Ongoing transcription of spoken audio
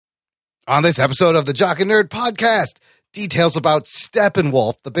On this episode of the Jock and Nerd podcast, details about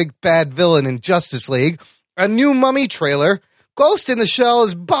Steppenwolf, the big bad villain in Justice League, a new Mummy trailer, Ghost in the Shell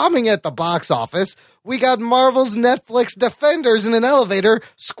is bombing at the box office, we got Marvel's Netflix Defenders in an elevator,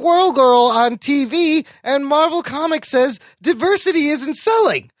 Squirrel Girl on TV, and Marvel Comics says diversity isn't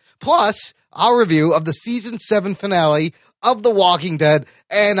selling. Plus, our review of the Season 7 finale of The Walking Dead,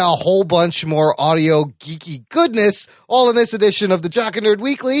 and a whole bunch more audio geeky goodness, all in this edition of the Jock and Nerd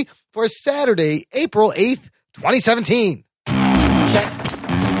Weekly for Saturday, April 8th, 2017. Check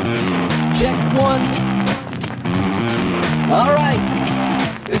one. All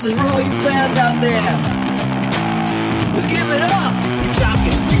right, this is really fans out there. Let's give it up. We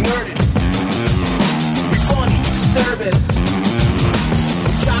jockin', we nerdin', we funny, disturbing.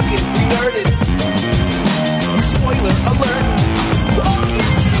 We jockin', we nerdin', we spoiler alert. Oh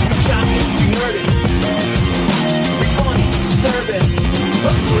yeah, we jockin', we nerdin', we funny, disturbing. Oh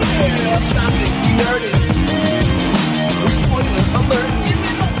yeah, I'm jockin', we nerdin', we spoiler alert.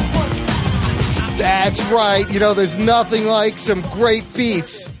 That's right. You know, there's nothing like some great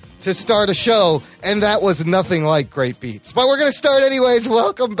beats to start a show, and that was nothing like great beats. But we're going to start anyways.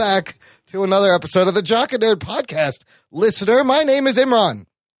 Welcome back to another episode of the Jock and Nerd podcast. Listener, my name is Imran.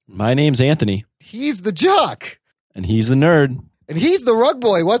 My name's Anthony. He's the Jock. And he's the Nerd. And he's the Rug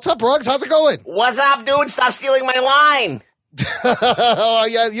Boy. What's up, Rugs? How's it going? What's up, dude? Stop stealing my line. Oh,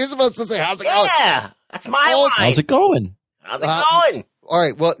 yeah, you're supposed to say, how's it going? Yeah, that's my line. How's it going? How's it going? All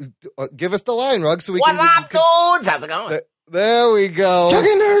right, well, give us the line, Rug, so we What's can... up, dudes? How's it going? There we go. Jock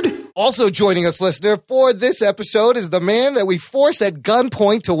and Nerd. Also joining us, listener, for this episode is the man that we force at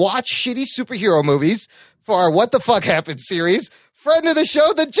gunpoint to watch shitty superhero movies for our What the Fuck Happened series. Friend of the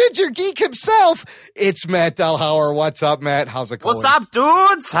show, the Ginger Geek himself. It's Matt Delhauer. What's up, Matt? How's it going? What's up,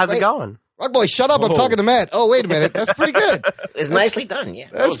 dudes? How's it going? Rug Boy, shut up. I'm talking to Matt. Oh, wait a minute. That's pretty good. It's nicely done, yeah.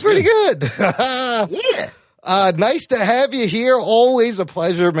 That's pretty good. Yeah. Nice to have you here. Always a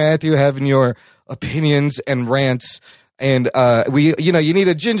pleasure, Matthew, having your opinions and rants. And you need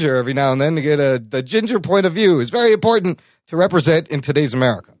a ginger every now and then to get the ginger point of view. Is very important to represent in today's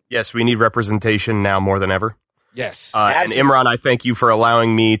America. Yes, we need representation now more than ever. Yes. And Imran, I thank you for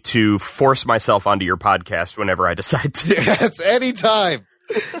allowing me to force myself onto your podcast whenever I decide to. Yes, anytime.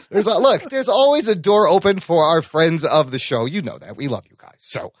 There's always a door open for our friends of the show. You know that. We love you guys.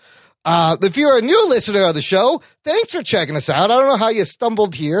 So if you're a new listener of the show, thanks for checking us out. I don't know how you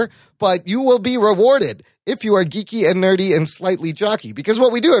stumbled here, but you will be rewarded if you are geeky and nerdy and slightly jockey. Because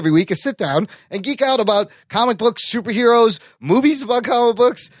what we do every week is sit down and geek out about comic books, superheroes, movies about comic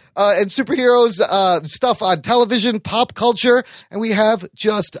books, and superheroes, stuff on television, pop culture, and we have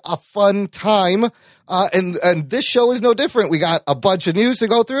just a fun time. And this show is no different. We got a bunch of news to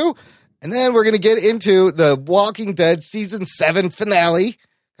go through, and then we're going to get into the Walking Dead Season 7 finale.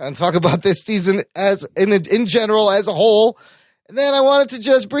 And talk about this season as in general as a whole. And then I wanted to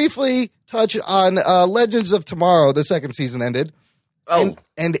just briefly touch on Legends of Tomorrow. The second season ended. Oh.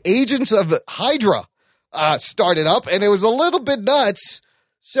 And Agents of Hydra started up, and it was a little bit nuts.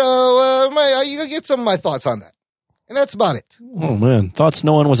 So you can get some of my thoughts on that. And that's about it. Oh, man. Thoughts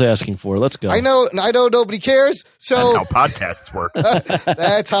no one was asking for. Let's go. I know nobody cares. So That's how podcasts work.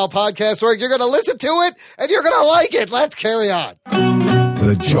 that's how podcasts work. You're going to listen to it, and you're going to like it. Let's carry on.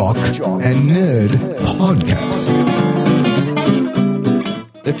 The Jock and Nerd Podcast.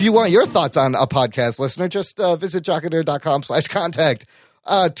 If you want your thoughts on a podcast, listener, just visit jockandnerd.com/contact.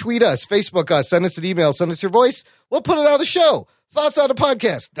 Tweet us, Facebook us, send us an email, send us your voice. We'll put it on the show. Thoughts on a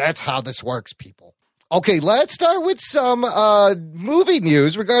podcast. That's how this works, people. Okay, let's start with some movie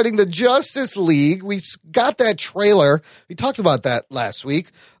news regarding the Justice League. We got that trailer. We talked about that last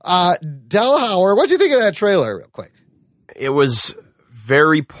week. Delhauer, what do you think of that trailer, real quick? It was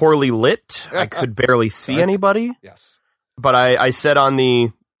very poorly lit. I could barely see anybody. Yes. But I said on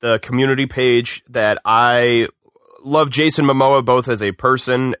the community page that I love Jason Momoa both as a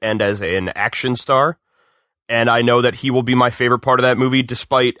person and as an action star. And I know that he will be my favorite part of that movie,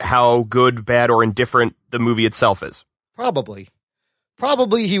 despite how good, bad, or indifferent the movie itself is. Probably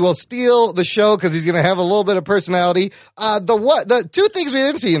he will steal the show because he's going to have a little bit of personality. The two things we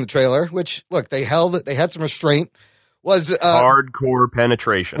didn't see in the trailer, which, look, they had some restraint, was hardcore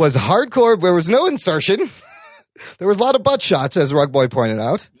penetration. Was hardcore. There was no insertion. There was a lot of butt shots, as Rug Boy pointed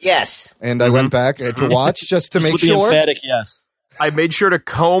out. Yes. And I went back to watch just to make sure. Emphatic yes. I made sure to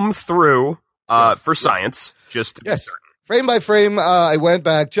comb through for science. Just yes. Frame by frame, I went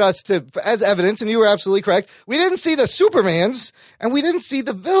back just to as evidence, and you were absolutely correct. We didn't see the Supermans, and we didn't see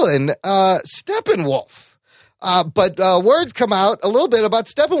the villain, Steppenwolf. But words come out a little bit about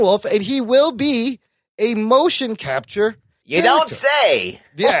Steppenwolf, and he will be a motion capture You don't say.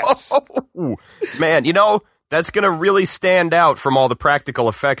 Yes. Ooh, man, that's going to really stand out from all the practical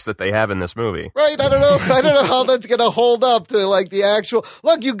effects that they have in this movie. Right, I don't know how that's gonna hold up to like the actual.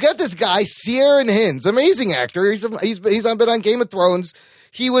 Look, you get this guy Ciaran Hinds, amazing actor. He's been on Game of Thrones.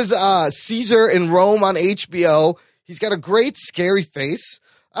 He was Caesar in Rome on HBO. He's got a great scary face,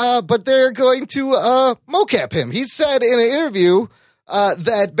 but they're going to mocap him. He said in an interview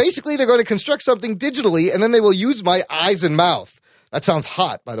that basically they're going to construct something digitally, and then they will use my eyes and mouth. That sounds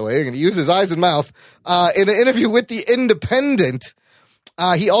hot, by the way. They're going to use his eyes and mouth. In an interview with The Independent,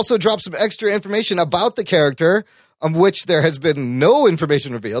 he also dropped some extra information about the character, of which there has been no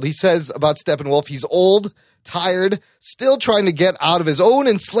information revealed. He says about Steppenwolf, he's old, tired, still trying to get out of his own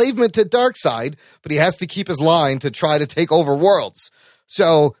enslavement to Darkseid, but he has to keep his line to try to take over worlds.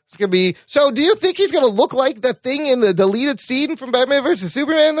 So it's going to be... So do you think he's going to look like that thing in the deleted scene from Batman vs.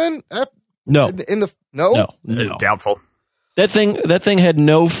 Superman then? No. No? No. Doubtful. That thing had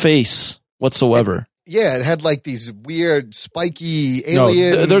no face whatsoever. Yeah, it had like these weird spiky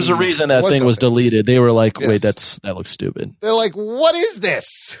alien... No, there's a reason that thing was deleted. They were like, wait, that looks stupid. They're like, what is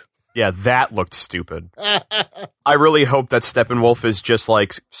this? Yeah, that looked stupid. I really hope that Steppenwolf is just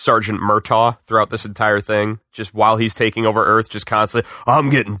like Sergeant Murtaugh throughout this entire thing. Just while he's taking over Earth, just constantly, I'm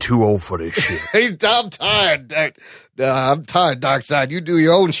getting too old for this shit. I'm tired. I'm tired, Darkseid. You do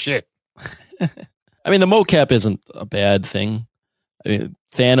your own shit. I mean, the mocap isn't a bad thing. I mean,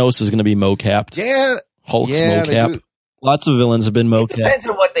 Thanos is going to be mocapped. Yeah. Hulk's mocap. Lots of villains have been mocapped. It depends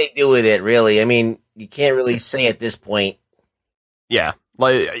on what they do with it, really. I mean, you can't really say at this point. Yeah.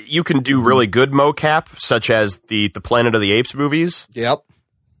 Like, you can do really good mocap, such as the Planet of the Apes movies. Yep.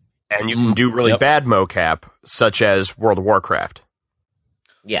 And you can do really bad mocap, such as World of Warcraft.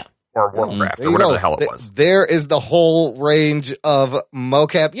 Yeah. Or Warcraft, or whatever the hell it was. There is the whole range of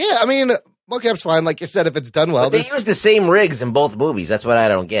mocap. Yeah, I mean, mocap's fine, like you said, if it's done well. But they use the same rigs in both movies. That's what I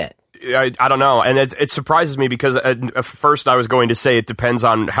don't get. I don't know, and it surprises me because at first I was going to say it depends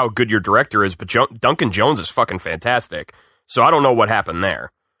on how good your director is, but Duncan Jones is fucking fantastic. So I don't know what happened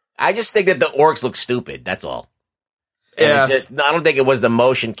there. I just think that the orcs look stupid. That's all. And Yeah. I don't think it was the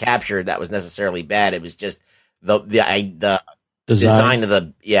motion capture that was necessarily bad. It was just the design of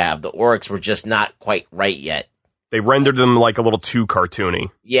the orcs were just not quite right yet. They rendered them like a little too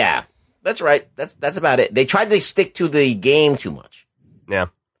cartoony. Yeah, that's right. That's about it. They tried to stick to the game too much. Yeah.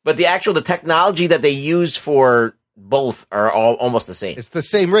 But the technology that they use for both are all almost the same. It's the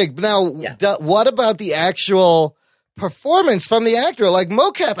same rig. Now, what about the actual performance from the actor? Like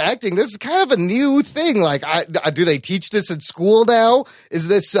mocap acting, this is kind of a new thing. Like, do they teach this in school now? Is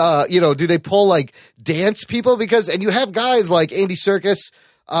this, do they pull like dance people? And you have guys like Andy Serkis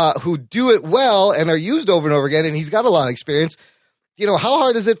who do it well and are used over and over again, and he's got a lot of experience. How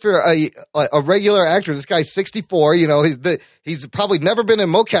hard is it for a regular actor? This guy's 64. He's probably never been in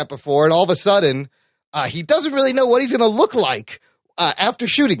mocap before, and all of a sudden, he doesn't really know what he's going to look like after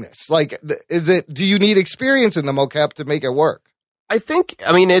shooting this. Like, do you need experience in the mocap to make it work? I think,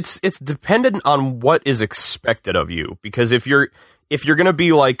 it's dependent on what is expected of you, because if you're going to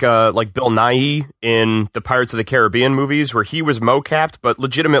be like Bill Nighy in the Pirates of the Caribbean movies, where he was mocapped, but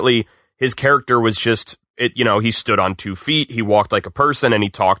legitimately his character was just. He stood on 2 feet, he walked like a person, and he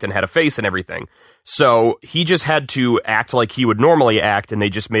talked and had a face and everything. So he just had to act like he would normally act, and they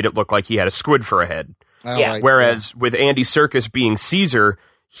just made it look like he had a squid for a head. Yeah. Whereas with Andy Serkis being Caesar,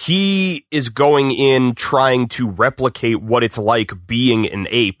 he is going in trying to replicate what it's like being an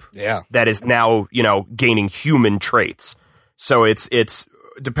ape that is now, gaining human traits. So it's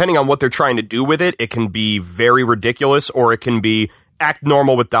depending on what they're trying to do with it, it can be very ridiculous, or it can be act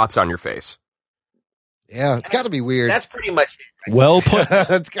normal with dots on your face. Yeah, it's got to be weird. That's pretty much it. Well put.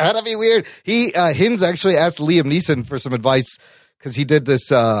 It's got to be weird. Hinds actually asked Liam Neeson for some advice because he did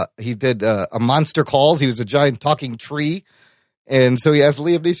this. He did a Monster Calls. He was a giant talking tree, and so he asked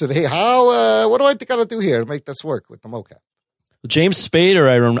Liam Neeson, "Hey, what do I think I gotta do here to make this work with the mocap?" James Spader,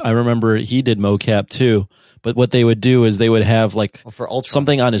 I remember he did mocap too. But what they would do is they would have for Ultron.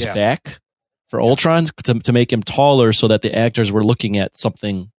 Something on his back for Ultron to make him taller, so that the actors were looking at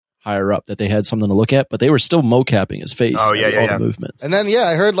something higher up, that they had something to look at, but they were still mocapping his face. Oh, the movements. And then,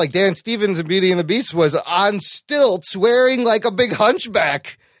 I heard like Dan Stevens in Beauty and the Beast was on stilts wearing like a big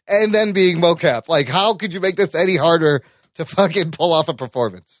hunchback and then being mocap. Like, how could you make this any harder to fucking pull off a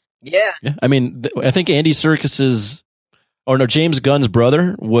performance? Yeah. I mean, I think Andy Serkis's, James Gunn's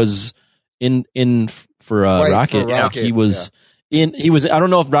brother was in for Rocket. Rocket. He was he was. I don't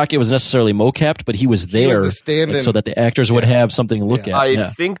know if Rocket was necessarily mocapped, but he was there, He was the stand-in. so that the actors would have something to look at. I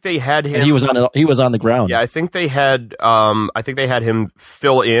think they had him. And he was on the ground. Yeah, I think they had. I think they had him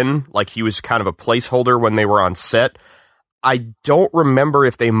fill in, like he was kind of a placeholder when they were on set. I don't remember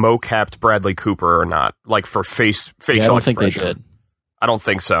if they mocapped Bradley Cooper or not, like for facial I don't think expression. they did. I don't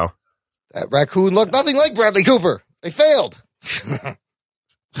think so. That raccoon looked nothing like Bradley Cooper. They failed.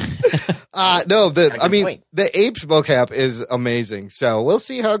 The apes mocap is amazing. So we'll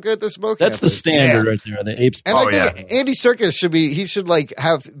see how good this mocap is. That's the standard right there. The apes. And I think Andy Serkis should like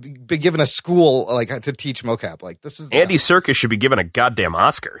have been given a school like to teach mocap. Like this is Andy Serkis should be given a goddamn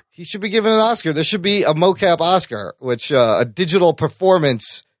Oscar. He should be given an Oscar. There should be a mocap Oscar, which a digital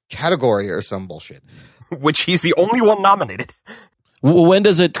performance category or some bullshit. Which he's the only one nominated. When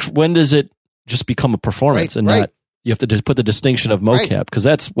does it just become a performance not you have to put the distinction of mocap? Because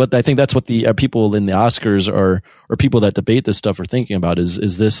that's what the people in the Oscars or people that debate this stuff are thinking about.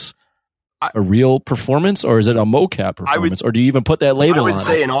 Is this a real performance or is it a mocap performance? Or do you even put that label on it? I would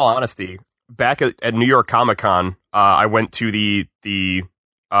say, in all honesty, back at New York Comic Con, I went to the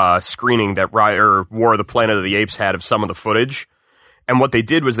screening that War of the Planet of the Apes had of some of the footage. And what they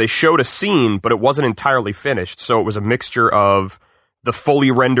did was they showed a scene, but it wasn't entirely finished. So it was a mixture of the fully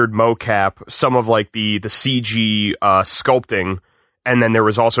rendered mocap, some of like the CG sculpting, and then there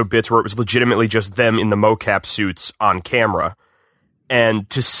was also bits where it was legitimately just them in the mocap suits on camera. And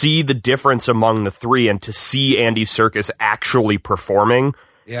to see the difference among the three and to see Andy Serkis actually performing,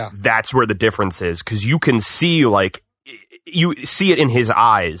 that's where the difference is. Because you can see you see it in his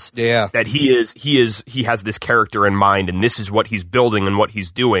eyes that he has this character in mind and this is what he's building and what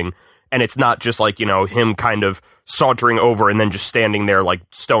he's doing. And it's not just like, him kind of sauntering over and then just standing there like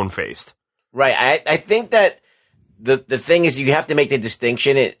stone-faced. Right. I think that the thing is you have to make the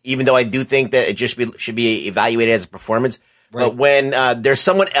distinction, even though I do think that it just should be evaluated as a performance. Right. But when there's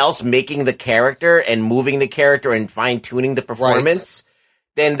someone else making the character and moving the character and fine-tuning the performance,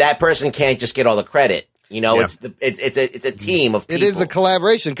 then that person can't just get all the credit. It's a team of people. It is a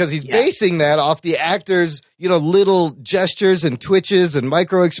collaboration because he's basing that off the actors, little gestures and twitches and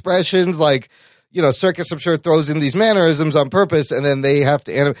micro expressions. Like, Serkis, I'm sure, throws in these mannerisms on purpose, and then they have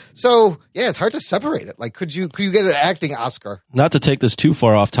to animate. So, it's hard to separate it. Like, could you get an acting Oscar? Not to take this too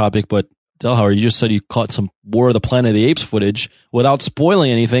far off topic, but Delhauer, you just said you caught some War of the Planet of the Apes footage without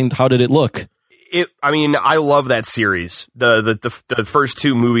spoiling anything. How did it look? I love that series. The first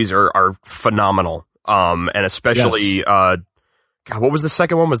two movies are phenomenal. And especially, God, what was the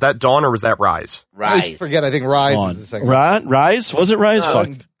second one? Was that Dawn or was that Rise? Rise. I forget. I think Rise Dawn. is the second one. Rise? Was it Rise? Fuck.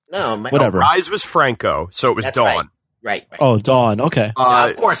 No, whatever. Rise was Franco, so it was That's Dawn. Right. Oh, Dawn. Okay.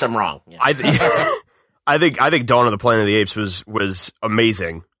 Of course, I'm wrong. Yeah. I think Dawn of the Planet of the Apes was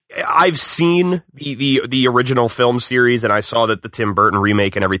amazing. I've seen the original film series, and I saw that the Tim Burton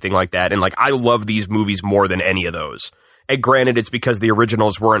remake and everything like that, and I love these movies more than any of those. And granted, it's because the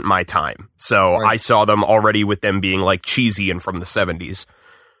originals weren't my time, so I saw them already with them being cheesy and from the 70s.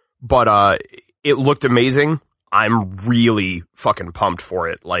 But it looked amazing. I'm really fucking pumped for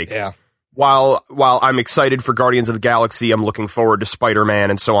it. While I'm excited for Guardians of the Galaxy, I'm looking forward to Spider-Man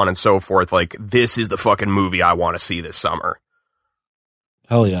and so on and so forth. This is the fucking movie I want to see this summer.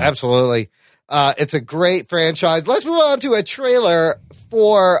 Hell yeah. Absolutely. It's a great franchise. Let's move on to a trailer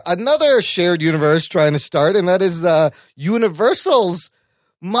for another shared universe trying to start, and that is Universal's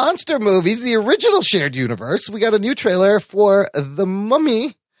monster movies, the original shared universe. We got a new trailer for The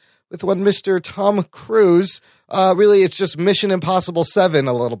Mummy with one Mr. Tom Cruise. Really, it's just Mission Impossible 7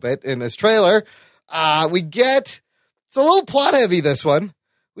 a little bit in this trailer. It's a little plot heavy, this one.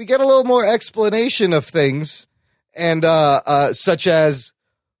 We get a little more explanation of things, and such as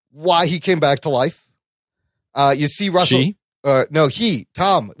why he came back to life. You see Russell.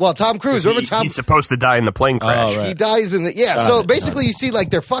 Tom. Well, Tom Cruise. Remember Tom? He's supposed to die in the plane crash. Oh, right. He dies in the So basically, you see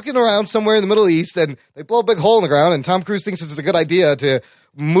they're fucking around somewhere in the Middle East, and they blow a big hole in the ground. And Tom Cruise thinks it's a good idea to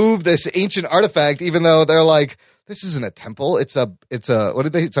move this ancient artifact, even though they're like, this isn't a temple. It's a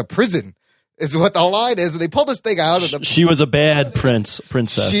prison. Is what the line is. And they pull this thing out. She was a bad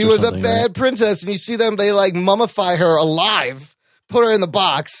princess. She was a bad princess, and you see them. They mummify her alive, put her in the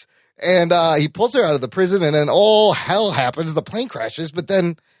box. And he pulls her out of the prison, and then all hell happens. The plane crashes, but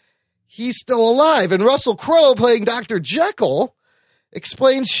then he's still alive. And Russell Crowe, playing Dr. Jekyll,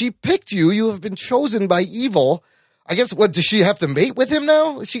 explains, she picked you. You have been chosen by evil. I guess, does she have to mate with him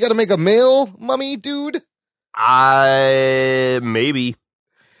now? Is she got to make a male mummy dude? Maybe.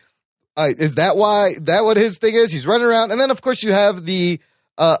 Is that what his thing is? He's running around. And then, of course, you have the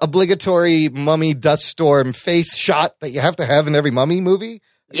obligatory mummy dust storm face shot that you have to have in every mummy movie.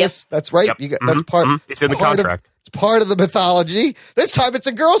 Yes, that's right. Yep. That's part. It's in the contract. It's part of the mythology. This time it's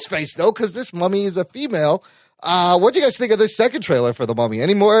a girl's face, though, because this mummy is a female. What do you guys think of this second trailer for The Mummy?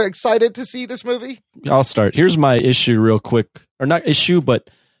 Any more excited to see this movie? I'll start. Here's my issue real quick. Or not issue, but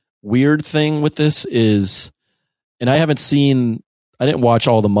weird thing with this is and I didn't watch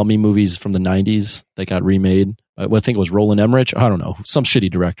all the Mummy movies from the 90s that got remade. I think it was Roland Emmerich. I don't know, some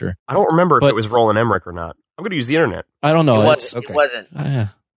shitty director. I don't remember if it was Roland Emmerich or not. I'm going to use the internet. I don't know. It wasn't.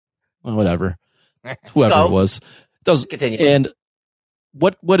 Well, whatever. Whoever it was. Does continue. And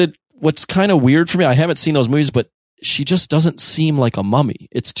what's kind of weird for me, I haven't seen those movies, but she just doesn't seem like a mummy.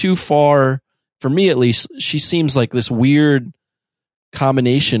 It's too far, for me at least. She seems like this weird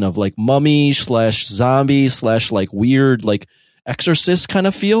combination of like mummy / zombie / like weird like exorcist kind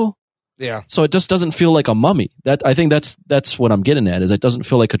of feel. Yeah. So it just doesn't feel like a mummy. I think that's what I'm getting at, is it doesn't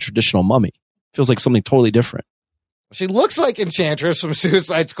feel like a traditional mummy. It feels like something totally different. She looks like Enchantress from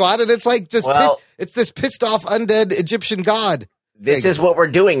Suicide Squad, and it's like it's this pissed off undead Egyptian god. This is what we're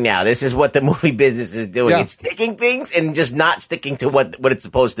doing now. This is what the movie business is doing. Yeah. It's taking things and just not sticking to what it's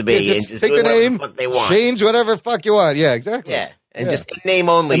supposed to be. Yeah, just pick the name, they want. Change whatever fuck you want. Yeah, exactly. Yeah, and just name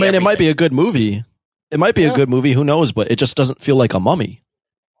only. I mean, it might be a good movie. It might be a good movie. Who knows? But it just doesn't feel like a mummy.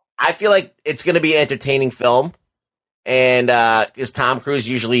 I feel like it's going to be an entertaining film. And because Tom Cruise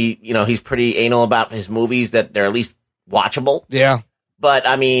usually, he's pretty anal about his movies, that they're at least watchable. Yeah. But,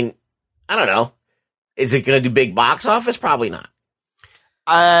 I mean, I don't know. Is it going to do big box office? Probably not.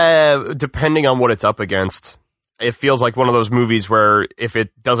 Depending on what it's up against. It feels like one of those movies where if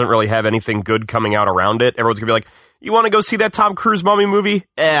it doesn't really have anything good coming out around it, everyone's going to be like, you want to go see that Tom Cruise mummy movie?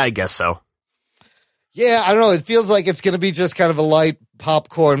 I guess so. Yeah, I don't know. It feels like it's going to be just kind of a light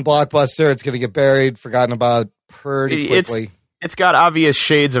popcorn blockbuster. It's going to get buried, forgotten about pretty quickly. It's got obvious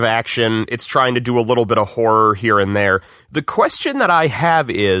shades of action. It's trying to do a little bit of horror here and there. The question that I have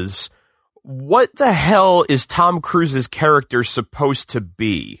is, what the hell is Tom Cruise's character supposed to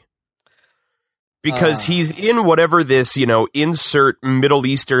be? Because he's in whatever this, insert Middle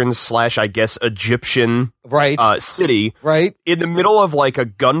Eastern / I guess Egyptian city. Right. In the middle of like a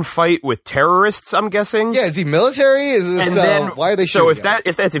gunfight with terrorists, I'm guessing. Yeah, is he military? Is this, why are they shooting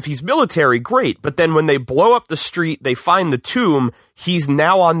if he's military, great. But then when they blow up the street, they find the tomb, he's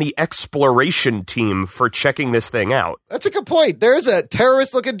now on the exploration team for checking this thing out. That's a good point. There's a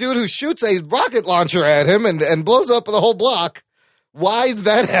terrorist-looking dude who shoots a rocket launcher at him and blows up the whole block. Why is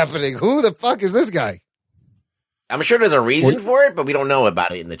that happening? Who the fuck is this guy? I'm sure there's a reason for it, but we don't know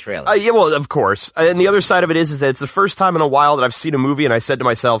about it in the trailer. Yeah, well, of course. And the other side of it is that it's the first time in a while that I've seen a movie and I said to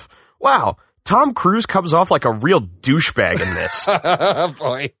myself, wow, Tom Cruise comes off like a real douchebag in this.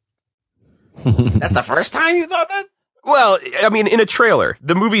 Boy. That's the first time you thought that? Well, I mean, in a trailer.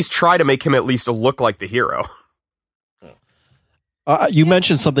 The movies try to make him at least look like the hero. You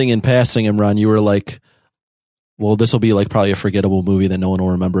mentioned something in passing, Imran. You were like, well, this will be like probably a forgettable movie that no one will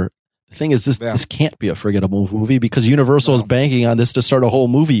remember. The thing is, this can't be a forgettable movie because Universal is banking on this to start a whole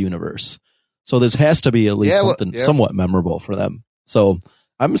movie universe. So this has to be at least something somewhat memorable for them. So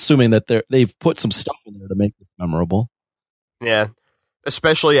I'm assuming that they've put some stuff in there to make it memorable. Yeah,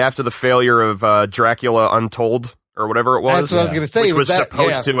 especially after the failure of Dracula Untold or whatever it was. That's what I was going to say. Which was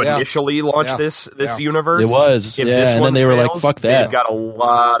supposed to initially launch this universe. It was. And then they were like, fuck that. They've got a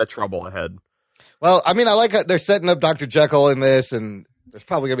lot of trouble ahead. Well, I mean, I like how they're setting up Dr. Jekyll in this, and there's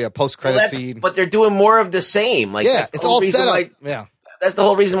probably going to be a post-credit scene. But they're doing more of the same. Like, yeah, it's all set up. That's the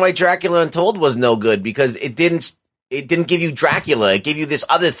whole reason why Dracula Untold was no good, because it didn't give you Dracula. It gave you this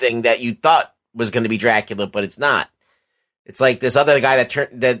other thing that you thought was going to be Dracula, but it's not. It's like this other guy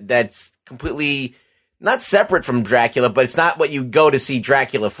that's completely not separate from Dracula, but it's not what you go to see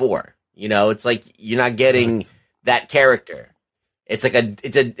Dracula for. It's like you're not getting that character. It's like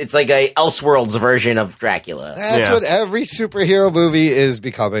a Elseworlds version of Dracula. That's what every superhero movie is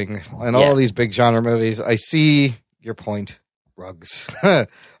becoming. And all these big genre movies. I see your point, Ruggs.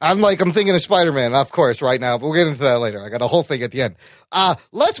 I'm thinking of Spider-Man, of course, right now, but we'll get into that later. I got a whole thing at the end.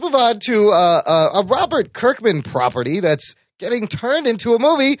 Let's move on to a Robert Kirkman property that's getting turned into a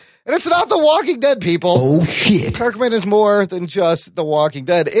movie, and it's not The Walking Dead, people. Oh, shit. Kirkman is more than just The Walking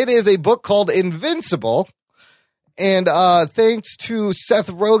Dead. It is a book called Invincible. And thanks to Seth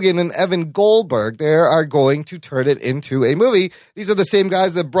Rogen and Evan Goldberg, they are going to turn it into a movie. These are the same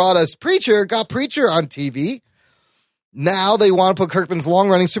guys that brought us got Preacher on TV. Now they want to put Kirkman's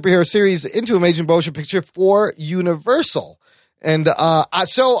long-running superhero series into a major motion picture for Universal. And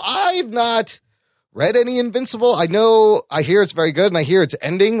so I've not read any Invincible. I hear it's very good, and I hear it's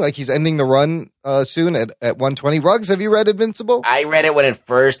ending, like he's ending the run soon at 120. Ruggs, have you read Invincible? I read it when it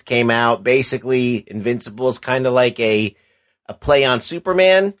first came out. Basically, Invincible is kind of like a play on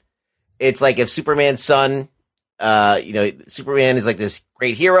Superman. It's like if Superman's son, Superman is like this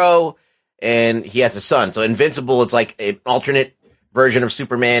great hero, and he has a son. So Invincible is like an alternate version of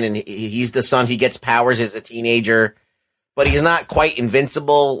Superman, and he's the son. He gets powers as a teenager, but he's not quite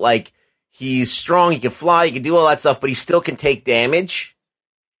invincible. Like, he's strong, he can fly, he can do all that stuff, but he still can take damage.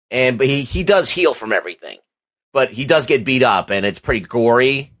 But he does heal from everything. But he does get beat up, and it's pretty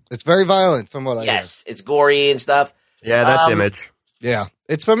gory. It's very violent from what I hear. Yes, it's gory and stuff. Yeah, that's Image. Yeah,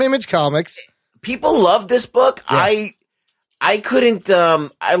 it's from Image Comics. People love this book. Yeah. I couldn't.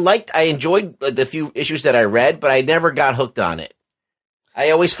 I enjoyed the few issues that I read, but I never got hooked on it. I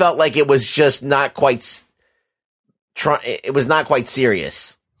always felt like it was just not quite. It was not quite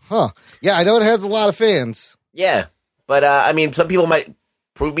serious. Huh? Yeah, I know it has a lot of fans. Yeah, but I mean, some people might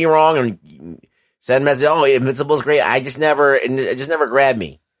prove me wrong and send message. Oh, Invincible's great. It just never grabbed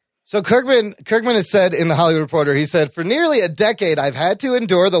me. So Kirkman has said in The Hollywood Reporter, he said, for nearly a decade, I've had to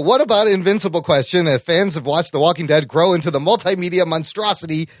endure the what about Invincible question as fans have watched The Walking Dead grow into the multimedia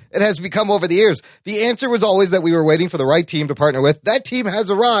monstrosity it has become over the years. The answer was always that we were waiting for the right team to partner with. That team has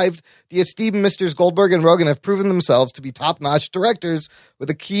arrived. The esteemed Misters Goldberg and Rogan have proven themselves to be top-notch directors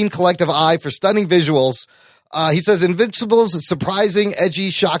with a keen collective eye for stunning visuals. He says Invincible's surprising, edgy,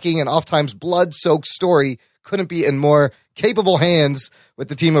 shocking, and oft-times blood-soaked story couldn't be in more capable hands with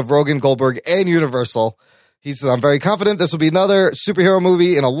the team of Rogan, Goldberg, and Universal. He says, I'm very confident this will be another superhero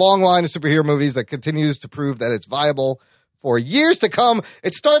movie in a long line of superhero movies that continues to prove that it's viable for years to come.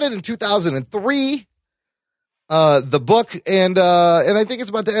 It started in 2003, the book, and I think it's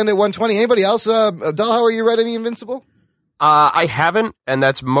about to end at 120. Anybody else? Dahlhauer, you read any Invincible? I haven't, and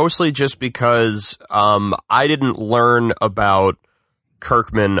that's mostly just because I didn't learn about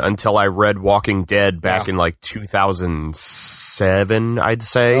Kirkman until I read Walking Dead back in like 2007, I'd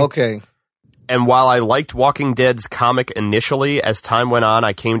say. Okay. And while I liked Walking Dead's comic initially, as time went on,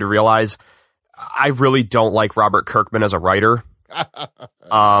 I came to realize I really don't like Robert Kirkman as a writer.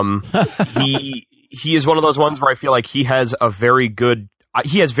 He is one of those ones where I feel like he has very good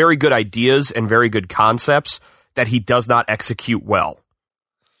ideas and very good concepts that he does not execute well.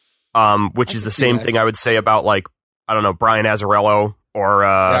 Which is the same thing I would say about, like, I don't know, Brian Azzarello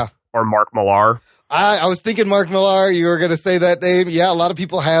or Mark Millar. I was thinking Mark Millar, you were going to say that name. Yeah, a lot of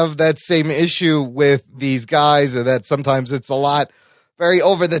people have that same issue with these guys, and that sometimes it's a lot very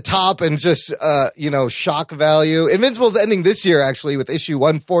over the top and just, shock value. Invincible's ending this year, actually, with issue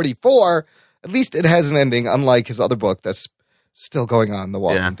 144. At least it has an ending, unlike his other book that's still going on, The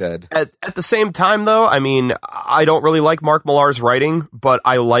Walking Dead. At the same time, though, I mean, I don't really like Mark Millar's writing, but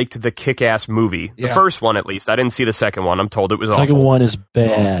I liked the Kick-Ass movie. The first one, at least. I didn't see the second one. I'm told it was awful. The second one is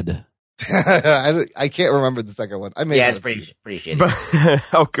bad. I can't remember the second one. It's pretty shitty.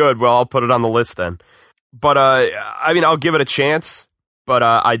 Oh, good. Well, I'll put it on the list then. But I mean, I'll give it a chance. But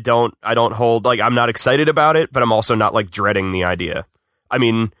I don't hold, like, I'm not excited about it, but I'm also not, like, dreading the idea. I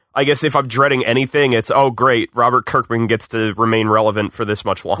mean, I guess if I'm dreading anything, it's, oh, great, Robert Kirkman gets to remain relevant for this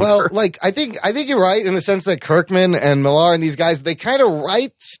much longer. Well, like, I think you're right in the sense that Kirkman and Millar and these guys, they kind of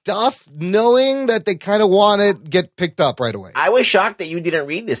write stuff knowing that they kind of want to get picked up right away. I was shocked that you didn't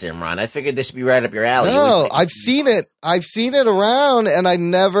read this, Imran. I figured this would be right up your alley. No, I've seen it. I've seen it around, and I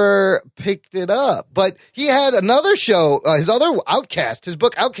never picked it up. But he had another show, his other Outcast, his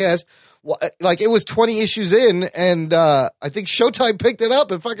book Outcast. Like, it was 20 issues in, and I think Showtime picked it up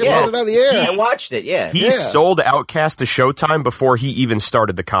and fucking put it on the air. I watched it, He sold Outcast to Showtime before he even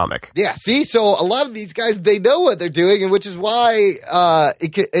started the comic. Yeah, see? So a lot of these guys, they know what they're doing, and which is why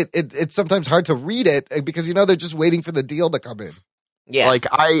it's sometimes hard to read it, because, they're just waiting for the deal to come in. Yeah. Like,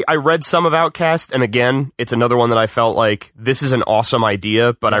 I read some of Outcast, and again, it's another one that I felt like, this is an awesome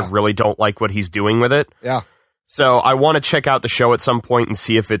idea, but I really don't like what he's doing with it. Yeah. So I want to check out the show at some point and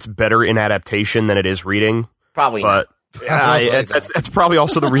see if it's better in adaptation than it is reading. Probably but not. That's probably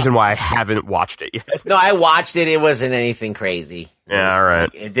also the reason why I haven't watched it yet. No, I watched it. It wasn't anything crazy. Yeah, all right.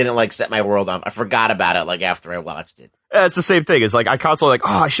 It didn't, set my world on. I forgot about it, after I watched it. It's the same thing. It's like, I constantly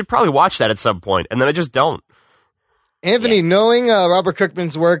I should probably watch that at some point, and then I just don't. Anthony, knowing Robert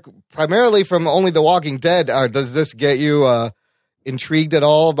Kirkman's work primarily from only The Walking Dead, does this get you intrigued at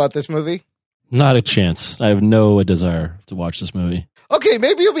all about this movie? Not a chance. I have no desire to watch this movie. Okay,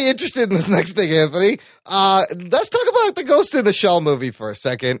 maybe you'll be interested in this next thing, Anthony. Let's talk about the Ghost in the Shell movie for a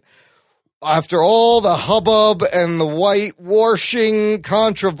second. After all the hubbub and the whitewashing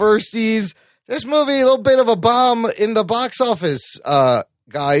controversies, this movie, a little bit of a bomb in the box office,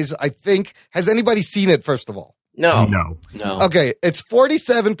 guys, I think. Has anybody seen it, first of all? No. Okay, it's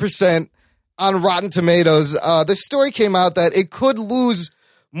 47% on Rotten Tomatoes. This story came out that it could lose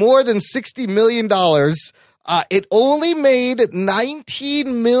more than $60 million. It only made $19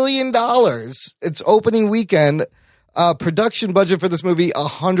 million its opening weekend. Production budget for this movie,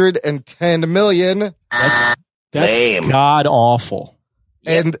 $110 million. That's Lame. god awful.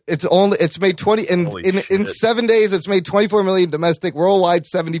 And it's made 20 in 7 days. It's made 24 million domestic, worldwide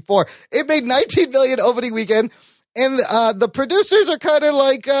 74. It made 19 million opening weekend. And the producers are kind of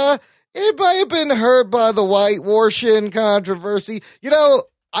like, it might have been hurt by the whitewashing controversy. You know,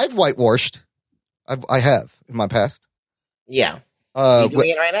 I've whitewashed. I have in my past. Yeah. You're doing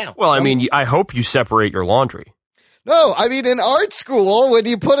it right now. Well, I mean, I hope you separate your laundry. No, I mean, in art school, when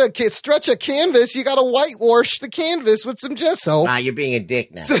you stretch a canvas, you got to whitewash the canvas with some gesso. Nah, you're being a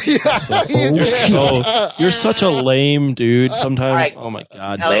dick now. You're such a lame dude. Sometimes, right. Oh my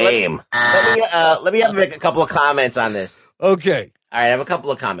god, lame. Let me make a couple of comments on this. Okay. All right, I have a couple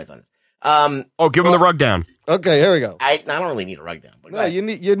of comments on this. Give him the rug down. Okay, here we go. I don't really need a rug down. But no, you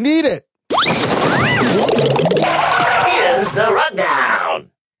need it. Here's the rundown.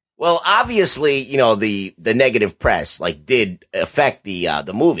 Well, obviously, you know, the negative press did affect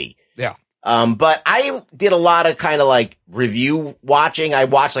the movie. Yeah. But I did a lot of kind of review watching. I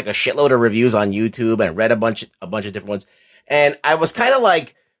watched a shitload of reviews on YouTube and read a bunch of different ones. And I was kind of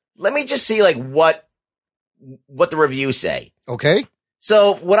let me just see what the reviews say. Okay.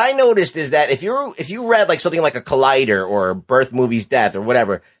 So what I noticed is that if you read something like a Collider or Birth Movies Death or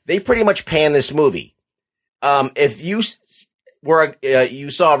whatever, they pretty much pan this movie. If you you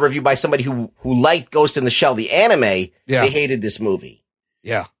saw a review by somebody who liked Ghost in the Shell, the anime, they hated this movie.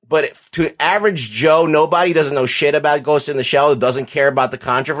 Yeah. But to average Joe, nobody doesn't know shit about Ghost in the Shell, doesn't care about the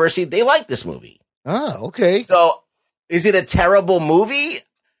controversy, they like this movie. Oh, okay. So is it a terrible movie?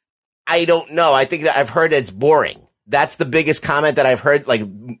 I don't know. I think that I've heard it's boring. That's the biggest comment that I've heard,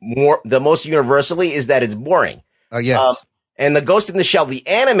 the most universally, is that it's boring. Yes. And the Ghost in the Shell, the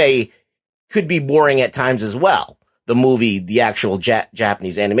anime, could be boring at times as well. The movie, the actual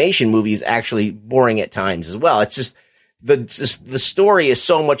Japanese animation movie, is actually boring at times as well. It's just the story is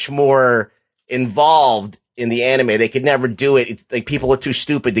so much more involved in the anime. They could never do it. It's people are too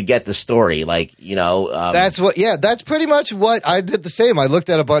stupid to get the story. That's pretty much what I did the same. I looked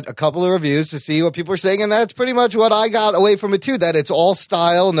at a couple of reviews to see what people are saying, and that's pretty much what I got away from it too. That it's all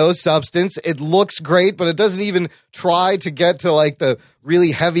style, no substance. It looks great, but it doesn't even try to get to the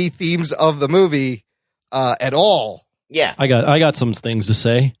really heavy themes of the movie at all. Yeah. I got some things to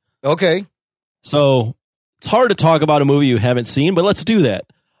say. Okay. So it's hard to talk about a movie you haven't seen, but let's do that.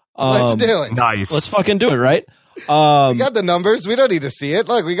 Let's do it. Nice. Let's fucking do it, right? We got the numbers. We don't need to see it.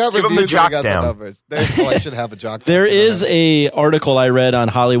 Look, we got Give reviews. them the We got jock the numbers. I should have a jock. There is a article I read on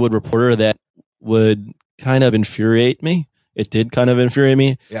Hollywood Reporter that would kind of infuriate me. It did kind of infuriate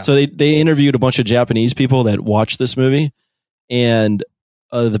me. Yeah. So they interviewed a bunch of Japanese people that watched this movie, and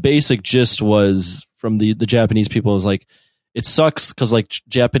the basic gist was from the Japanese people was it sucks because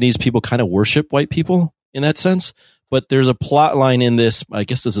Japanese people kind of worship white people in that sense. But there's a plot line in this. I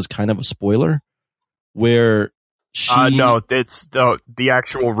guess this is kind of a spoiler, where she. No, it's the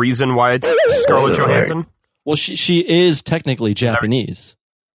actual reason why it's Scarlett Johansson. Well, she is technically Japanese.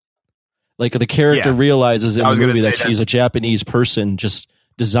 The character realizes in the movie that she's a Japanese person, just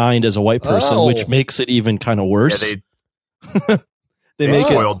designed as a white person, which makes it even kind of worse. Yeah, they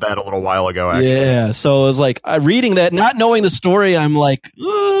spoiled that a little while ago. Actually, yeah. So it was reading that, not knowing the story. I'm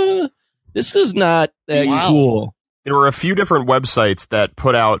this is not that cool. There were a few different websites that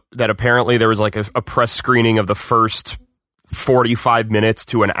put out that apparently there was a press screening of the first 45 minutes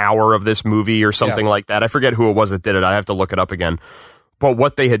to an hour of this movie or something like that. I forget who it was that did it. I have to look it up again. But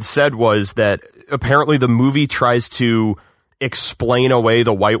what they had said was that apparently the movie tries to explain away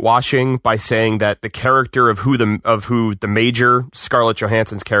the whitewashing by saying that the character of who the major Scarlett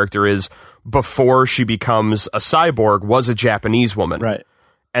Johansson's character is before she becomes a cyborg was a Japanese woman. Right.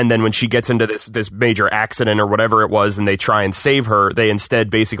 And then when she gets into this major accident or whatever it was and they try and save her, they instead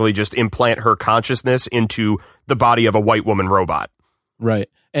basically just implant her consciousness into the body of a white woman robot. Right.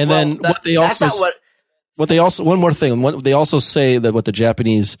 And then one more thing. They also say that what the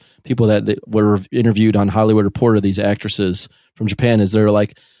Japanese people that were interviewed on Hollywood Reporter, these actresses from Japan, is they're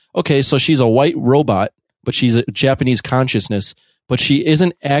okay, so she's a white robot, but she's a Japanese consciousness, but she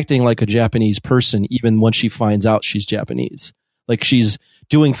isn't acting like a Japanese person even when she finds out she's Japanese. She's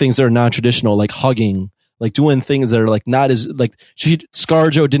doing things that are non-traditional, like hugging, doing things that are not as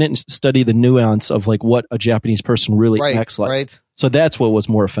ScarJo didn't study the nuance of what a Japanese person really acts like. Right. So that's what was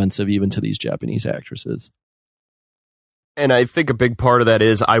more offensive even to these Japanese actresses. And I think a big part of that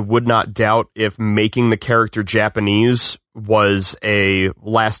is I would not doubt if making the character Japanese was a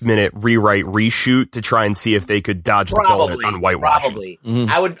last-minute rewrite reshoot to try and see if they could dodge the bullet on whitewashing. Probably.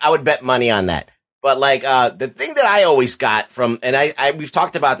 Mm-hmm. I would bet money on that. But the thing that I always got from, and we've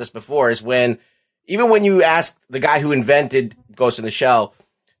talked about this before, is even when you ask the guy who invented Ghost in the Shell,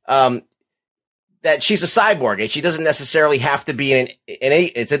 that she's a cyborg and she doesn't necessarily have to be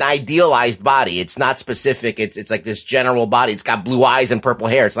it's an idealized body. It's not specific. It's like this general body. It's got blue eyes and purple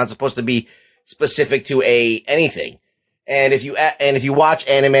hair. It's not supposed to be specific to anything. And if you watch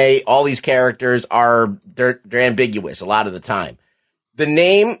anime, all these characters they're ambiguous a lot of the time. The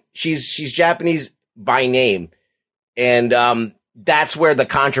name, she's Japanese by name. And, that's where the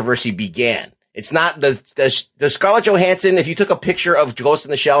controversy began. It's not the Scarlett Johansson. If you took a picture of Ghost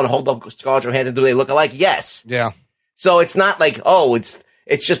in the Shell and hold up Scarlett Johansson, do they look alike? Yes. Yeah. So it's not like,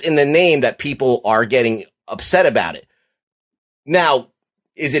 it's just in the name that people are getting upset about it. Now,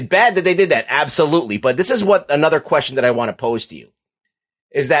 is it bad that they did that? Absolutely. But this is another question that I want to pose to you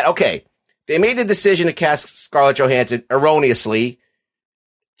is that, okay, they made the decision to cast Scarlett Johansson erroneously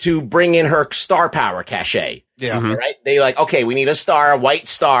to bring in her star power cachet. Yeah. Mm-hmm. Right. They okay, we need a white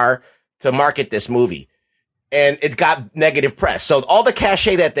star to market this movie. And it got negative press. So all the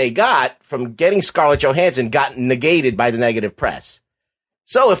cachet that they got from getting Scarlett Johansson got negated by the negative press.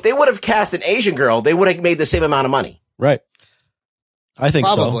 So if they would have cast an Asian girl, they would have made the same amount of money. Right. I think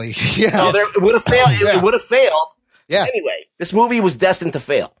probably. So. Yeah. So it would have failed. It would have failed. Yeah. Anyway, this movie was destined to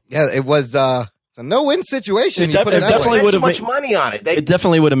fail. Yeah, it was it's a no-win situation. It definitely would have made too much money on it. It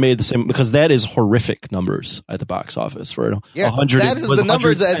definitely would have made the same because that is horrific numbers at the box office for 100. That is the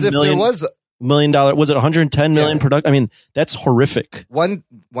numbers as if there was $1 million. Was it 110 million product? I mean, that's horrific.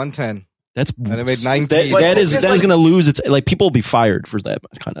 110. That's and it made 19. That is going to lose its people will be fired for that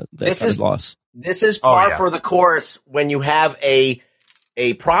kind of loss. This is par for the course when you have a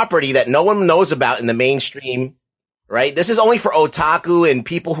property that no one knows about in the mainstream. Right? This is only for otaku and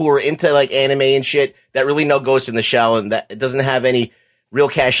people who are into anime and shit that really know Ghost in the Shell and that it doesn't have any real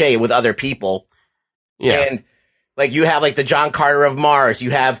cachet with other people. Yeah. And you have the John Carter of Mars,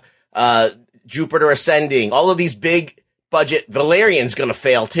 you have Jupiter Ascending, all of these big budget. Valerian's going to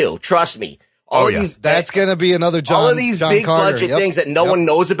fail too. Trust me. All of these that's going to be another John. All of these John big Carter. budget things that no one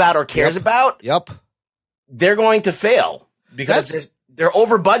knows about or cares about. Yep. They're going to fail because they're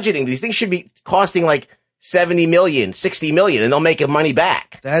over budgeting. These things should be costing 70 million, 60 million, and they'll make money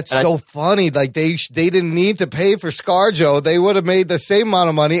back. That's so funny. They didn't need to pay for ScarJo. They would have made the same amount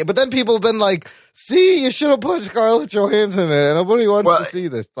of money. But then people have been see, you should have put Scarlett Johansson in it. Nobody wants to see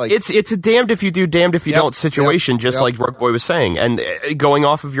this. It's a damned if you do, damned if you don't situation, just like Rug Boy was saying. And going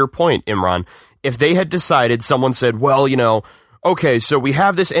off of your point, Imran, if they had decided, someone said, well, okay, so we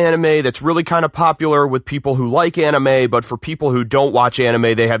have this anime that's really kind of popular with people who like anime, but for people who don't watch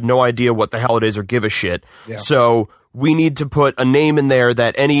anime, they have no idea what the hell it is or give a shit. Yeah. So we need to put a name in there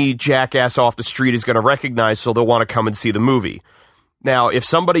that any jackass off the street is going to recognize, so they'll want to come and see the movie. Now, if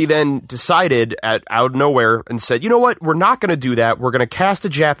somebody then decided out of nowhere and said, you know what, we're not going to do that. We're going to cast a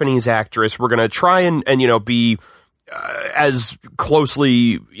Japanese actress. We're going to try and be as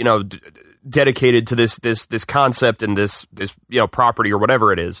closely, dedicated to this concept and this property or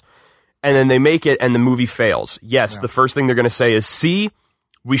whatever it is, and then they make it and the movie fails. Yes, the first thing they're going to say is, see,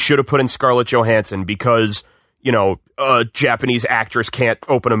 we should have put in Scarlett Johansson because a Japanese actress can't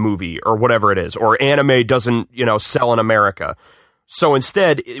open a movie or whatever it is, or anime doesn't sell in America. So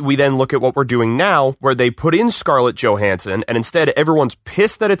instead, we then look at what we're doing now, where they put in Scarlett Johansson, and instead everyone's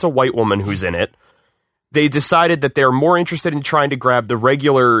pissed that it's a white woman who's in it. They decided that they're more interested in trying to grab the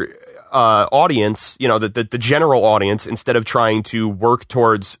regular audience, the general audience, instead of trying to work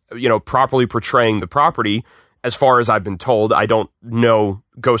towards, properly portraying the property. As far as I've been told, I don't know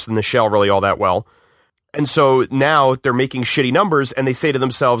Ghost in the Shell really all that well. And so now they're making shitty numbers and they say to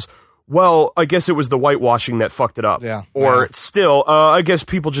themselves, well, I guess it was the whitewashing that fucked it up. Yeah. Or still, I guess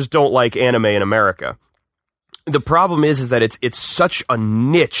people just don't like anime in America. The problem is that it's such a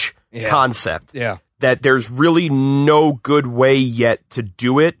niche concept that there's really no good way yet to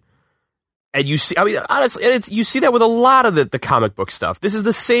do it. And you see, honestly, you see that with a lot of the comic book stuff. This is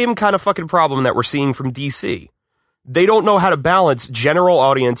the same kind of fucking problem that we're seeing from DC. They don't know how to balance general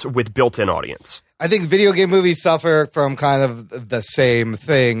audience with built-in audience. I think video game movies suffer from kind of the same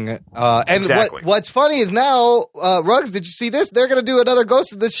thing. And exactly. What's funny is now, Ruggs, did you see this? They're going to do another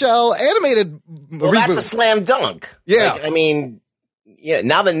Ghost in the Shell animated reboot. That's a slam dunk. Yeah.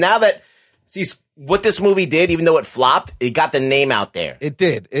 Now that see what this movie did, even though it flopped, it got the name out there. It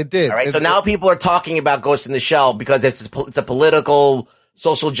did. All right. So now people are talking about Ghost in the Shell because it's a political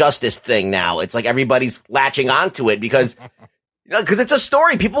social justice thing now. It's everybody's latching onto it because it's a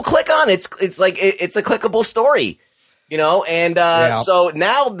story. People click on it. It's a clickable story, so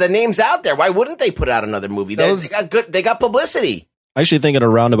now the name's out there. Why wouldn't they put out another movie? They got publicity. I actually think in a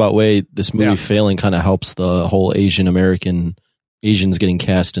roundabout way, this movie failing kind of helps the whole Asians getting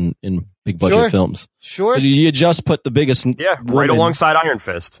cast in big budget films. Sure. You just put the biggest right alongside Iron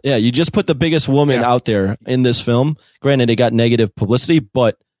Fist. Yeah, you just put the biggest woman out there in this film. Granted, it got negative publicity,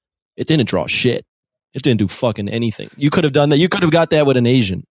 but it didn't draw shit. It didn't do fucking anything. You could have done that. You could have got that with an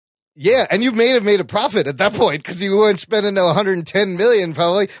Asian. Yeah, and you may have made a profit at that point because you weren't spending $110 million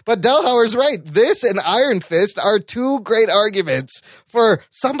probably. But Delhauer's right. This and Iron Fist are two great arguments for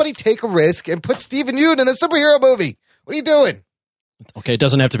somebody take a risk and put Steven Yeun in a superhero movie. What are you doing? Okay, it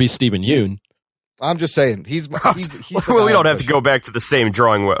doesn't have to be Steven Yeun. I'm just saying he's well, we don't have to go back to the same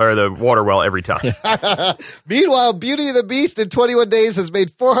drawing or the water well every time. Meanwhile, Beauty and the Beast in 21 days has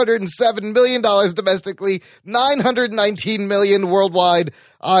made $407 million domestically, $919 million worldwide.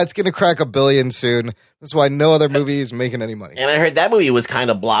 It's going to crack $1 billion soon. That's why no other movie is making any money. And I heard that movie was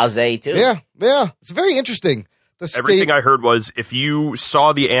kind of blasé too. Yeah. It's very interesting. Everything I heard was if you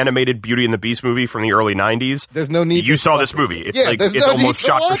saw the animated Beauty and the Beast movie from the early 90s, there's no need. You saw this movie. It's almost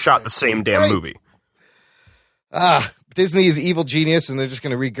shot for shot the same damn movie. Disney is evil genius, and they're just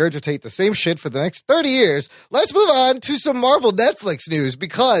going to regurgitate the same shit for the next 30 years. Let's move on to some Marvel Netflix news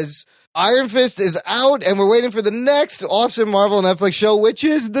because Iron Fist is out, and we're waiting for the next awesome Marvel Netflix show, which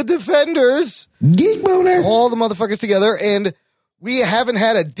is The Defenders. Geek boner. All the motherfuckers together, and we haven't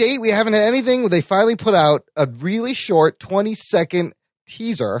had a date. We haven't had anything. They finally put out a really short 20-second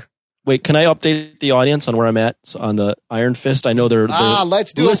teaser. Wait, can I update the audience on where I'm at on the Iron Fist? I know they're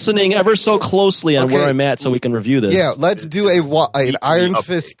listening ever so closely on where I'm at so we can review this. Yeah, let's do an Iron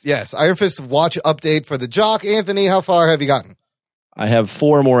Fist. Yes, Iron Fist watch update for the Jock. Anthony, how far have you gotten? I have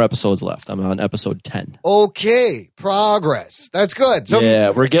 4 more episodes left. I'm on episode 10. Okay, progress. That's good.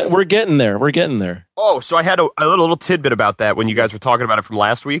 We're getting there. We're getting there. Oh, so I had a little tidbit about that when you guys were talking about it from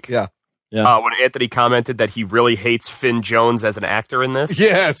last week. Yeah. When Anthony commented that he really hates Finn Jones as an actor in this.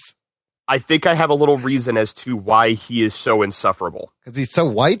 Yes. I think I have a little reason as to why he is so insufferable. Because he's so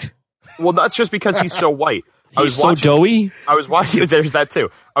white? Well, that's just because he's so white. He's so doughy? I was watching, there's that too.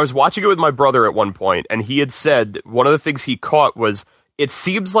 I was watching it with my brother at one point, and he had said one of the things he caught was, it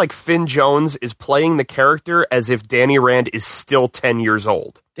seems like Finn Jones is playing the character as if Danny Rand is still 10 years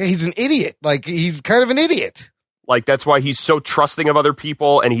old. Yeah, he's an idiot. Like, he's kind of an idiot. Like, that's why he's so trusting of other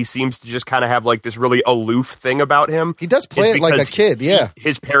people, and he seems to just kind of have, like, this really aloof thing about him. He does play it like a kid, yeah.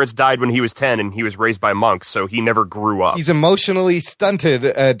 His parents died when he was 10, and he was raised by monks, so he never grew up. He's emotionally stunted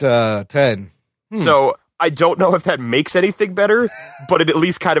at 10. So, I don't know if that makes anything better, but it at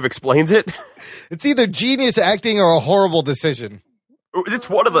least kind of explains it. It's either genius acting or a horrible decision. It's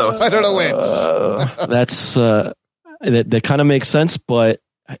one of those. I don't know which. That's that kind of makes sense, but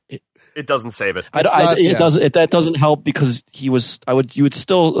it doesn't save it. That doesn't help because you would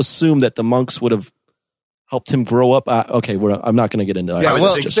still assume that the monks would have helped him grow up. I'm not going to get into that. I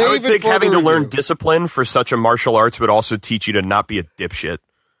would think having to learn discipline for such a martial arts would also teach you to not be a dipshit.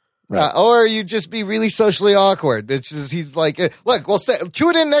 Right. Or you just be really socially awkward. It's just, he's like, look,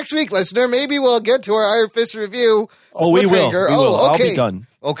 tune in next week, listener. Maybe we'll get to our Iron Fist review. Oh, we will. Okay. I'll be done.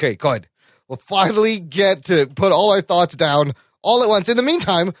 Okay, good. We'll finally get to put all our thoughts down all at once. In the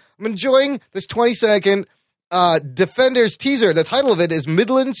meantime, I'm enjoying this 20-second Defenders teaser. The title of it is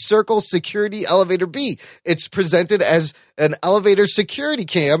Midland Circle Security Elevator B. It's presented as an elevator security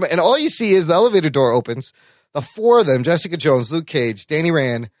cam, and all you see is the elevator door opens. The 4 of them, Jessica Jones, Luke Cage, Danny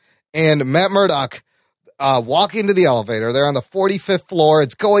Rand, and Matt Murdock walk into the elevator. They're on the 45th floor.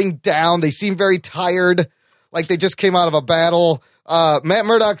 It's going down. They seem very tired, like they just came out of a battle. Matt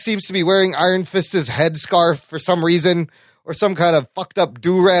Murdock seems to be wearing Iron Fist's headscarf for some reason, or some kind of fucked up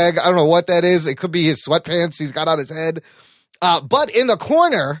do-rag. I don't know what that is. It could be his sweatpants he's got on his head. But in the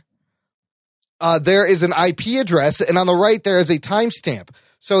corner, there is an IP address, and on the right, there is a timestamp.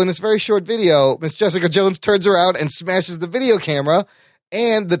 So in this very short video, Miss Jessica Jones turns around and smashes the video camera,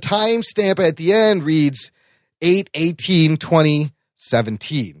 and the timestamp at the end reads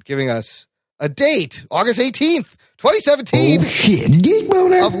 8/18/2017, giving us a date, August 18th, 2017, Geek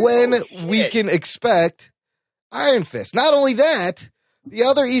boner. of when we can expect Iron Fist. Not only that, the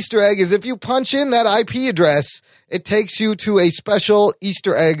other Easter egg is if you punch in that IP address, it takes you to a special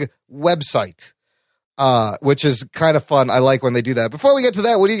Easter egg website, which is kind of fun. I like when they do that. Before we get to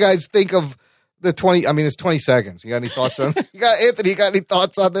that, what do you guys think of the 20? I mean, it's 20 seconds. You got any thoughts on? Anthony? You got any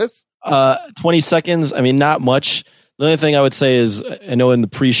thoughts on this? 20 seconds. I mean, not much. The only thing I would say is, I know in the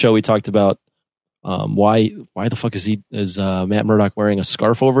pre-show we talked about why the fuck is Matt Murdock wearing a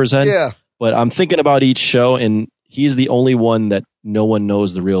scarf over his head? Yeah. But I'm thinking about each show, and he's the only one that no one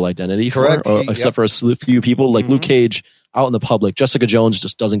knows the real identity Correct. for, except for a few people, like Luke Cage out in the public. Jessica Jones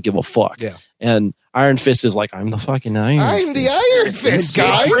just doesn't give a fuck. Yeah. And Iron Fist is like, I'm the fucking Iron Fist. I'm the Iron Fist,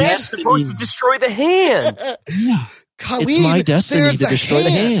 guys. Rand's supposed to destroy the hand. Yeah. Colleen, it's my destiny to destroy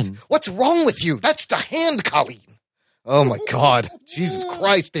the hand. What's wrong with you? That's the hand, Colleen. Oh my God, Jesus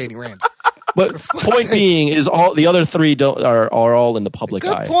Christ, Danny Rand. But point being is all the other three are all in the public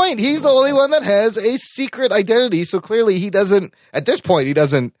eye. Good point. He's the only one that has a secret identity, so clearly he doesn't. At this point, he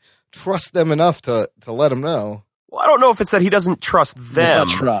doesn't trust them enough to let them know. Well, I don't know if it's that he doesn't trust them. It's not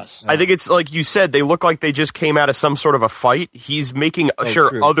trust. I think it's like you said, they look like they just came out of some sort of a fight. He's making sure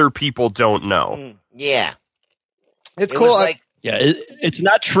true. other people don't know. Yeah. It's cool. Yeah, it's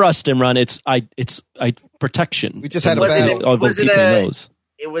not trust, Imran. It's protection. We just had a battle. Knows.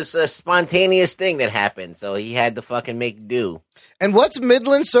 It was a spontaneous thing that happened, so he had to fucking make do. And what's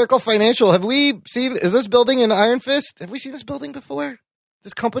Midland Circle Financial? Have we seen? Is this building in Iron Fist? Have we seen this building before?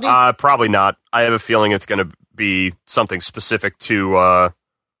 This company? Probably not. I have a feeling it's going to be something specific to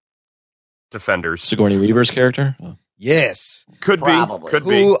Defenders. Sigourney Weaver's character? Oh. Yes. Could Probably.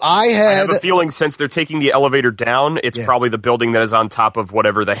 be. Who I have a feeling since they're taking the elevator down, it's probably the building that is on top of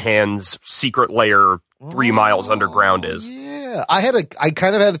whatever the hand's secret lair 3 miles underground is. Yeah. I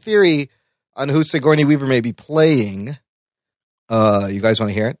kind of had a theory on who Sigourney Weaver may be playing. You guys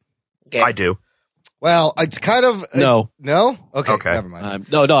want to hear it? Okay. I do. Well, it's kind of No. Okay, never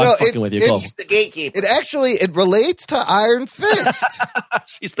mind. No, I'm fucking with you. He's the gatekeeper. It relates to Iron Fist.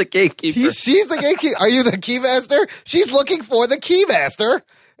 She's the gatekeeper. She's the gatekeeper. Are you the keymaster? She's looking for the keymaster,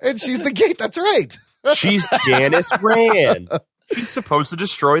 and she's the gate. That's right. She's Janice Rand. She's supposed to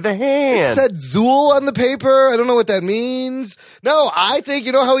destroy the hand. It said Zool on the paper. I don't know what that means. No, I think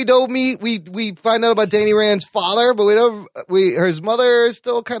you know how we don't meet. We find out about Danny Rand's father, but we don't. His mother is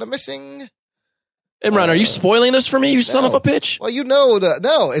still kind of missing. Imran, are you spoiling this for me, you son of a bitch? Well, you know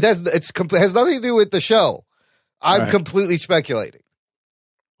it has nothing to do with the show. I'm completely speculating.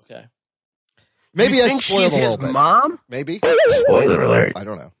 Okay. Maybe I think spoiled she's a little his bit. mom? Maybe. Spoiler alert. I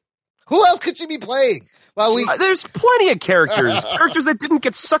don't know. Who else could she be playing? Well, there's plenty of characters that didn't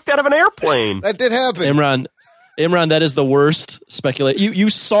get sucked out of an airplane. That did happen. Imran, that is the worst speculation. You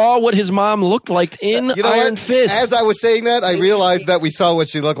saw what his mom looked like in Iron Fist. As I was saying that, I realized that we saw what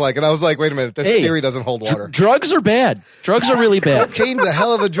she looked like, and I was like, wait a minute, this theory doesn't hold water. Drugs are bad. Drugs are really bad. Cocaine's a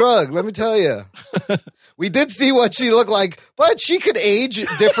hell of a drug, let me tell you. We did see what she looked like, but she could age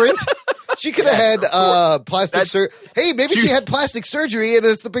different. She could have had plastic surgery. Hey, maybe she had plastic surgery, and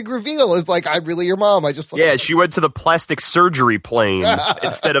it's the big reveal. It's like, I'm really your mom. I just she went to the plastic surgery plane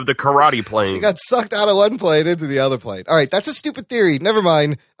instead of the karate plane. She got sucked out of one plane into the other plane. All right, that's a stupid theory. Never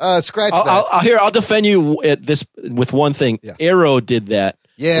mind. Scratch that. I'll defend you at this with one thing. Yeah. Arrow did that.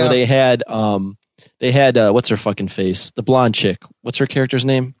 Yeah, where they had what's her fucking face? The blonde chick. What's her character's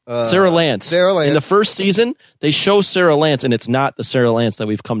name? Sarah Lance. Sarah Lance. In the first season, they show Sarah Lance, and it's not the Sarah Lance that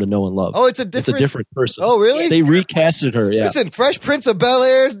we've come to know and love. Oh, it's a different person. Oh, really? They recasted her. Yeah. Listen, Fresh Prince of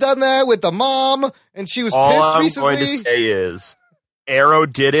Bel-Air's done that with the mom, and she was pissed recently. All I'm going to say is, Arrow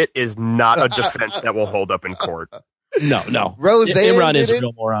did it is not a defense that will hold up in court. No. Roseanne Imran is a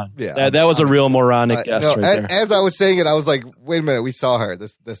real moron. Yeah, that was a real moronic guess right there. As I was saying it, I was like, wait a minute, we saw her.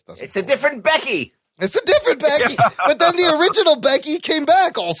 This doesn't. It's a different Becky. It's a different Becky. But then the original Becky came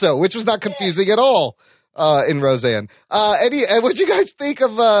back also, which was not confusing at all in Roseanne. What do you guys think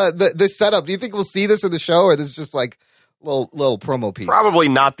of this setup? Do you think we'll see this in the show, or this is just like little promo piece? Probably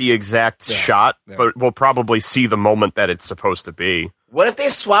not the exact shot, but we'll probably see the moment that it's supposed to be. What if they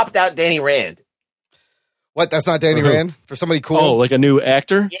swapped out Danny Rand? What? That's not Danny Rand? For somebody cool? Oh, like a new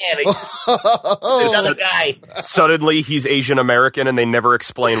actor? Yeah, they just another guy. Suddenly he's Asian American and they never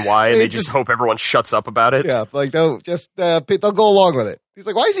explain why, and they just hope everyone shuts up about it. Yeah, like they'll go along with it. He's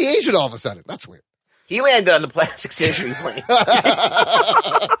like, why is he Asian all of a sudden? That's weird. He landed on the plastic surgery plane.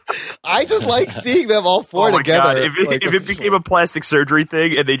 I just like seeing them all four together. God. If it became a plastic surgery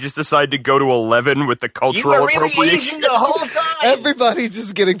thing and they just decide to go to 11 with the cultural appropriation. You were really Asian the whole time. Everybody's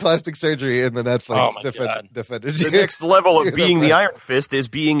just getting plastic surgery in the Netflix Defenders. The next level of being the Iron Fist is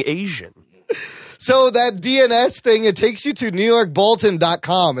being Asian. So that DNS thing, it takes you to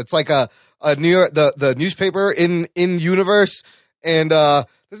NewYorkBulletin.com. It's like a New York, the newspaper in universe. And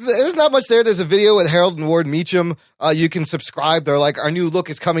there's not much there. There's a video with Harold and Ward Meacham. You can subscribe. They're like, our new look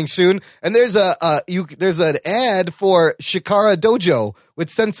is coming soon. And there's there's an ad for Shikara Dojo with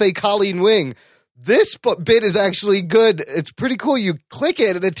Sensei Colleen Wing. This bit is actually good. It's pretty cool. You click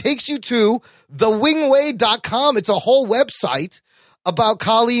it and it takes you to thewingway.com. It's a whole website about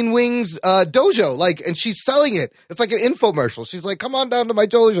Colleen Wing's dojo, and she's selling it. It's like an infomercial. She's like, "Come on down to my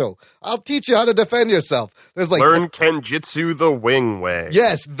dojo. I'll teach you how to defend yourself." There's learn Kenjutsu the Wing Way.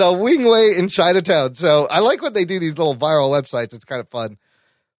 Yes, the Wing Way in Chinatown. So I like when they do these little viral websites. It's kind of fun.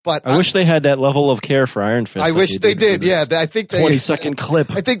 But I wish they had that level of care for Iron Fist. I wish they did. Yeah, I think 20-second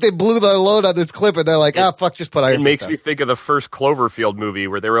clip. I think they blew their load on this clip, and they're like, fuck, just put Iron Fist. It makes down. me think of the first Cloverfield movie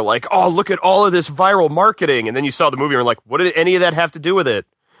where they were like, oh, look at all of this viral marketing. And then you saw the movie and were like, what did any of that have to do with it?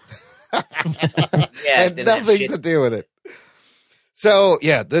 Had nothing to do with it. So,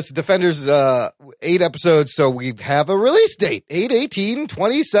 yeah, this Defenders 8 episodes. So we have a release date,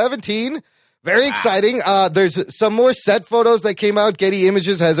 8/18/2017. Very exciting. There's some more set photos that came out. Getty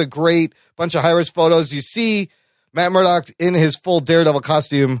Images has a great bunch of high-res photos. You see Matt Murdock in his full Daredevil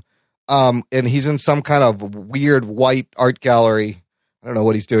costume, and he's in some kind of weird white art gallery. I don't know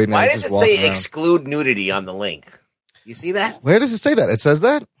what he's doing there. Why does it say exclude nudity on the link? You see that? Where does it say that? It says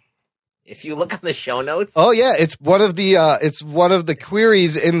that? If you look on the show notes. Oh yeah, it's one of the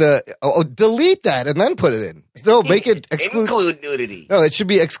queries in the. Delete that and then put it in. No, make it include nudity. No, it should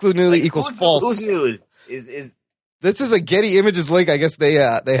be exclude nudity equals false. Who's nude? Is this is a Getty Images link? I guess they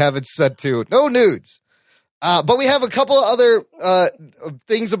have it set to no nudes. But we have a couple of other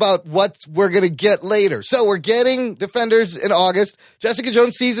things about what we're gonna get later. So we're getting Defenders in August. Jessica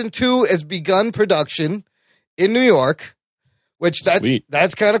Jones season 2 has begun production in New York. Which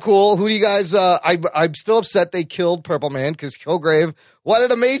that's kind of cool. Who do you guys? I'm still upset they killed Purple Man because Kilgrave, what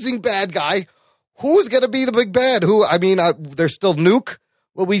an amazing bad guy. Who's gonna be the big bad? There's still Nuke.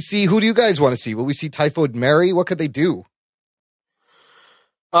 Will we see? Who do you guys want to see? Will we see Typhoid Mary? What could they do?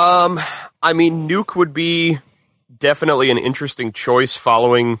 Nuke would be definitely an interesting choice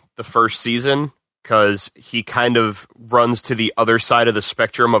following the first season because he kind of runs to the other side of the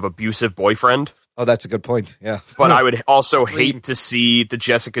spectrum of abusive boyfriend. Oh, that's a good point. Yeah. But I would also hate to see the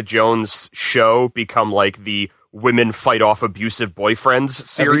Jessica Jones show become like the women fight off abusive boyfriends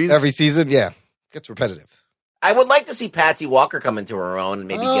series. Every season, yeah. Gets repetitive. I would like to see Patsy Walker come into her own and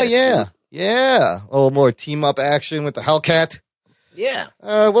maybe get a suit. Yeah. A little more team-up action with the Hellcat. Yeah.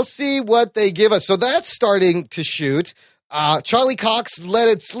 We'll see what they give us. So that's starting to shoot. Charlie Cox let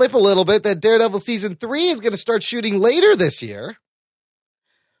it slip a little bit that Daredevil Season 3 is going to start shooting later this year.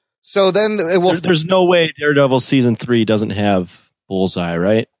 So then it will. There's no way Daredevil Season 3 doesn't have Bullseye,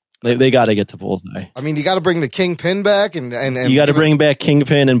 right? They got to get to Bullseye. I mean, you got to bring the Kingpin back, and you got to bring back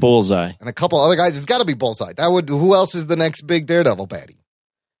Kingpin and Bullseye, and a couple other guys. It's got to be Bullseye. Who else is the next big Daredevil baddie?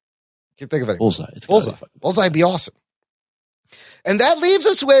 Can't think of it. Bullseye. Bullseye would be awesome. And that leaves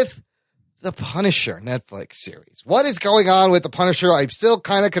us with the Punisher Netflix series. What is going on with the Punisher? I'm still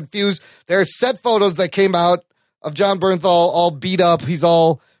kind of confused. There are set photos that came out of John Bernthal all beat up. He's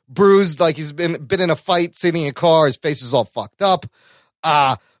all bruised, like he's been in a fight, sitting in a car. His face is all fucked up.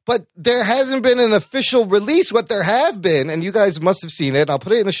 But there hasn't been an official release. What there have been, and you guys must have seen it, and I'll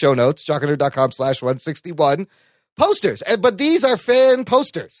put it in the show notes, jockandnerd.com/161, posters. But these are fan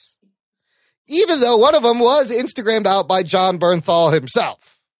posters. Even though one of them was Instagrammed out by John Bernthal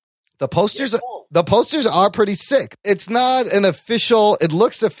himself. The posters are pretty sick. It's not an official, it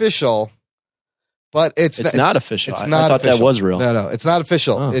looks official, but it's not official. It's not I thought official. That was real. No, it's not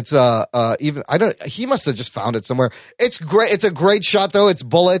official. Oh. It's he must have just found it somewhere. It's great. It's a great shot though. It's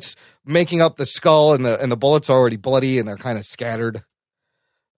bullets making up the skull, and the bullets are already bloody and they're kind of scattered.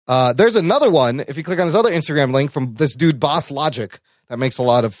 There's another one. If you click on this other Instagram link from this dude Boss Logic that makes a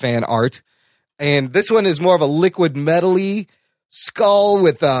lot of fan art, and this one is more of a liquid metal-y skull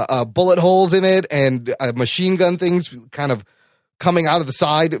with bullet holes in it and machine gun things kind of coming out of the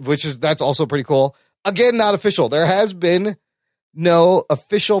side, that's also pretty cool. Again, not official. There has been no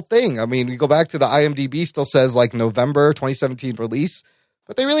official thing. I mean, we go back to the IMDb, still says like November 2017 release,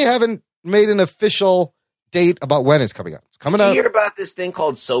 but they really haven't made an official date about when it's coming out. It's coming out. Did you hear about this thing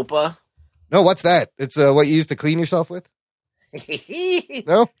called SOPA? No, what's that? It's what you use to clean yourself with?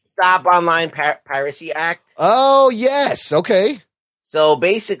 No? Stop Online Piracy Act. Oh, yes. Okay. So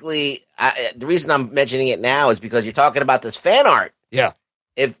basically, the reason I'm mentioning it now is because you're talking about this fan art. Yeah.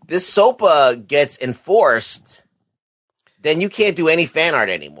 If this SOPA gets enforced, then you can't do any fan art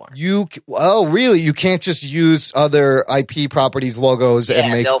anymore. Really? You can't just use other IP properties, logos,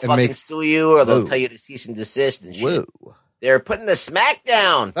 and make... they'll fucking sue you, or they'll tell you to cease and desist and shit. Whoa. They're putting the smack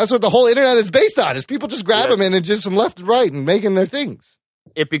down. That's what the whole internet is based on, is people just grab them and just them left and right and making their things.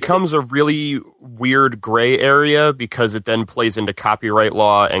 It becomes a really weird gray area because it then plays into copyright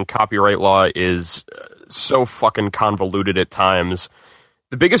law, and copyright law is so fucking convoluted at times.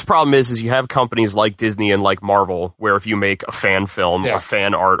 The biggest problem is you have companies like Disney and like Marvel, where if you make a fan film or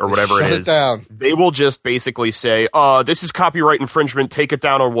fan art or whatever it is, they will just basically say, this is copyright infringement, take it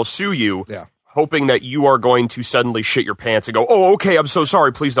down or we'll sue you. Yeah. Hoping that you are going to suddenly shit your pants and go, oh, okay, I'm so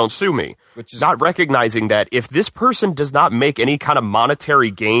sorry, please don't sue me. Which is not recognizing that if this person does not make any kind of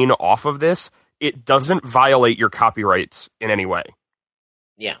monetary gain off of this, it doesn't violate your copyrights in any way.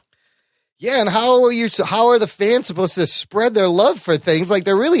 Yeah. Yeah, and how are the fans supposed to spread their love for things? Like,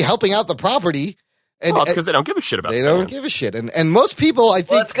 they're really helping out the property. And Well, it's because they don't give a shit about They the don't fans. give a shit. And most people, I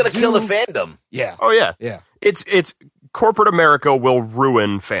think... Well, it's going to kill the fandom. Yeah. Oh, yeah. Yeah. It's corporate America will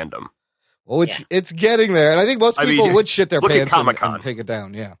ruin fandom. Well, it's getting there. And I think most people would shit their pants and take it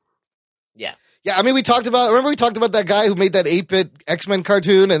down. Yeah. Yeah. Yeah, I mean, we talked about that guy who made that 8-bit X-Men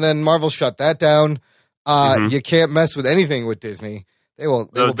cartoon, and then Marvel shut that down. You can't mess with anything with Disney. They will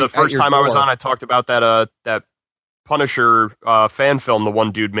the first time I was on, I talked about that Punisher fan film the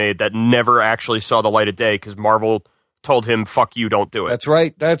one dude made that never actually saw the light of day because Marvel told him, "Fuck you, don't do it." That's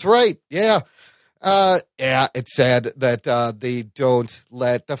right. Yeah. It's sad that they don't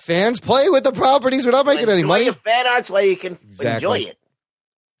let the fans play with the properties without making any money. Enjoy fan art's where you can enjoy it.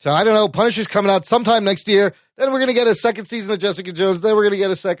 So I don't know. Punisher's coming out sometime next year. Then we're going to get a second season of Jessica Jones. Then we're going to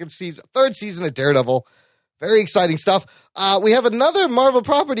get a third season of Daredevil. Very exciting stuff. We have another Marvel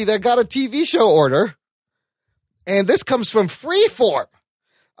property that got a TV show order. And this comes from Freeform,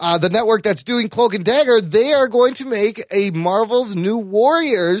 the network that's doing Cloak and Dagger. They are going to make a Marvel's New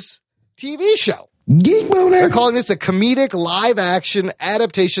Warriors TV show. Geek boner. They're calling this a comedic live-action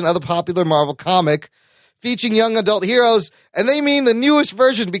adaptation of the popular Marvel comic featuring young adult heroes. And they mean the newest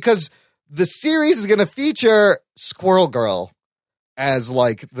version because the series is going to feature Squirrel Girl as,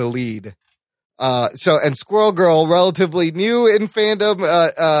 like, the lead. And Squirrel Girl, relatively new in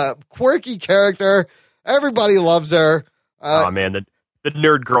fandom, quirky character. Everybody loves her. Oh, man, the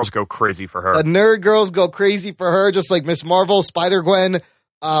nerd girls go crazy for her. The nerd girls go crazy for her, just like Miss Marvel, Spider-Gwen.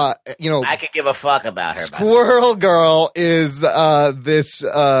 I could give a fuck about her. Squirrel Girl is this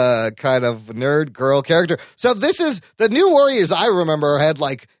kind of nerd girl character. So this is the New Warriors. I remember had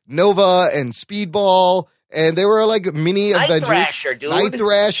like Nova and Speedball, and they were like mini Avengers. Thrasher, dude. Night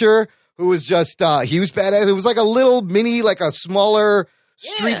Thrasher, who was just he was badass. It was like a little mini, like a smaller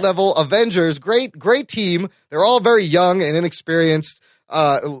street level Avengers. Great team. They're all very young and inexperienced.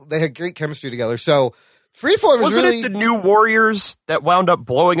 They had great chemistry together. So Freeform is Wasn't really... it the New Warriors that wound up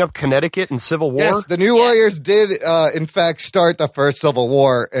blowing up Connecticut in Civil War? Yes, the New Warriors did, in fact, start the first Civil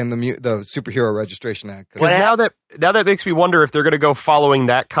War in the Superhero Registration Act. Now that makes me wonder if they're going to go following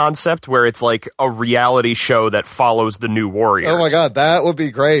that concept where it's like a reality show that follows the New Warriors. Oh my God, that would be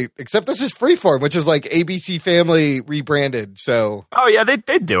great. Except this is Freeform, which is like ABC Family rebranded. So, oh yeah,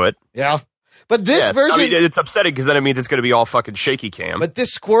 they'd do it. Yeah. But this version... I mean, it's upsetting because then it means it's going to be all fucking shaky cam. But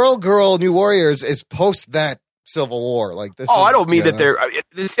this Squirrel Girl New Warriors is post that Civil War. Like this. I don't mean that they're...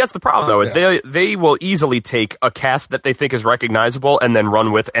 That's the problem, though, is they will easily take a cast that they think is recognizable and then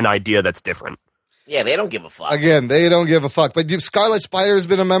run with an idea that's different. Yeah, they don't give a fuck. Again, they don't give a fuck. But Scarlet Spider has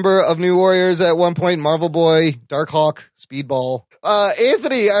been a member of New Warriors at one point. Marvel Boy, Darkhawk, Speedball.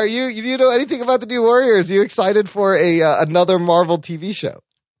 Anthony, do you know anything about the New Warriors? Are you excited for another Marvel TV show?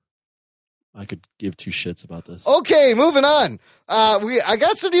 I could give two shits about this. Okay, moving on. I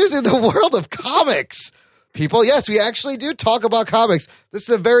got some news in the world of comics. People, yes, we actually do talk about comics. This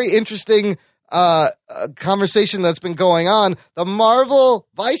is a very interesting conversation that's been going on. The Marvel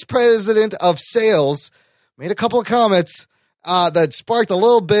Vice President of Sales made a couple of comments that sparked a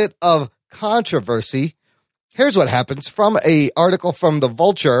little bit of controversy. Here's what happens from an article from The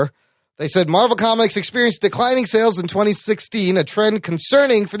Vulture. They said Marvel Comics experienced declining sales in 2016, a trend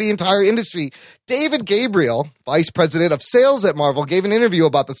concerning for the entire industry. David Gabriel, vice president of sales at Marvel, gave an interview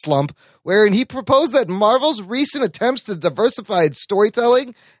about the slump, wherein he proposed that Marvel's recent attempts to diversify its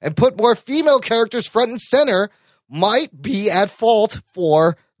storytelling and put more female characters front and center might be at fault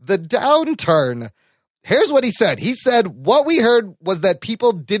for the downturn. Here's what he said. He said, what we heard was that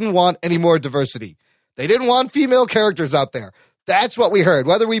people didn't want any more diversity. They didn't want female characters out there. That's what we heard.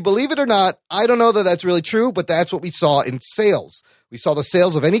 Whether we believe it or not, I don't know that that's really true, but that's what we saw in sales. We saw the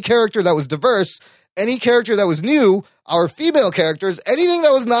sales of any character that was diverse, any character that was new, our female characters, anything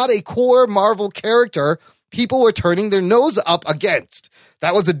that was not a core Marvel character, people were turning their nose up against.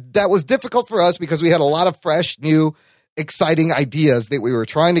 That was difficult for us because we had a lot of fresh, new, exciting ideas that we were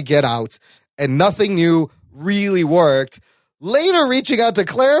trying to get out, and nothing new really worked. Later, reaching out to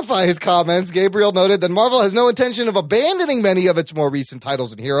clarify his comments, Gabriel noted that Marvel has no intention of abandoning many of its more recent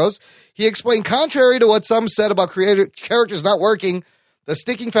titles and heroes. He explained, contrary to what some said about characters not working, the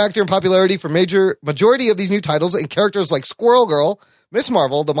sticking factor in popularity for majority of these new titles and characters like Squirrel Girl, Miss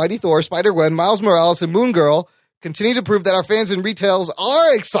Marvel, The Mighty Thor, Spider-Gwen, Miles Morales, and Moon Girl continue to prove that our fans and retailers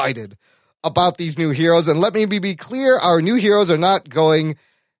are excited about these new heroes. And let me be clear, our new heroes are not going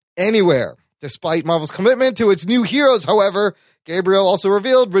anywhere. Despite Marvel's commitment to its new heroes, however, Gabriel also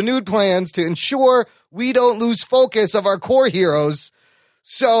revealed renewed plans to ensure we don't lose focus of our core heroes.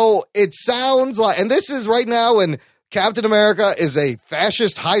 So it sounds like, and this is right now when Captain America is a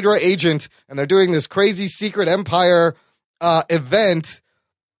fascist Hydra agent, and they're doing this crazy secret empire event.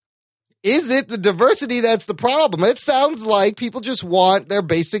 Is it the diversity that's the problem? It sounds like people just want their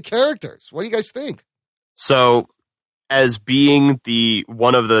basic characters. What do you guys think? So, as being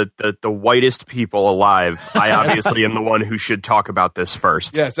one of the whitest people alive, I obviously am the one who should talk about this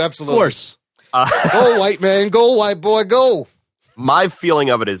first. Yes, absolutely. Of course. Go, white man. Go, white boy. Go. My feeling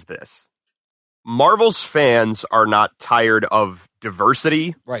of it is this. Marvel's fans are not tired of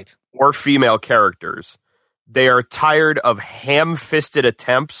diversity Right. or female characters. They are tired of ham-fisted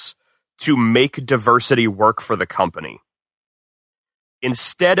attempts to make diversity work for the company.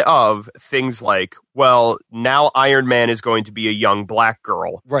 Instead of things like, well, now Iron Man is going to be a young black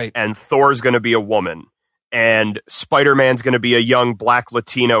girl. Right. And Thor's going to be a woman. And Spider-Man's going to be a young black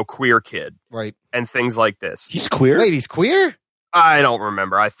Latino queer kid. Right. And things like this. He's queer? Wait, he's queer? I don't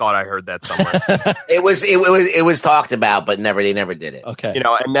remember. I thought I heard that somewhere. It was talked about, but they never did it. Okay. You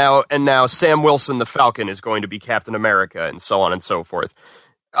know, and now Sam Wilson the Falcon is going to be Captain America, and so on and so forth.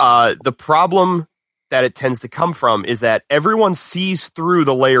 The problem that it tends to come from is that everyone sees through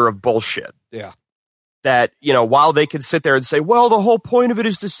the layer of bullshit. Yeah. That, you know, while they could sit there and say, well, the whole point of it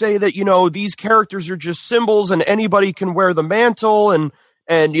is to say that, you know, these characters are just symbols and anybody can wear the mantle and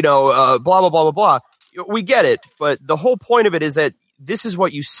you know, blah, blah, blah, blah, blah. We get it, but the whole point of it is that this is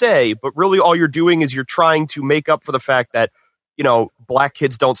what you say, but really all you're doing is you're trying to make up for the fact that, you know, black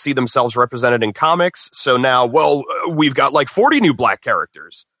kids don't see themselves represented in comics. So now, well, we've got like 40 new black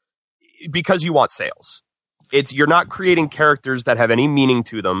characters because you want sales. You're not creating characters that have any meaning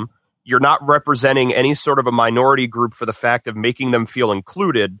to them. You're not representing any sort of a minority group for the fact of making them feel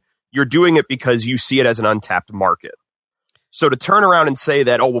included. You're doing it because you see it as an untapped market. So to turn around and say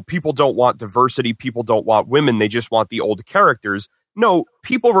that, oh, well, people don't want diversity, people don't want women, they just want the old characters. No,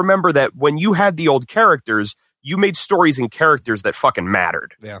 people remember that when you had the old characters, you made stories and characters that fucking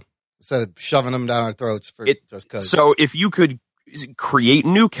mattered. Yeah. Instead of shoving them down our throats for just because. So if you could create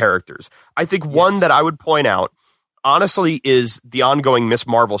new characters, I think one that I would point out, honestly, is the ongoing Miss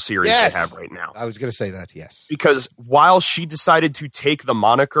Marvel series they have right now. I was going to say that, yes. Because while she decided to take the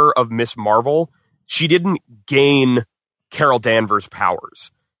moniker of Miss Marvel, she didn't gain Carol Danvers'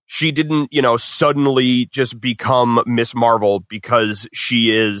 powers. She didn't, you know, suddenly just become Miss Marvel because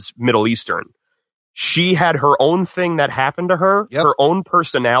she is Middle Eastern. She had her own thing that happened to her, her own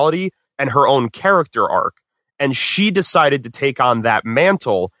personality, and her own character arc. And she decided to take on that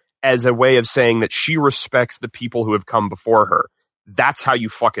mantle as a way of saying that she respects the people who have come before her. That's how you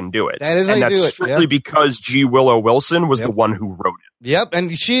fucking do it. That is how you do it. Strictly because G. Willow Wilson was the one who wrote it. Yep,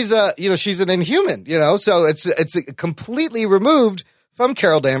 and she's she's an Inhuman, so it's completely removed from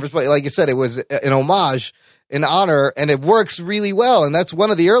Carol Danvers, but like you said, it was an homage in honor, and it works really well. And that's one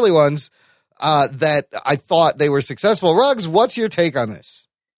of the early ones that I thought they were successful. Ruggs, what's your take on this?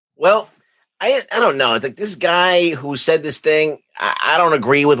 Well, I don't know. Like this guy who said this thing, I don't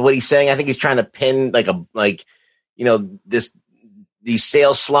agree with what he's saying. I think he's trying to pin these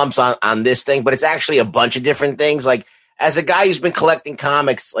sales slumps on this thing, but it's actually a bunch of different things. Like as a guy who's been collecting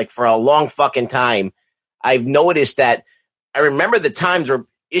comics like for a long fucking time, I've noticed that I remember the times where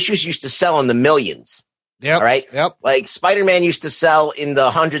issues used to sell in the millions. Yep. All right. Yep. Like Spider-Man used to sell in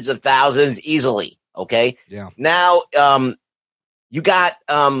the hundreds of thousands easily. Okay. Yeah. Now, you got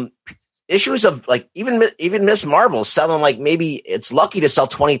issues of like even Miss Marvel selling like maybe it's lucky to sell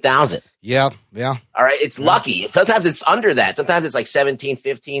 20,000. Yeah. Yeah. All right. It's lucky. Sometimes it's under that. Sometimes it's like 17,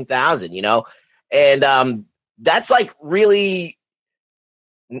 15,000, and that's like really,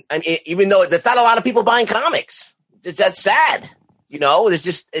 I mean, even though that's not a lot of people buying comics, that's sad.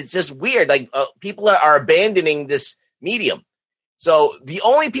 It's just weird. Like people are abandoning this medium. So the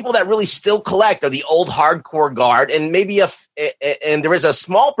only people that really still collect are the old hardcore guard, and maybe and there is a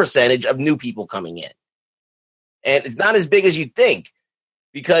small percentage of new people coming in, and it's not as big as you'd think,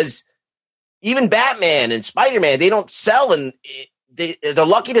 because even Batman and Spider-Man, they don't sell, and they're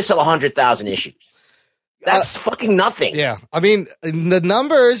lucky to sell 100,000 issues. That's fucking nothing. Yeah. I mean, the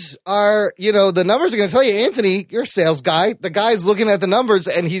numbers are going to tell you, Anthony, you're a sales guy. The guy's looking at the numbers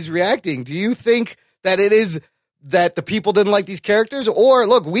and he's reacting. Do you think that it is that the people didn't like these characters? Or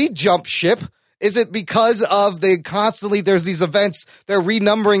look, we jump ship. Is it because of there's these events, they're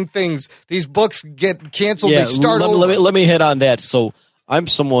renumbering things, these books get canceled, they start over? Let me hit on that. So I'm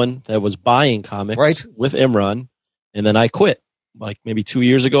someone that was buying comics with Imran, and then I quit like maybe 2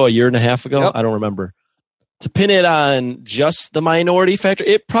 years ago, a year and a half ago. Yep. I don't remember. To pin it on just the minority factor,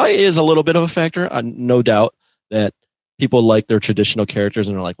 it probably is a little bit of a factor. No doubt that people like their traditional characters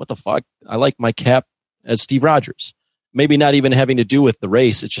and they're like, what the fuck? I like my Cap as Steve Rogers. Maybe not even having to do with the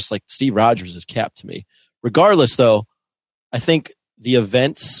race. It's just like Steve Rogers is Cap to me. Regardless, though, I think the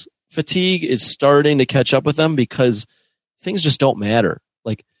events fatigue is starting to catch up with them because things just don't matter.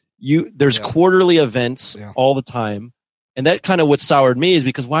 Like there's quarterly events all the time. And that kind of what soured me is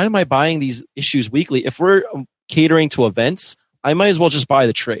because why am I buying these issues weekly? If we're catering to events, I might as well just buy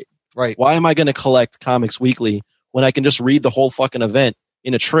the trade. Right. Why am I going to collect comics weekly when I can just read the whole fucking event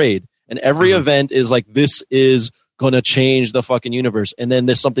in a trade? And every event is like, this is going to change the fucking universe. And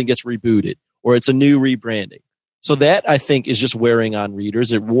then something gets rebooted or it's a new rebranding. So that I think is just wearing on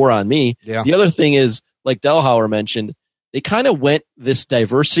readers. It wore on me. Yeah. The other thing is, like Delhauer mentioned, they kind of went this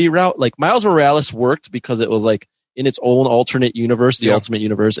diversity route. Like Miles Morales worked because it was like in its own alternate universe, the Ultimate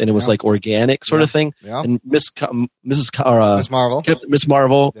Universe, and it was like organic sort of thing. Yeah. And Miss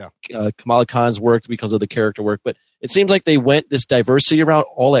Marvel, Kamala Khan's worked because of the character work. But it seems like they went this diversity route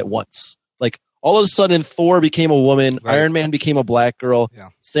all at once. Like all of a sudden, Thor became a woman, Iron Man became a black girl,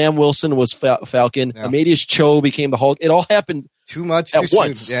 Sam Wilson was Falcon, Amadeus Cho became the Hulk. It all happened too much at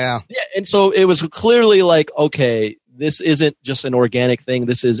once. Soon. Yeah, and so it was clearly like, okay, this isn't just an organic thing.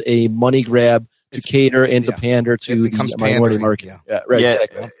 This is a money grab to cater and to pander to the minority market.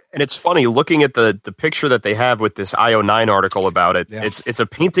 Exactly. And it's funny looking at the picture that they have with this IO9 article about it. Yeah. It's a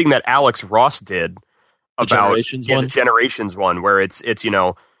painting that Alex Ross did about the Generations one, where it's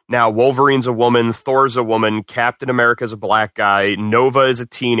now Wolverine's a woman, Thor's a woman, Captain America's a black guy, Nova is a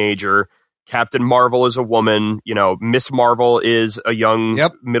teenager, Captain Marvel is a woman, Miss Marvel is a young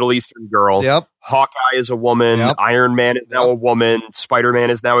Middle Eastern girl. Yep. Hawkeye is a woman. Yep. Iron Man is now a woman.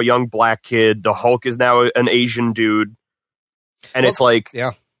 Spider-Man is now a young black kid. The Hulk is now an Asian dude. And it's like,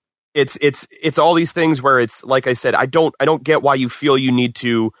 it's all these things where it's like I said, I don't get why you feel you need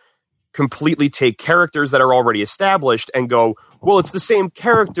to completely take characters that are already established and go, well, it's the same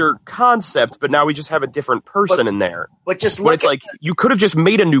character concept, but now we just have a different person in there. But just look, it's like you could have just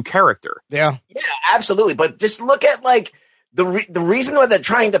made a new character. Yeah, absolutely. But just look at like the reason why they're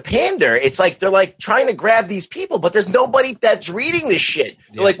trying to pander. It's like they're like trying to grab these people, but there's nobody that's reading this shit.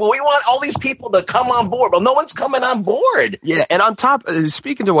 They're like, well, we want all these people to come on board. Well, no one's coming on board. Yeah, and on top,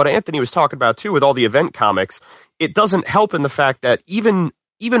 speaking to what Anthony was talking about too, with all the event comics, it doesn't help in the fact that even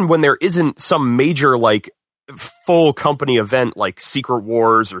when there isn't some major like full company event like Secret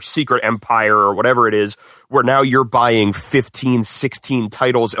Wars or Secret Empire or whatever it is, where now you're buying 15, 16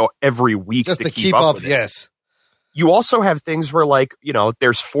 titles every week just to keep up with it. Yes. You also have things where like,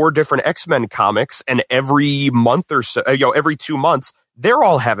 there's 4 different X-Men comics and every month or so, every 2 months, they're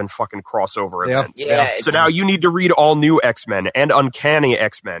all having fucking crossover events. Yeah, so now you need to read all new X-Men and Uncanny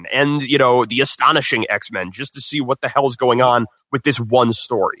X-Men and, the Astonishing X-Men just to see what the hell's going on with this one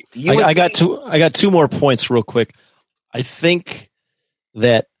story. I got 2 more points real quick. I think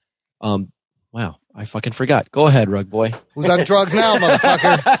that, wow, I fucking forgot. Go ahead, Rug Boy. Who's on drugs now,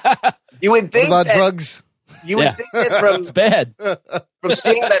 motherfucker? You would think what about drugs? You would think that from it's bad. From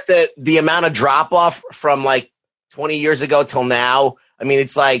seeing that the amount of drop off from like 20 years ago till now, I mean,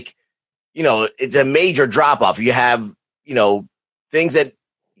 it's like, it's a major drop off. You have, things that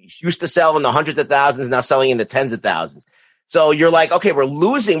used to sell in the hundreds of thousands now selling in the tens of thousands. So you're like, okay, we're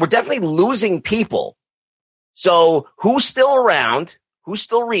definitely losing people. So who's still around? Who's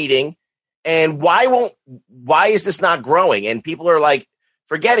still reading? And why is this not growing? And people are like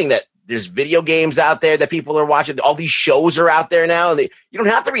forgetting that there's video games out there that people are watching. All these shows are out there now. You don't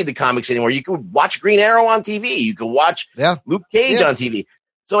have to read the comics anymore. You can watch Green Arrow on TV. You can watch Luke Cage on TV.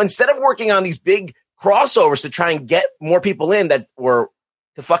 So instead of working on these big crossovers to try and get more people in to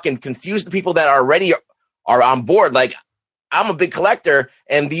fucking confuse the people that already are on board, like I'm a big collector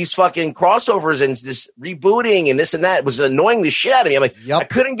and these fucking crossovers and this rebooting and this and that was annoying the shit out of me. I'm like, I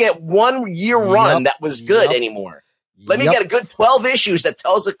couldn't get 1 year run that was good anymore. Let me get a good 12 issues that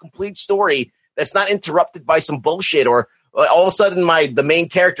tells a complete story that's not interrupted by some bullshit or all of a sudden the main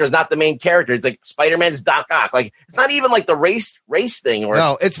character is not the main character. It's like Spider-Man's Doc Ock. Like it's not even like the race thing or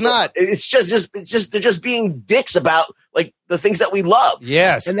no, it's not. It's just they're just being dicks about like the things that we love.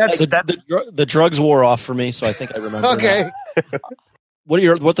 Yes. And that's the drugs wore off for me, so I think I remember. Okay.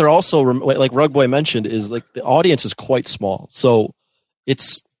 What they're also like Rug Boy mentioned is like the audience is quite small. So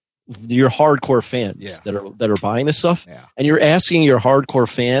it's your hardcore fans that are buying this stuff, and you're asking your hardcore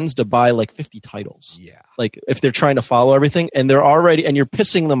fans to buy like 50 titles. Yeah, like if they're trying to follow everything, and you're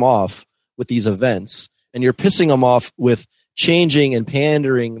pissing them off with these events, and you're pissing them off with changing and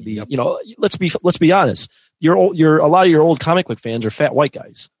pandering the. Let's be honest. A lot of your old comic book fans are fat white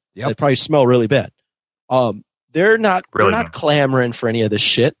guys. They probably smell really bad. They're not clamoring for any of this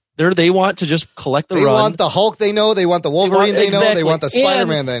shit. They want to just collect the run. They want the Hulk they know. They want the Wolverine they know. They want the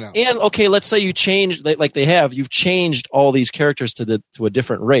Spider-Man they know. And, okay, let's say you change, like you've changed all these characters to a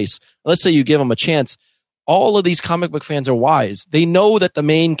different race. Let's say you give them a chance. all of these comic book fans are wise. They know that the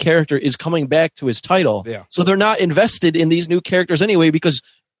main character is coming back to his title. Yeah. So they're not invested in these new characters anyway, because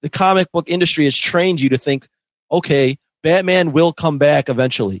the comic book industry has trained you to think, okay, Batman will come back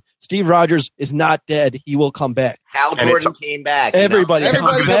eventually. Steve Rogers is not dead. He will come back. Hal Jordan came back. Everybody Everybody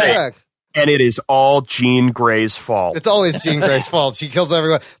comes comes back. back. And it is all Jean Grey's fault. It's always Jean Grey's fault. She kills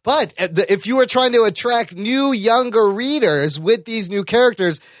everyone. But if you were trying to attract new, younger readers with these new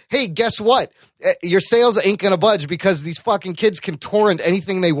characters, hey, guess what? Your sales ain't going to budge because these fucking kids can torrent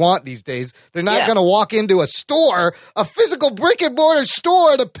anything they want these days. They're not going to walk into a store, a physical brick and mortar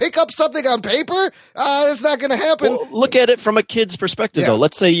store, to pick up something on paper. That's not going to happen. Well, look at it from a kid's perspective, though.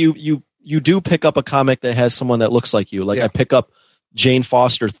 Let's say you do pick up a comic that has someone that looks like you. Like I pick up Jane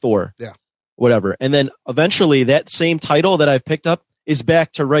Foster Thor. Yeah. Whatever. And then eventually that same title that I've picked up is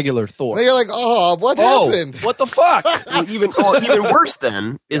back to regular Thor. And you're like, what happened? What the fuck? Even worse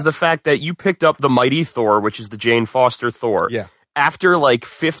then is the fact that you picked up the Mighty Thor, which is the Jane Foster Thor. Yeah. After like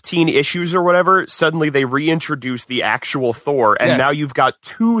 15 issues or whatever, suddenly they reintroduce the actual Thor, and now you've got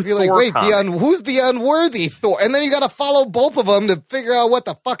two You're Thor like, wait, comics. who's the unworthy Thor? And then you got to follow both of them to figure out what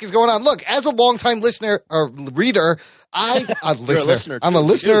the fuck is going on. Look, as a longtime listener or reader, I'm a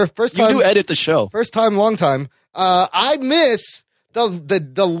listener. First time. You do edit the show. First time, long time. I miss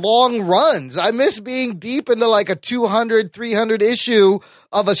the long runs. I miss being deep into like a 200, 300 issue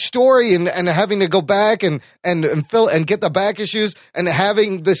of a story and having to go back and fill and get the back issues and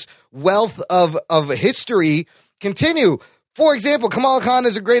having this wealth of history continue. For example, Kamala Khan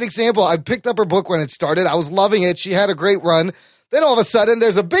is a great example. I picked up her book when it started. I was loving it. She had a great run. Then all of a sudden,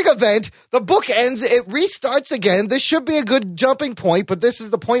 there's a big event. The book ends. It restarts again. This should be a good jumping point, but this is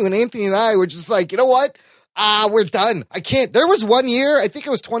the point when Anthony and I were just like, you know what? We're done. I can't. There was one year, I think it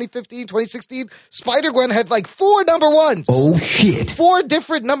was 2015, 2016, Spider-Gwen had like 4 number ones. Oh, shit. 4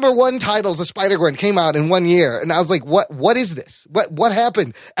 different number 1 titles of Spider-Gwen came out in 1 year. And I was like, what is this? What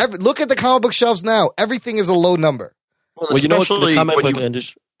happened? Look at the comic book shelves now. Everything is a low number. Well, you know what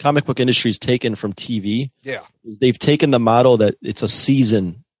the comic book industry's taken from TV? Yeah. They've taken the model that it's a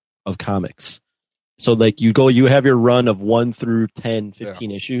season of comics. So like you have your run of 1 through 10,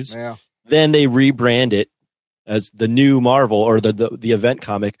 15 issues. Yeah. Then they rebrand it as the new Marvel or the event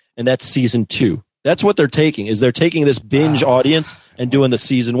comic, and that's season 2. That's what they're taking. They're taking this binge audience and doing the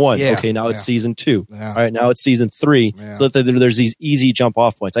season 1. Yeah, okay, now it's season 2. Yeah. All right, now it's season 3. Yeah. So that there's these easy jump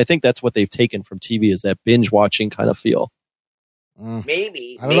off points. I think that's what they've taken from TV, is that binge watching kind of feel.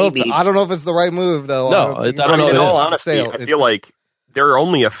 Maybe. I don't know if it's the right move though. No, I don't know. In all It's honesty, I feel like there are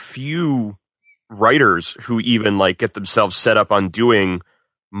only a few writers who even like get themselves set up on doing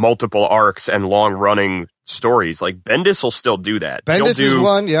multiple arcs and long running stories. Like Bendis will still do that. Bendis is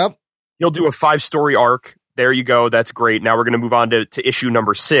one. Yep. He'll do a 5-story arc. There you go. That's great. Now we're going to move on to issue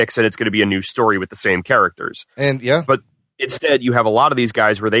number 6, and it's going to be a new story with the same characters. And but instead, you have a lot of these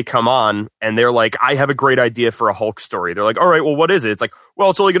guys where they come on and they're like, I have a great idea for a Hulk story. They're like, all right, well, what is it? It's like, well,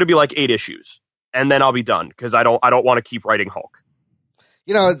 it's only going to be like 8 issues, and then I'll be done because I don't want to keep writing Hulk.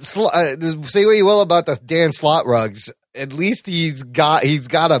 You know, say what you will about the Dan Slott rugs. At least he's got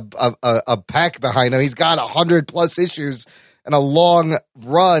a pack behind him. He's got 100+ issues and a long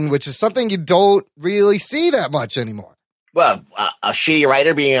run, which is something you don't really see that much anymore. Well, a shitty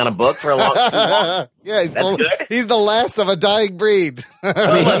writer being on a book for a long time. Yeah, he's the last of a dying breed.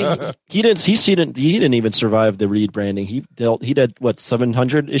 I mean, he didn't even survive the rebranding. He did what,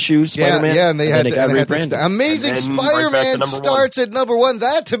 700 issues? Spider-Man? Yeah, and they had got rebranded. Amazing Spider-Man starts at number 1.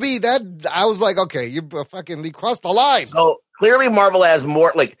 That to me, I was like, okay, you crossed the line. So clearly, Marvel has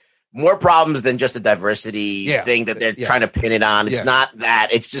more problems than just the diversity thing that they're trying to pin it on. It's not that.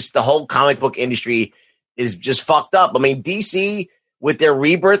 It's just the whole comic book industry is just fucked up. I mean, DC with their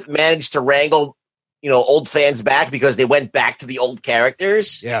rebirth managed to wrangle, old fans back because they went back to the old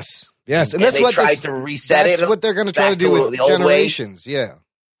characters. Yes, and that's what tried to reset it. That's what they're going to try to do with Generations. Yeah,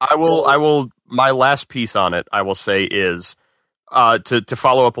 I will. My last piece on it, I will say, is to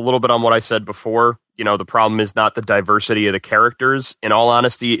follow up a little bit on what I said before. The problem is not the diversity of the characters. In all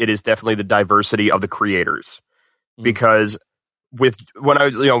honesty, it is definitely the diversity of the creators, because with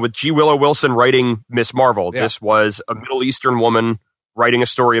G. Willow Wilson writing Miss Marvel, this was a Middle Eastern woman writing a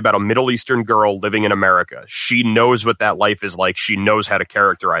story about a Middle Eastern girl living in America. She knows what that life is like. She knows how to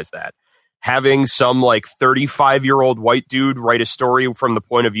characterize that. Having some 35-year-old white dude write a story from the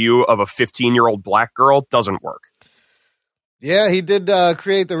point of view of a 15-year-old black girl doesn't work. Yeah, he did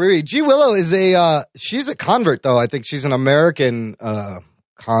create the Riri. G. Willow is she's a convert though. I think she's an American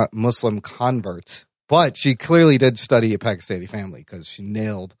Muslim convert. But she clearly did study a Pakistani family because she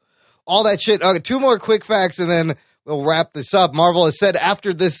nailed all that shit. Okay, 2 more quick facts and then we'll wrap this up. Marvel has said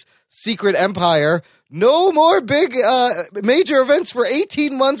after this secret empire, no more big major events for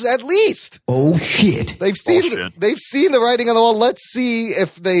 18 months at least. Oh shit! They've seen the writing on the wall. Let's see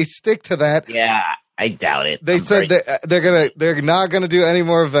if they stick to that. Yeah, I doubt it. They said they're not gonna do any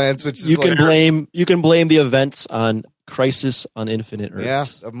more events. Which is you can blame the events on Crisis on Infinite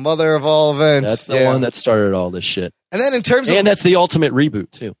Earths. Yeah, the mother of all events. That's the one that started all this shit. And then in terms and that's the ultimate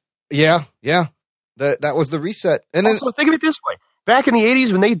reboot too. Yeah. That was the reset. And then also think of it this way. Back in the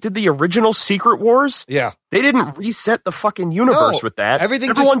 80s when they did the original Secret Wars, they didn't reset the fucking universe with that.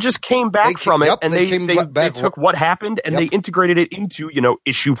 Everyone just came back from it, and they took what happened and they integrated it into,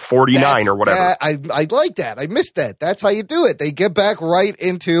 issue 49 or whatever. I like that. I missed that. That's how you do it. They get back right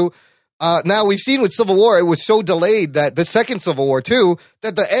into now we've seen with Civil War, it was so delayed that the second Civil War too,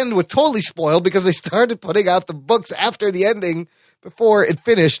 that the end was totally spoiled because they started putting out the books after the ending before it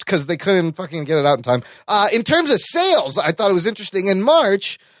finished because they couldn't fucking get it out in time. In terms of sales, I thought it was interesting. In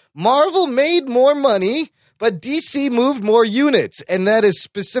March, Marvel made more money, but DC moved more units. And that is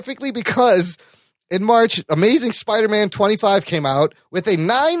specifically because in March, Amazing Spider-Man 25 came out with a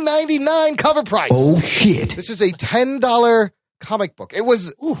 $9.99 cover price. Oh, shit. This is a $10 comic book. It was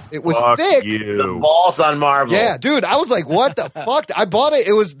thick. The balls on Marvel. Yeah, dude. I was like, what the fuck? I bought it.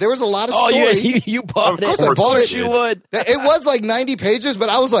 There was a lot of story. Yeah, you bought it. Of course I bought it. You would. It was like 90 pages, but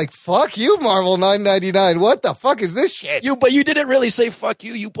I was like, fuck you, Marvel, $9.99. What the fuck is this shit? But you didn't really say fuck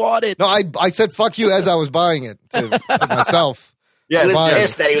you. You bought it. No, I said fuck you as I was buying it to myself. Yeah, he was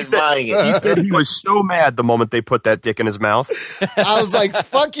pissed that he was buying it. He said he was so mad the moment they put that dick in his mouth. I was like,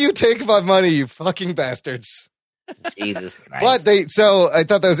 fuck you, take my money, you fucking bastards. Jesus Christ. But so I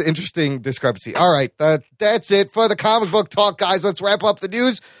thought that was an interesting discrepancy. All right, that's it for the comic book talk, guys. Let's wrap up the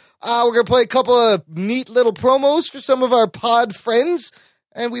news. We're going to play a couple of neat little promos for some of our pod friends,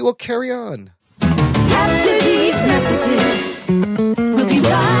 and we will carry on. After these messages, we'll be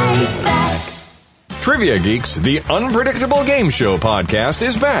right back. Trivia Geeks, the Unpredictable Game Show podcast,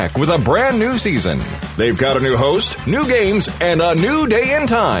 is back with a brand new season. They've got a new host, new games, and a new day and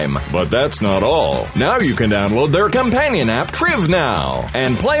time. But that's not all. Now you can download their companion app, Triv Now,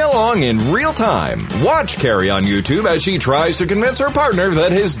 and play along in real time. Watch Carrie on YouTube as she tries to convince her partner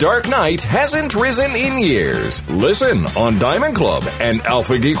that his Dark Knight hasn't risen in years. Listen on Diamond Club and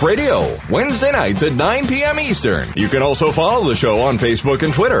Alpha Geek Radio, Wednesday nights at 9 p.m. Eastern. You can also follow the show on Facebook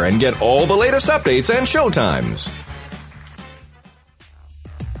and Twitter and get all the latest updates and showtimes.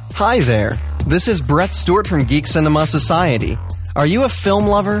 Hi there. This is Brett Stewart from Geek Cinema Society. Are you a film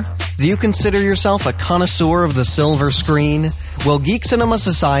lover? Do you consider yourself a connoisseur of the silver screen? Well, Geek Cinema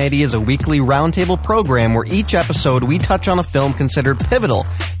Society is a weekly roundtable program where each episode we touch on a film considered pivotal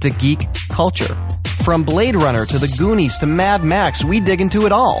to geek culture. From Blade Runner to The Goonies to Mad Max, we dig into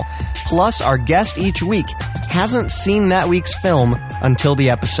it all. Plus, our guest each week hasn't seen that week's film until the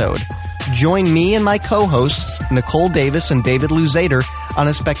episode. Join me and my co-hosts, Nicole Davis and David Luzader, on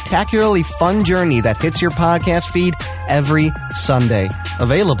a spectacularly fun journey that hits your podcast feed every Sunday.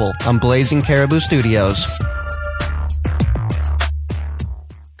 Available on Blazing Caribou Studios.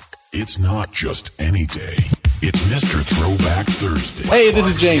 It's not just any day. It's Mr. Throwback Thursday. Hey, this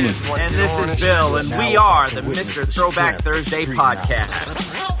is Jamie. And this is Bill, and we are the Mr. Throwback Thursday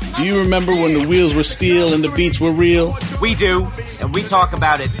podcast. Do you remember when the wheels were steel and the beats were real? We do, and we talk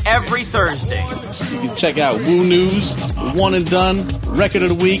about it every Thursday. You can check out Woo News, One and Done, Record of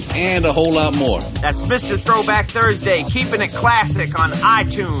the Week, and a whole lot more. That's Mr. Throwback Thursday, keeping it classic on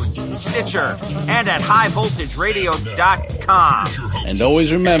iTunes, Stitcher, and at highvoltageradio.com. And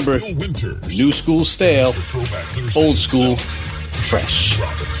always remember, new school stale, old school fresh.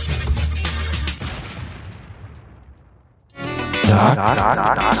 Doc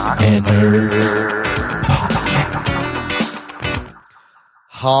and Nerd.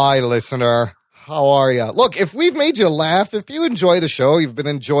 Hi, listener. How are you? Look, if we've made you laugh, if you enjoy the show, you've been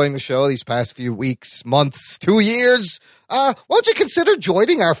enjoying the show these past few weeks, months, 2 years, why don't you consider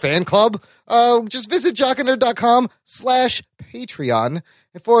joining our fan club? Just visit jockandnerd.com/Patreon.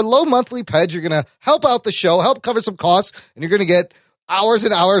 And for a low monthly pledge, you're going to help out the show, help cover some costs, and you're going to get hours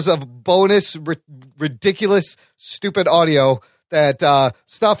and hours of bonus, ridiculous, stupid audio. That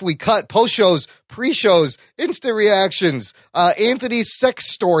stuff we cut, post-shows, pre-shows, instant reactions, Anthony's sex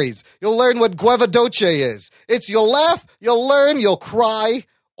stories. You'll learn what Gueva Doce is. You'll laugh, you'll learn, you'll cry,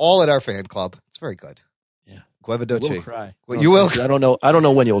 all at our fan club. It's very good. Yeah. Gueva Doce. You will cry. You will. I don't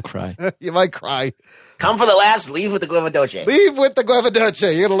know when you'll cry. You might cry. Come for the laughs, leave with the Gueva Doce. Leave with the Gueva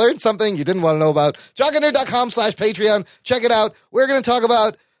Doce. You're going to learn something you didn't want to know about. jockandnerd.com/Patreon. Check it out. We're going to talk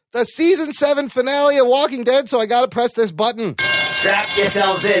about the season 7 finale of Walking Dead, so I got to press this button. Strap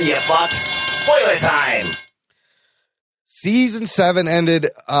yourselves in, you fucks. Spoiler time. Season 7 ended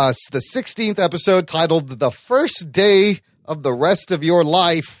the 16th episode titled The First Day of the Rest of Your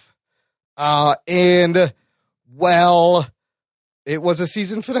Life. And, well, it was a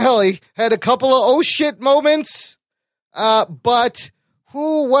season finale. Had a couple of oh shit moments. But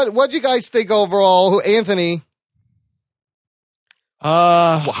what'd you guys think overall? Anthony?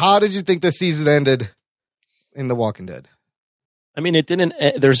 How did you think the season ended in The Walking Dead? I mean, it didn't.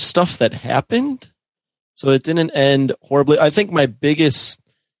 There's stuff that happened, so it didn't end horribly. I think my biggest,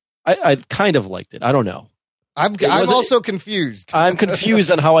 I kind of liked it. I don't know. I'm also confused. I'm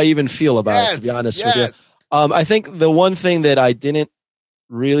confused on how I even feel about it, to be honest with you. I think the one thing that I didn't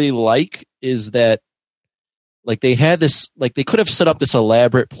really like is that, like, they had this, like, they could have set up this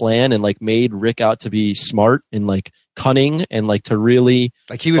elaborate plan and, like, made Rick out to be smart and, like, cunning and, like, to really,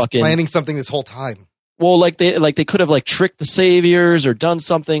 like, he was planning something this whole time. Well, like they could have, like, tricked the saviors or done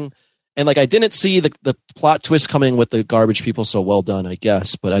something. And, like, I didn't see the plot twist coming with the garbage people, so well done, I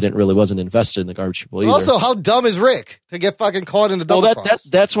guess. But I wasn't invested in the garbage people either. Also, how dumb is Rick to get fucking caught in the double cross?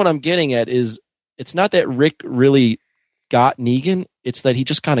 That's what I'm getting at. Is it's not that Rick really got Negan; it's that he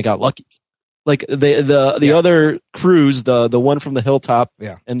just kind of got lucky. Like the other crews, the one from the hilltop,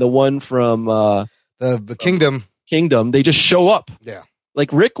 and the one from the kingdom, they just show up. Yeah,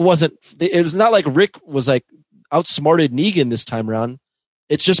 like Rick wasn't. It was not like Rick was like outsmarted Negan this time around.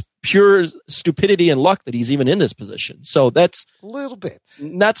 It's just pure stupidity and luck that he's even in this position. So that's a little bit.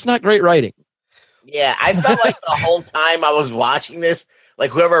 That's not great writing. Yeah, I felt like the whole time I was watching this,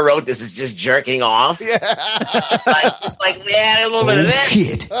 like whoever wrote this is just jerking off. Yeah, a little bit of this, a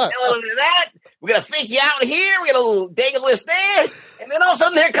little bit of that. We're gonna fake you out here. We got a little dangle list there, and then all of a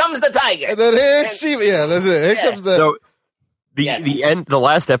sudden here comes the tiger. And then that's it. Here comes the. So the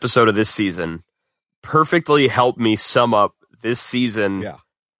last episode of this season perfectly helped me sum up this season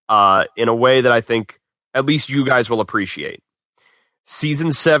in a way that I think at least you guys will appreciate.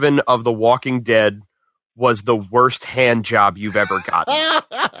 Season 7 of The Walking Dead was the worst hand job you've ever gotten.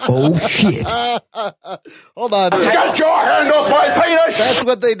 Oh, shit. Hold on. Get your hand off my penis! That's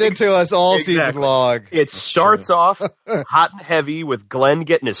what they did to us all season long. It starts off hot and heavy with Glenn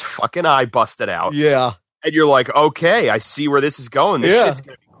getting his fucking eye busted out. Yeah. And you're like, okay, I see where this is going. This shit's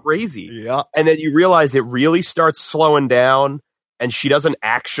going to be crazy. Yeah. And then you realize it really starts slowing down and she doesn't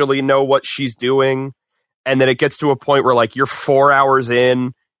actually know what she's doing. And then it gets to a point where, like, you're 4 hours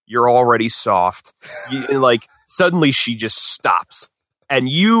in, you're already soft. And, like, suddenly she just stops. And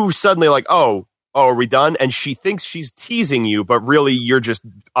you suddenly like, oh, are we done? And she thinks she's teasing you, but really you're just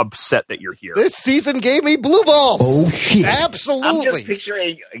upset that you're here. This season gave me blue balls. Oh, shit. Absolutely. I'm just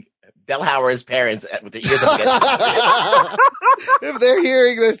picturing Delhauer's parents with their ears up against if they're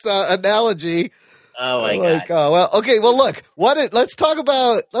hearing this analogy. Oh my god! Well, okay. Well, look. Let's talk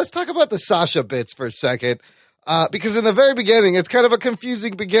about the Sasha bits for a second, because in the very beginning, it's kind of a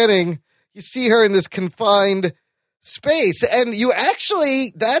confusing beginning. You see her in this confined space, and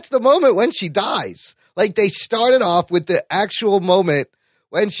that's the moment when she dies. Like, they started off with the actual moment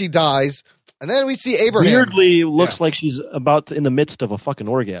when she dies, and then we see Abraham. Weirdly, looks like she's in the midst of a fucking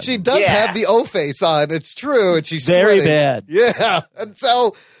orgasm. She does have the O face on. It's true, and she's very sweating. bad. Yeah, and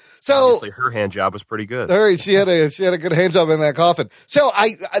so obviously her hand job was pretty good. She had a good hand job in that coffin. So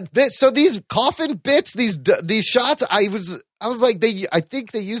these coffin bits, these shots, I was like, I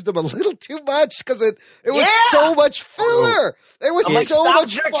think they used them a little too much because it was so much filler. There was so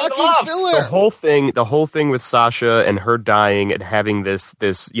much fucking filler. The whole thing with Sasha and her dying and having this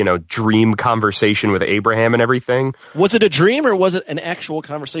dream conversation with Abraham and everything. Was it a dream or was it an actual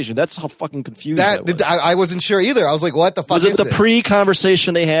conversation? That's how fucking confused I wasn't sure either. I was like, what the fuck was it? The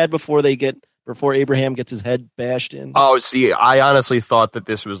pre-conversation they had before Abraham gets his head bashed in? Oh, see, I honestly thought that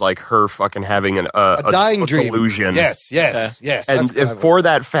this was like her fucking having a dying dream. Delusion. Yes. And for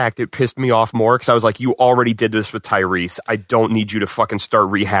that fact, it pissed me off more because I was like, you already did this with Tyrese. I don't need you to fucking start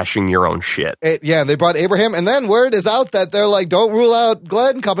rehashing your own shit. And they brought Abraham, and then word is out that they're like, don't rule out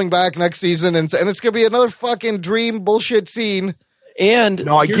Glenn coming back next season, and it's going to be another fucking dream bullshit scene. And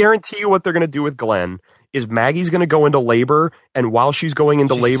no, I guarantee you what they're going to do with Glenn is Maggie's going to go into labor, and while she's going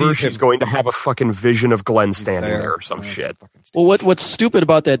into labor, she's going to have a fucking vision of Glenn standing there or some shit. Well, what's stupid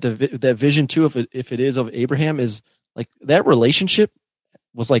about that vision too, if it is of Abraham, is like that relationship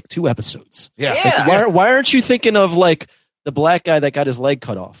was like 2 episodes. Yeah. Like, why aren't you thinking of like the black guy that got his leg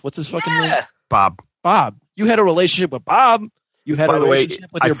cut off? What's his fucking name? Bob. You had a relationship with Bob. You had By a the way,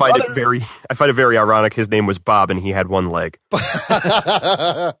 relationship with your brother. I find it very ironic. His name was Bob, and he had one leg. His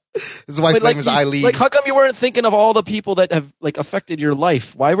wife's name is Eileen. Like, how come you weren't thinking of all the people that have like affected your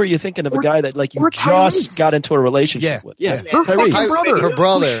life? Why were you thinking of a guy that like you just got into a relationship with? Yeah, her brother. Her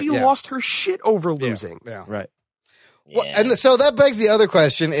brother. She lost her shit over losing. Yeah. Right. Well, and so that begs the other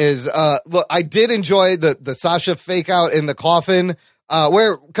question is, look, I did enjoy the Sasha fake out in the coffin,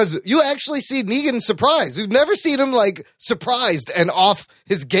 because you actually see Negan surprised. We've never seen him like surprised and off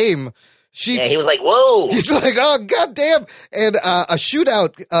his game. He was like, whoa. He's like, oh, goddamn. And a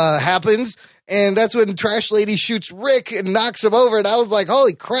shootout happens, and that's when Trash Lady shoots Rick and knocks him over. And I was like,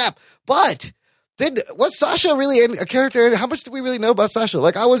 holy crap. But was Sasha really a character? How much do we really know about Sasha?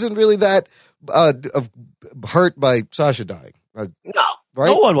 Like, I wasn't really that hurt by Sasha dying. No. Right?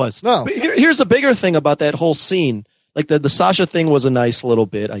 No one was. No. But here's a bigger thing about that whole scene. Like the Sasha thing was a nice little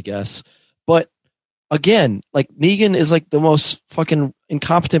bit, I guess. But again, like Negan is like the most fucking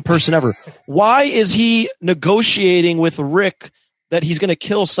incompetent person ever. Why is he negotiating with Rick that he's going to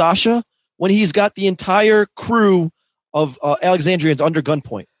kill Sasha when he's got the entire crew of Alexandrians under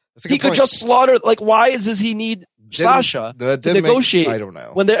gunpoint? He could just slaughter. Like, why does he need Sasha to negotiate? I don't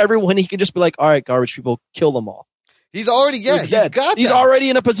know. When everyone, he can just be like, all right, garbage people, kill them all. He's already, he's already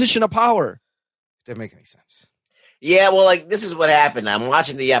in a position of power. Didn't make any sense. Yeah, well, like, this is what happened. I'm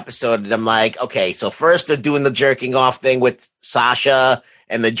watching the episode, and I'm like, okay, so first they're doing the jerking off thing with Sasha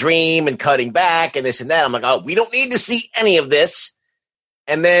and the dream and cutting back and this and that. I'm like, oh, we don't need to see any of this.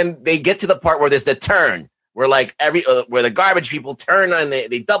 And then they get to the part where there's the turn, where like where the garbage people turn and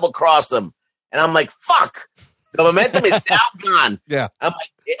they double cross them. And I'm like, fuck, the momentum is now gone. Yeah.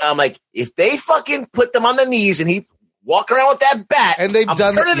 I'm like, if they fucking put them on the knees and he walk around with that bat, and they've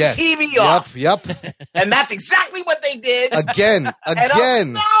done turning the TV off. Yep. And that's exactly what they did. Again.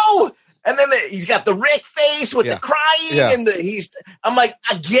 And no. And then he's got the Rick face with the crying, and I'm like,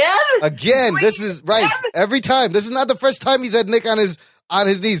 again. This is right every time. This is not the first time he's had Nick on his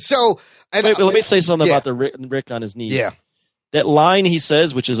knees. So, let me say something about the Rick on his knees. Yeah, that line he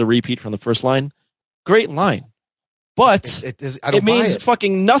says, which is a repeat from the first line, great line, but it means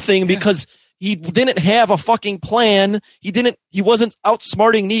fucking nothing because he didn't have a fucking plan. He wasn't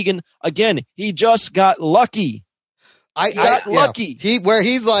outsmarting Negan. Again, he just got lucky. He got lucky.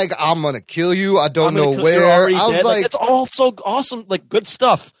 He's like, I'm gonna kill you. I don't know where. I was like, it's all so awesome, like good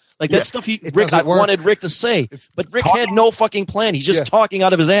stuff. Like that stuff I wanted Rick to say, but Rick had no fucking plan. He's just talking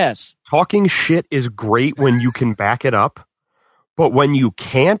out of his ass. Talking shit is great when you can back it up, but when you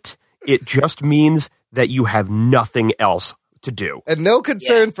can't, it just means that you have nothing else to do. And no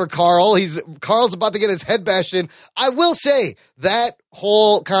concern for Carl. Carl's about to get his head bashed in. I will say that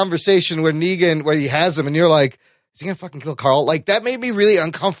whole conversation where he has him and you're like, is he going to fucking kill Carl? Like, that made me really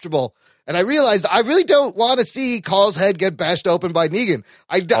uncomfortable. And I realized I really don't want to see Carl's head get bashed open by Negan.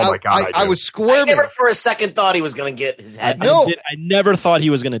 I was squirming. I never for a second thought he was going to get his head. No, I never thought he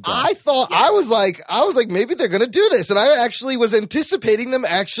was going to die. I was like, maybe they're going to do this. And I actually was anticipating them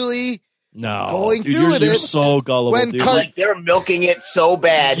actually going through with it. You're so gullible, dude. Like they're milking it so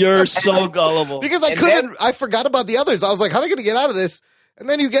bad. You're so gullible. Because I forgot about the others. I was like, how are they going to get out of this? And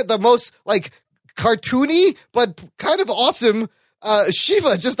then you get the most, like, cartoony but kind of awesome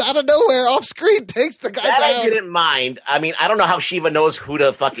Shiva just out of nowhere off screen takes the guy down. I didn't mind. I mean, I don't know how Shiva knows who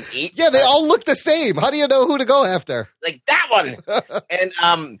to fucking eat. Yeah, they all look the same. How do you know who to go after? Like that one.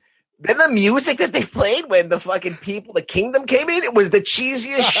 And then the music that they played when the fucking people, the kingdom came in, it was the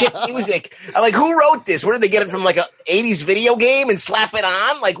cheesiest shit music. I'm like, who wrote this? Where did they get it from? Like a 80s video game and slap it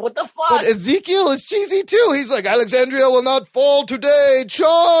on? Like, what the fuck? But Ezekiel is cheesy too. He's like, Alexandria will not fall today.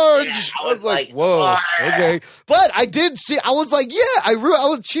 Charge. Yeah, I was like, whoa, okay. But I did see, I was like, yeah, I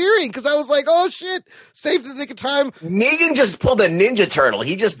was cheering because I was like, oh shit, save the nick of time. Negan just pulled a Ninja Turtle.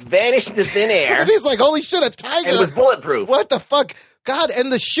 He just vanished into thin air. And he's like, holy shit, a tiger. And it was bulletproof. What the fuck? God,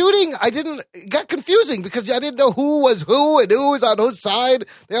 and the shooting, it got confusing because I didn't know who was who and who was on whose side.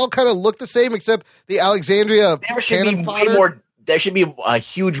 They all kind of looked the same except the Alexandria cannon fodder. There should be a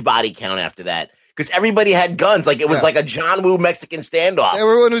huge body count after that because everybody had guns. Like it was like a John Woo Mexican standoff.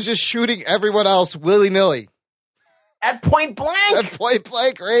 Everyone was just shooting everyone else willy-nilly. At point blank.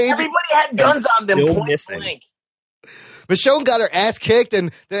 Range. Everybody had guns on them point blank. Michonne got her ass kicked,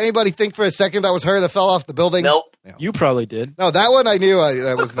 and did anybody think for a second that was her that fell off the building? Nope. Yeah. You probably did. No, that one I knew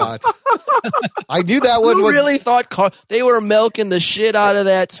that was not. I knew that one was. You really thought they were milking the shit out of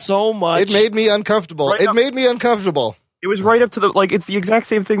that so much. It made me uncomfortable. It was right up to it's the exact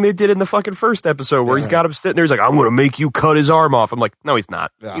same thing they did in the fucking first episode where he's got him sitting there. He's like, I'm going to make you cut his arm off. I'm like, no, he's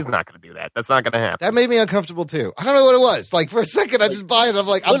not. Yeah. He's not going to do that. That's not going to happen. That made me uncomfortable too. I don't know what it was. Like for a second, I just buy it. I'm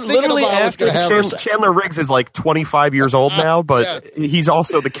like, I'm thinking about what's going to happen. Chandler Riggs is like 25 years old now, but he's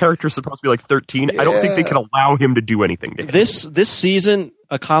also, the character's supposed to be like 13. I don't think they can allow him to do anything to him. This season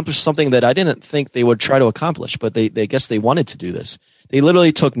accomplished something that I didn't think they would try to accomplish, but they guess they wanted to do this. They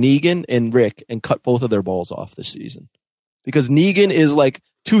literally took Negan and Rick and cut both of their balls off this season. Because Negan is like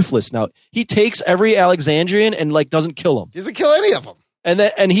toothless now. He takes every Alexandrian and like doesn't kill them. He doesn't kill any of them.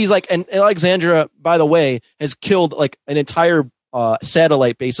 And he's like, and Alexandria, by the way, has killed like an entire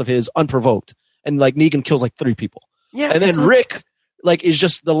satellite base of his unprovoked. And like Negan kills like 3 people. Yeah. And then Rick like is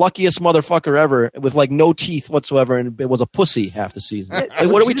just the luckiest motherfucker ever with like no teeth whatsoever. And it was a pussy half the season. Like,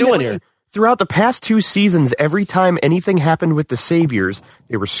 what are we doing here? Throughout the past 2 seasons, every time anything happened with the Saviors,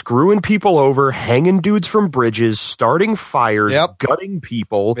 they were screwing people over, hanging dudes from bridges, starting fires, gutting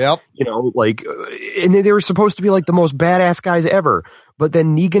people. You know, like, and they were supposed to be like the most badass guys ever. But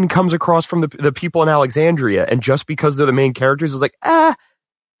then Negan comes across from the people in Alexandria, and just because they're the main characters, is like, I'm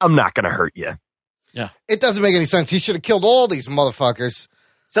not going to hurt you. Yeah. It doesn't make any sense. He should have killed all these motherfuckers.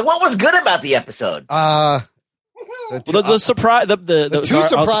 So what was good about the episode? The surprise, the two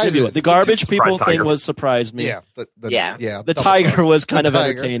surprises. The garbage people thing was surprised me. Yeah. The tiger was kind of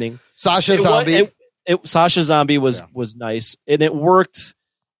entertaining. Sasha Zombie. Sasha Zombie was nice, and it worked.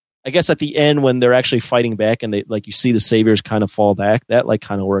 I guess at the end when they're actually fighting back, and they like you see the saviors kind of fall back. That like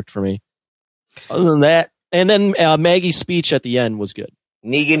kind of worked for me. Other than that, and then Maggie's speech at the end was good.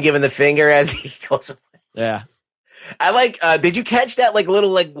 Negan giving the finger as he goes away. Yeah. I like, did you catch that like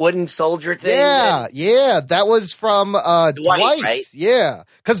little like wooden soldier thing? Yeah. That was from Dwight. Right? Yeah.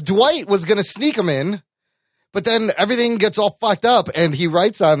 Because Dwight was going to sneak him in, but then everything gets all fucked up and he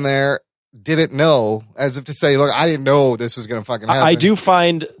writes on there, didn't know, as if to say, look, I didn't know this was going to fucking happen. I do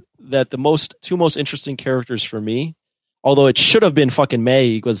find that the two most interesting characters for me, although it should have been fucking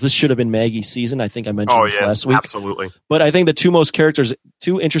Maggie, because this should have been Maggie's season. I think I mentioned this last week. Absolutely. But I think the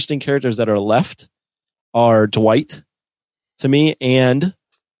two interesting characters that are left are Dwight to me and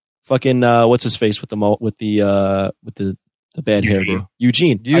fucking what's his face with the bad hair bro.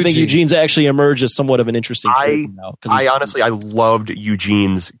 Eugene. I think Eugene's actually emerged as somewhat of an interesting character now. I loved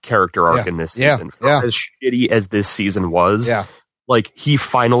Eugene's character arc in this season. As shitty as this season was, like he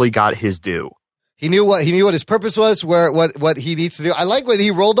finally got his due. He knew what his purpose was, what he needs to do. I like when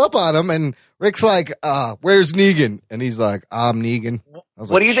he rolled up on him and Rick's like, where's Negan? And he's like, I'm Negan.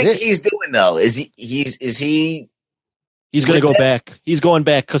 What do you think he's doing though? Is he He's going to go back. He's going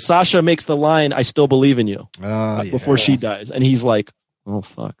back because Sasha makes the line, I still believe in you before she dies. And he's like, oh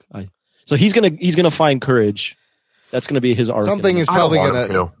fuck. So he's going to find courage. That's going to be his arc. Something is probably going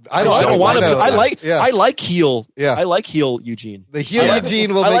to. I don't want him to. I like heel. Yeah. I like heel Eugene. The heel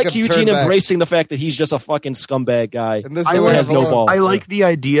Eugene will I make like him Eugene turn back. embracing the fact that he's just a fucking scumbag guy. And this has no balls. I like the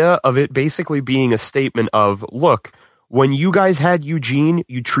idea of it basically being a statement of, look, when you guys had Eugene,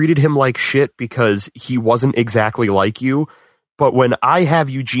 you treated him like shit because he wasn't exactly like you. But when I have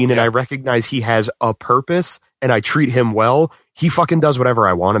Eugene and I recognize he has a purpose and I treat him well, he fucking does whatever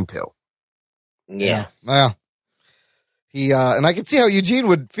I want him to. Yeah. Well, he and I can see how Eugene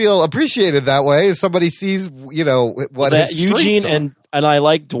would feel appreciated that way as somebody sees, what his Eugene are. and I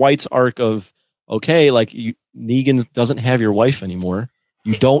like Dwight's arc of Negan doesn't have your wife anymore.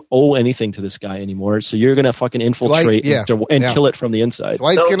 You don't owe anything to this guy anymore, so you're gonna fucking infiltrate and kill it from the inside.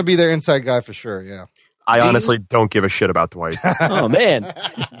 Dwight's gonna be their inside guy for sure. Yeah. I honestly don't give a shit about Dwight. Oh man.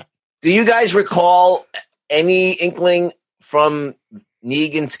 Do you guys recall any inkling from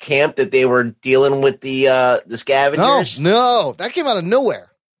Negan's camp that they were dealing with the scavengers? No, that came out of nowhere.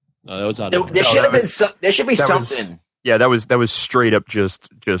 No, that was out of there should have been there should be something. That was straight up just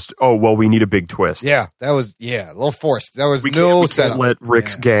oh well, we need a big twist. Yeah, that was a little forced. That was we no can't setup. Let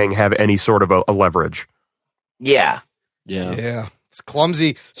Rick's gang have any sort of a leverage. Yeah. It's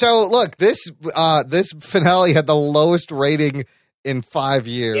clumsy. So look, this finale had the lowest rating in 5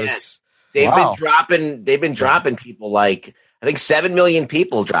 years. Yeah. They've been dropping people like I think 7 million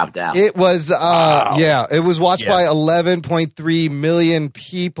people dropped out. It was it was watched by 11.3 million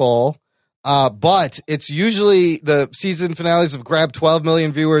people. But it's usually the season finales have grabbed 12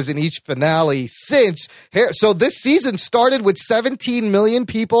 million viewers in each finale since here. So this season started with 17 million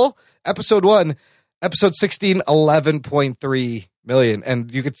people. Episode 1, episode 16, 11.3 million.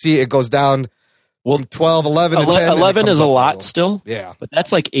 And you could see it goes down from 12, 11 to 10. 11 is a lot still. Yeah. But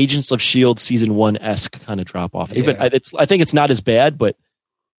that's like Agents of S.H.I.E.L.D. season 1-esque kind of drop off. Even I think it's not as bad, but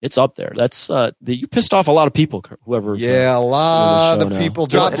it's up there. That's you pissed off a lot of people. Whoever, a lot of people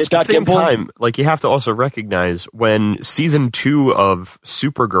dropped. At the same time, like you have to also recognize when season 2 of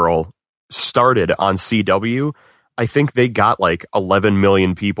Supergirl started on CW, I think they got like 11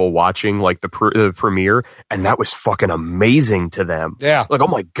 million people watching like the premiere, and that was fucking amazing to them. Yeah, like oh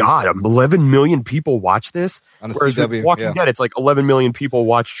my god, 11 million people watch this on the Whereas CW. Walking Dead, it's like 11 million people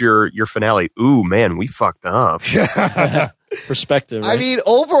watched your finale. Ooh man, we fucked up. Perspective. Right? I mean,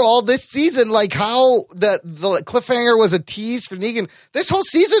 overall, this season, like how the cliffhanger was a tease for Negan, this whole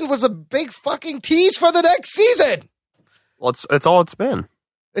season was a big fucking tease for the next season. Well, it's all it's been.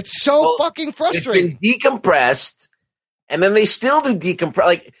 It's so fucking frustrating. It's been decompressed, and then they still do decompress.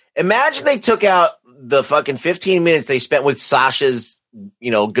 Like, imagine they took out the fucking 15 minutes they spent with Sasha's,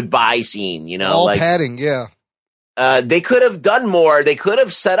 goodbye scene. All padding, yeah. They could have done more. They could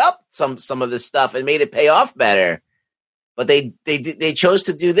have set up some of this stuff and made it pay off better. But they chose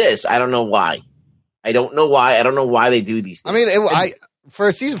to do this. I don't know why. I don't know why they do these things. I mean, for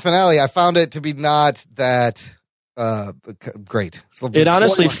a season finale, I found it to be not that great. It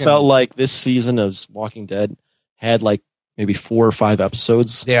honestly felt like this season of Walking Dead had like maybe 4 or 5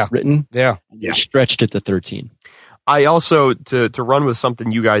 episodes written. Yeah. They stretched it to 13. I also, to run with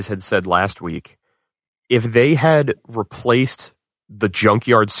something you guys had said last week, if they had replaced the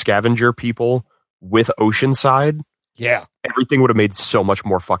junkyard scavenger people with Oceanside, everything would have made so much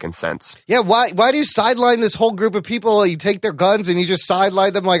more fucking sense. Yeah, why do you sideline this whole group of people? You take their guns and you just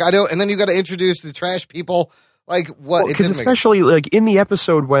sideline them and then you got to introduce the trash people. Like what? Because especially like in the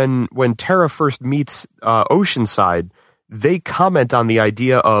episode when Tara first meets Oceanside, they comment on the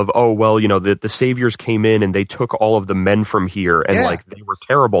idea of, the saviors came in and they took all of the men from here and like they were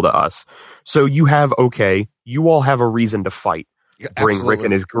terrible to us. So you all have a reason to fight. Bring Rick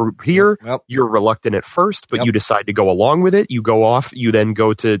and his group here. Yep. You're reluctant at first, but you decide to go along with it. You go off. You then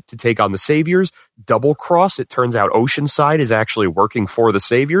go to take on the Saviors. Double cross. It turns out Oceanside is actually working for the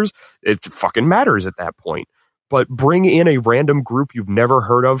Saviors. It fucking matters at that point. But bring in a random group you've never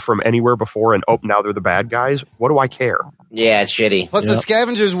heard of from anywhere before and, now they're the bad guys. What do I care? Yeah, it's shitty. Plus the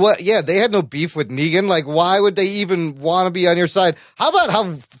scavengers, they had no beef with Negan. Like, why would they even want to be on your side? How about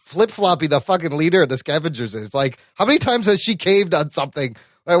how flip-floppy the fucking leader of the scavengers is? Like, how many times has she caved on something?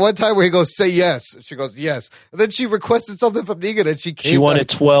 Like one time where he goes, say yes. She goes, yes. And then she requested something from Negan and she caved. She wanted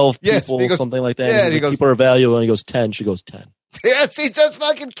 12 people, something like that. Yeah, and he goes, people are valuable. And he goes, 10. She goes, 10. Yes, he just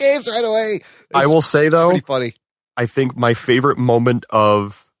fucking caves right away. I will say, though, pretty funny. I think my favorite moment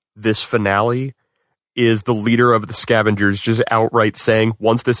of this finale is the leader of the scavengers just outright saying,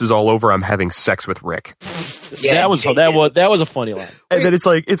 once this is all over, I'm having sex with Rick. That was a funny line. And then it's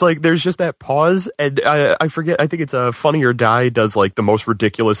like there's just that pause, and I forget, I think it's Funny or Die does like the most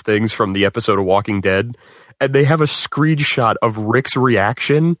ridiculous things from the episode of Walking Dead, and they have a screenshot of Rick's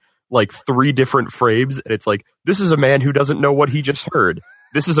reaction, like 3 different frames, and it's like, this is a man who doesn't know what he just heard.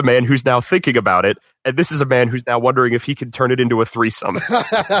 This is a man who's now thinking about it, and this is a man who's now wondering if he can turn it into a threesome.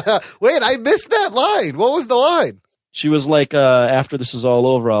 Wait, I missed that line. What was the line? She was like, after this is all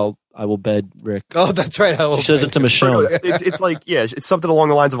over, I will bed Rick. Oh, that's right. She says it to Michonne. It's like, it's something along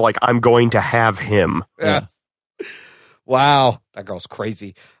the lines of like, I'm going to have him. Yeah. Wow. That girl's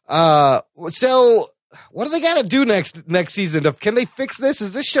crazy. So what do they got to do next season? Can they fix this?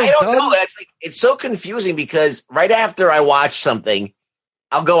 Is this show done? I don't know. It's so confusing because right after I watch something,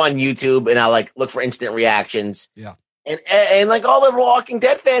 I'll go on YouTube and I'll like look for instant reactions. Yeah. And like all the Walking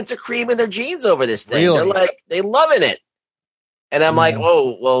Dead fans are creaming their jeans over this thing. Really? They're like, they loving it. And I'm like,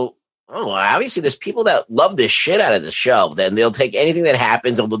 obviously there's people that love this shit out of the show. Then they'll take anything that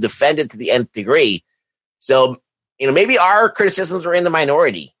happens and they'll defend it to the nth degree. So, maybe our criticisms are in the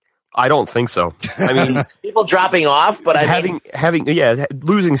minority. I don't think so. I mean, people dropping off, but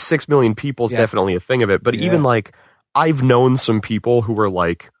losing 6 million people is definitely a thing of it. But even like, I've known some people who were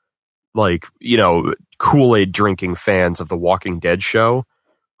like Kool-Aid drinking fans of the Walking Dead show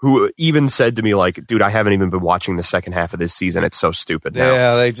who even said to me like, dude, I haven't even been watching the second half of this season. It's so stupid now.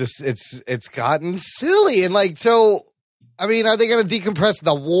 Yeah, it's gotten silly. And like, so, I mean, are they going to decompress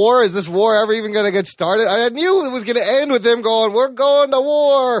the war? Is this war ever even going to get started? I knew it was going to end with them going, we're going to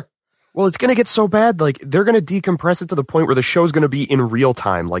war. Well, it's going to get so bad, like, they're going to decompress it to the point where the show's going to be in real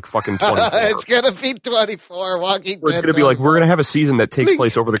time, like fucking 24. It's going to be 24, Walking Dead. It's going to be like, we're going to have a season that takes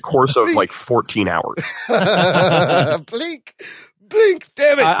place over the course of, like, 14 hours. Blink,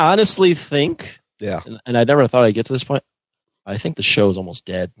 damn it. I honestly think, and I never thought I'd get to this point, I think the show is almost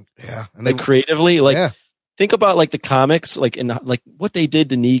dead. Yeah. And like, creatively, like, think about, like, the comics, like, in like what they did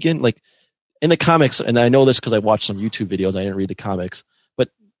to Negan, like, in the comics, and I know this because I watched some YouTube videos, I didn't read the comics, but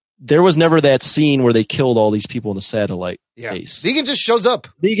there was never that scene where they killed all these people in the satellite base. Negan just shows up.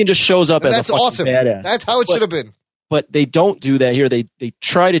 Negan just shows up as that's a fucking awesome. badass. That's how it should have been. But they don't do that here. They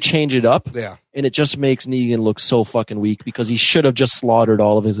try to change it up. Yeah. And it just makes Negan look so fucking weak because he should have just slaughtered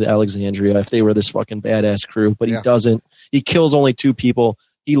all of his Alexandria if they were this fucking badass crew. But he doesn't. He kills only 2 people.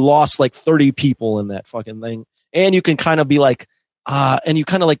 He lost like 30 people in that fucking thing. And you can kind of be like,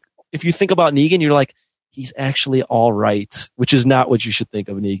 if you think about Negan, you're like, he's actually all right, which is not what you should think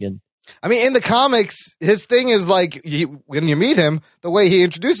of Negan. I mean, in the comics, his thing is like, when you meet him, the way he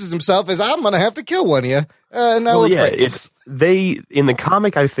introduces himself is, I'm going to have to kill one of you. In the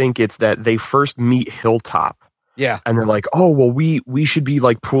comic, I think it's that they first meet Hilltop Yeah. And they're like, oh, well, we should be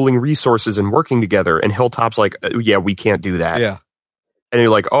like pooling resources and working together. And Hilltop's like, yeah, we can't do that. Yeah. And you're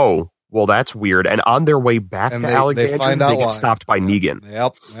like, oh, well, that's weird. And on their way back And to they Alexandria, find out they get why. stopped by Negan.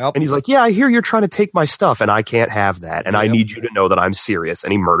 Yep. And he's like, yeah, I hear you're trying to take my stuff, and I can't have that. And I need you to know that I'm serious.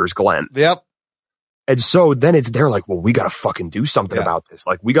 And he murders Glenn. Yep. And so then they're like, well, we got to fucking do something about this.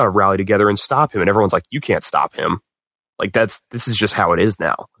 Like, we got to rally together and stop him. And everyone's like, you can't stop him. Like, this is just how it is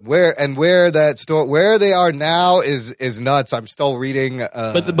now. Where they are now is nuts. I'm still reading.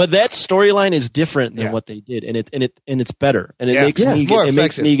 But that storyline is different than what they did, and it's better, and it makes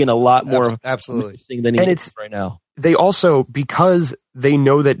Negan a lot more absolutely than he is right now. They also, because they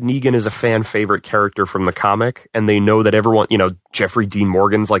know that Negan is a fan favorite character from the comic, and they know that everyone, Jeffrey Dean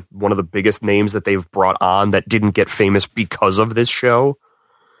Morgan's like one of the biggest names that they've brought on that didn't get famous because of this show.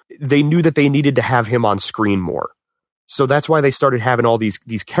 They knew that they needed to have him on screen more. So that's why they started having all these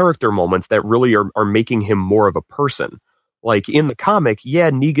character moments that really are making him more of a person. Like in the comic,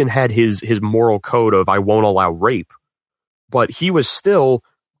 Negan had his moral code of I won't allow rape, but he was still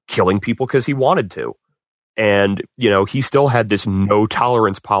killing people because he wanted to. And, he still had this no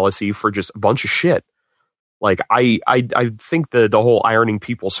tolerance policy for just a bunch of shit. Like I think the whole ironing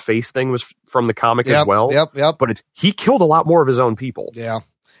people's face thing was from the comic as well. Yep. But he killed a lot more of his own people. Yeah.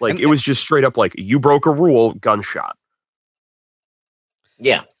 Like it was just straight up like, you broke a rule, gunshot.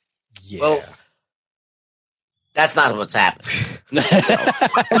 Yeah. Well, that's not what's happening.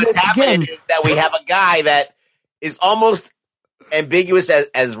 What's happening is that we have a guy that is almost ambiguous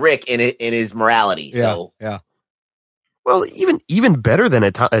as Rick in his morality. Yeah. So. Yeah. Well, even better than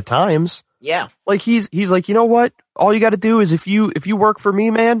at times. Yeah. Like he's like, you know what? All you got to do is if you work for me,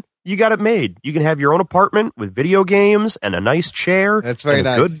 man, you got it made. You can have your own apartment with video games and a nice chair. That's very and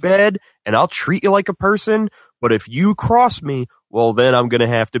a nice. Good bed, and I'll treat you like a person. But if you cross me, well, then I'm gonna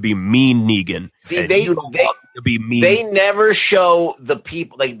have to be mean Negan. See, they never show the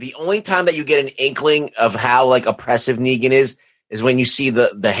people. Like the only time that you get an inkling of how like oppressive Negan is when you see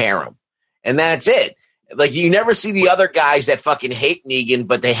the harem, and that's it. Like you never see the other guys that fucking hate Negan,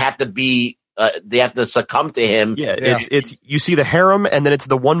 but they have to be. They have to succump to him. Yeah, it's you see the harem, and then it's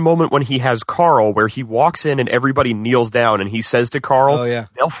the one moment when he has Carl, where he walks in and everybody kneels down, and he says to Carl,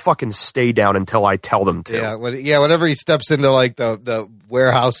 "They'll fucking stay down until I tell them to." Yeah, whenever he steps into like the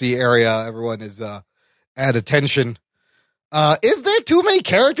warehousey area, everyone is at attention. Is there too many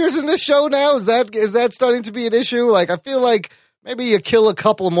characters in this show now? Is that starting to be an issue? Like, I feel like maybe you kill a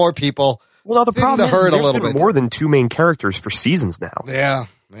couple more people. Well, now the problem is hurt a there's little been bit more than two main characters for seasons now. Yeah.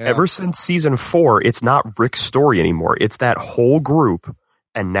 Ever since season 4, it's not Rick's story anymore. It's that whole group,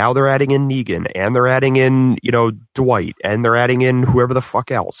 and now they're adding in Negan, and they're adding in, Dwight, and they're adding in whoever the fuck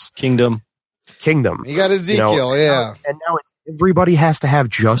else. Kingdom. You got Ezekiel, And now everybody has to have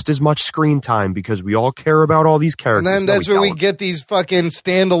just as much screen time because we all care about all these characters. And then that's where we get these fucking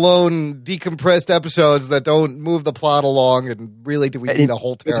standalone, decompressed episodes that don't move the plot along. And really, do we need a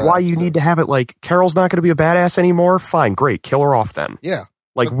whole? It's why you need to have it like Carol's not going to be a badass anymore. Fine, great, kill her off then. Yeah.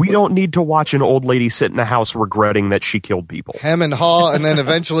 Like, we don't need to watch an old lady sit in a house regretting that she killed people. Hem and haw, and then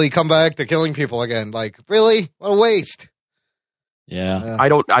eventually come back to killing people again. Like, really? What a waste. Yeah. I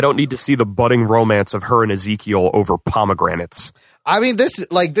don't need to see the budding romance of her and Ezekiel over pomegranates. I mean, this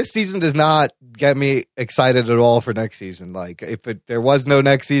season does not get me excited at all for next season. Like, if there was no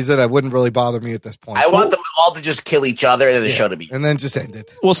next season, it wouldn't really bother me at this point. I want them all to just kill each other and the show to be. And then just end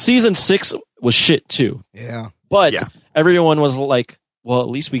it. Well, season 6 was shit too. Yeah. But everyone was like, well, at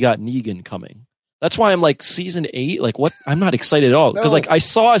least we got Negan coming. That's why I'm like, season 8, like what? I'm not excited at all. Because like I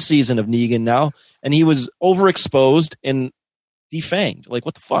saw a season of Negan now, and he was overexposed and defanged. Like,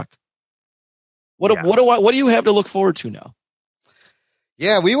 what the fuck? What do you have to look forward to now?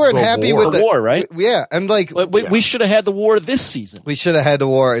 Yeah, we weren't happy with the war, right? And like we should have had the war this season. We should have had the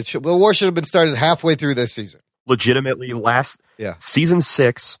war. The war should have been started halfway through this season. Legitimately, season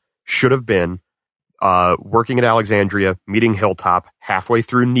 6 should have been working at Alexandria, meeting Hilltop. Halfway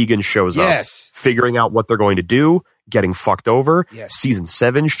through, Negan shows up, figuring out what they're going to do, getting fucked over. Yes. Season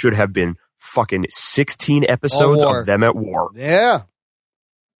 7 should have been fucking 16 episodes of them at war. Yeah.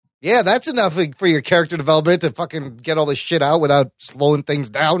 Yeah, that's enough for your character development to fucking get all this shit out without slowing things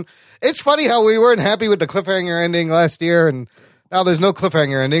down. It's funny how we weren't happy with the cliffhanger ending last year, and now there's no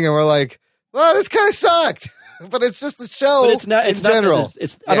cliffhanger ending, and we're like, well, this kind of sucked. But it's just the show. But it's not. It's in general.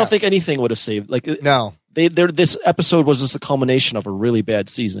 I don't think anything would have saved. Like no. This episode was just a culmination of a really bad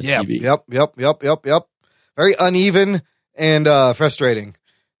season. Yeah. Of TV. Yep. Very uneven and frustrating,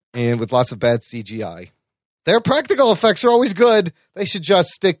 and with lots of bad CGI. Their practical effects are always good. They should just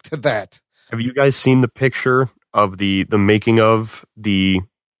stick to that. Have you guys seen the picture of the making of the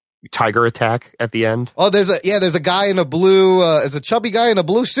tiger attack at the end. Oh, there's a guy in a blue, it's a chubby guy in a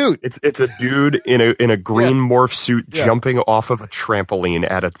blue suit. It's a dude in a green morph suit jumping off of a trampoline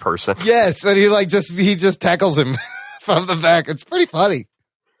at a person. Yes, and he just tackles him from the back. It's pretty funny.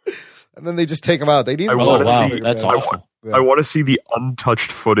 And then they just take him out. They need. That's awful. I want to see the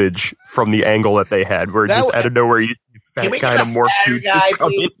untouched footage from the angle that they had, where just out of nowhere, you fat guy in a morph suit.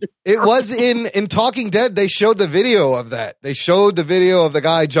 It was in Talking Dead. They showed the video of that. They showed the video of the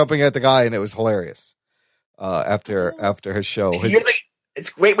guy jumping at the guy, and it was hilarious. After his show, it's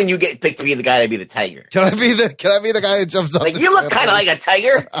great when you get picked to be the guy to be the tiger. Can I be the guy that jumps up? Like you look kind of like a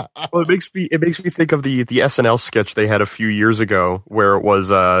tiger. Well, it makes me think of the SNL sketch they had a few years ago, where it was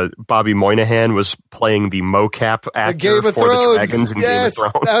Bobby Moynihan was playing the mocap actor for the Dragons in Game of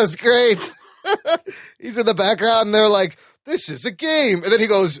Thrones. That was great. He's in the background, and they're like, "This is a game," and then he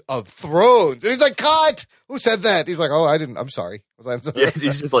goes, "Of Thrones," and he's like, "Cut! Who said that?" He's like, "Oh, I didn't. I'm sorry."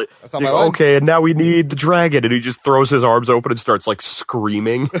 He's just like, that's not my line. Okay, and now we need the dragon, and he just throws his arms open and starts like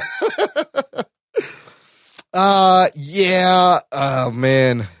screaming. Yeah. Oh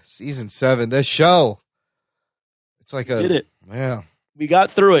man, season 7. This show. It's like Did it? Yeah. We got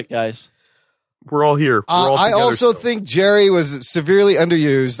through it, guys. We're all here. I also think Jerry was severely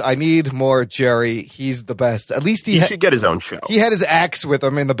underused. I need more Jerry. He's the best. At least he should get his own show. He had his axe with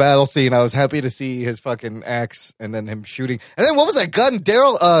him in the battle scene. I was happy to see his fucking axe and then him shooting. And then what was that gun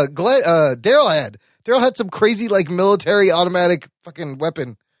Daryl had? Daryl had some crazy like military automatic fucking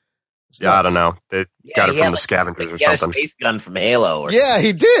weapon. Yeah, I don't know. They got it from the scavengers or something. He had a space gun from Halo. Yeah,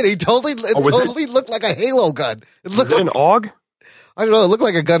 he did. He totally looked like a Halo gun. Was it an AUG? I don't know. It looked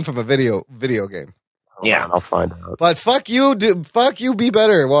like a gun from a video game. Yeah, I'll find out. But fuck you, be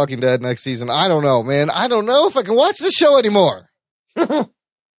better. Walking Dead next season. I don't know, man. I don't know if I can watch this show anymore.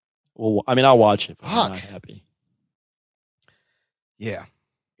 Well, I mean, I'll watch it. But I'm not happy. Yeah.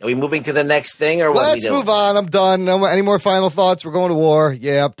 Are we moving to the next thing, or what? Let's move on. I'm done. No, any more final thoughts? We're going to war.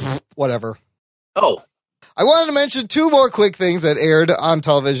 Yeah, whatever. Oh. I wanted to mention 2 more quick things that aired on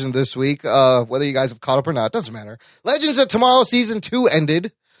television this week. Whether you guys have caught up or not, doesn't matter. Legends of Tomorrow Season 2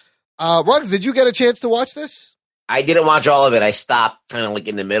 ended. Ruggs, did you get a chance to watch this? I didn't watch all of it. I stopped kind of like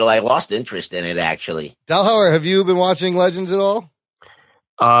in the middle. I lost interest in it, actually. Dalhauer, have you been watching Legends at all?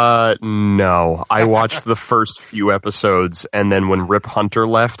 No. I watched the first few episodes, and then when Rip Hunter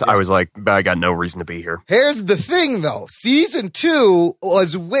left, I was like, I got no reason to be here. Here's the thing, though. Season 2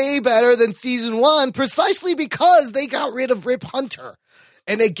 was way better than Season 1 precisely because they got rid of Rip Hunter.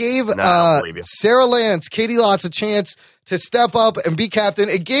 And it gave Sarah Lance, Katie Lotz a chance to step up and be captain.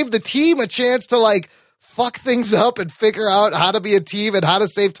 It gave the team a chance to, like, fuck things up and figure out how to be a team and how to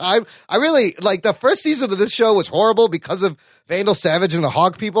save time. I really, like, the first season of this show was horrible because of Vandal Savage and the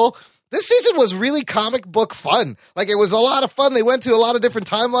Hog people. This season was really comic book fun. Like, it was a lot of fun. They went to a lot of different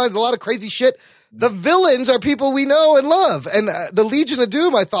timelines, a lot of crazy shit. The villains are people we know and love. And the Legion of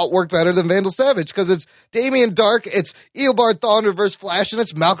Doom, I thought, worked better than Vandal Savage because it's Damien Dark, it's Eobard Thawne Reverse Flash, and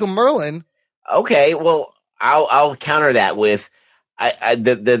it's Malcolm Merlin. Okay, well, I'll counter that with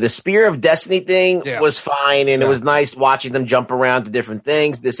the Spear of Destiny thing was fine, and it was nice watching them jump around to different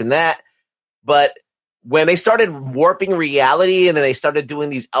things, this and that. But when they started warping reality and then they started doing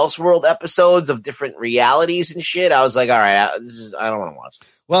these Elseworld episodes of different realities and shit, I was like, all right, I don't want to watch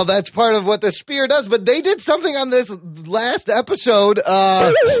this. Well, that's part of what the Spear does, but they did something on this last episode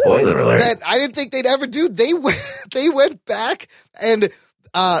spoiler alert. That I didn't think they'd ever do. They went back and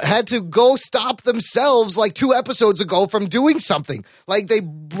had to go stop themselves like 2 episodes ago from doing something. Like they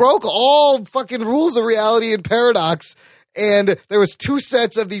broke all fucking rules of reality and paradox. And there was 2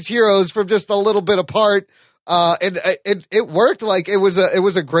 sets of these heroes from just a little bit apart. And it worked. Like it was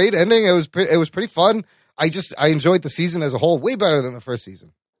a great ending. It was pretty fun. I enjoyed the season as a whole way better than the first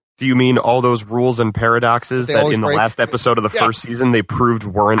season. Do you mean all those rules and paradoxes that in the last episode of the first season they proved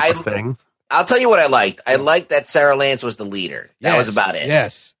weren't a thing? I'll tell you what I liked. I liked that Sarah Lance was the leader. That was about it.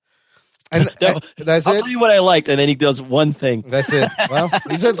 Yes. And that's I'll tell you what I liked, and then he does one thing. That's it. Well,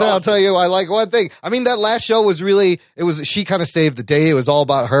 he said, I'll tell you, I like one thing. I mean, that last show was she kind of saved the day. It was all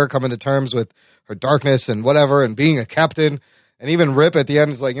about her coming to terms with her darkness and whatever and being a captain. And even Rip at the end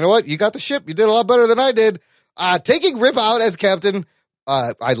is like, you know what? You got the ship. You did a lot better than I did. Taking Rip out as captain,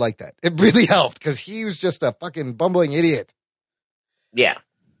 I like that. It really helped because he was just a fucking bumbling idiot. Yeah.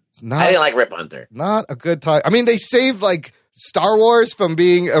 I didn't like Rip Hunter. Not a good time. I mean, they saved like Star Wars from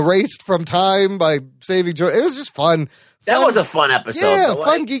being erased from time by saving George. It was just fun. That was a fun episode. Yeah,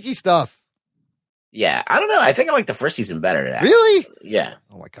 fun, geeky stuff. Yeah, I don't know. I think I like the first season better. Actually. Really? Yeah.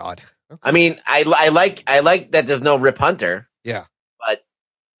 Oh my god. Okay. I mean, I like that there's no Rip Hunter. Yeah. But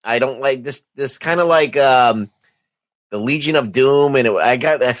I don't like this kind of like Legion of Doom, and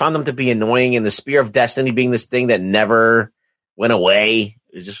I found them to be annoying, and the Spear of Destiny being this thing that never went away.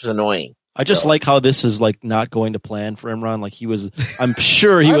 It just was annoying. I just like how this is like not going to plan for Imran. Like I'm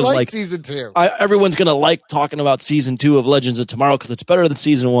sure he was like season 2. Everyone's going to like talking about season 2 of Legends of Tomorrow because it's better than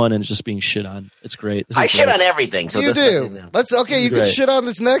season 1 and it's just being shit on. It's great. I shit on everything. So you do. You can shit on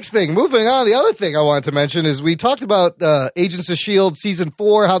this next thing. Moving on. The other thing I wanted to mention is we talked about Agents of S.H.I.E.L.D. season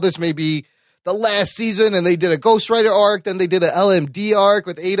 4, how this may be the last season, and they did a Ghost Rider arc, then they did an LMD arc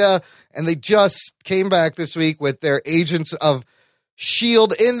with Ada, and they just came back this week with their Agents of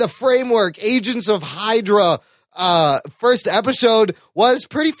S.H.I.E.L.D. in the framework, Agents of Hydra. First episode was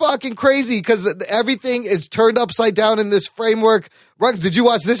pretty fucking crazy because everything is turned upside down in this framework. Ruggs, did you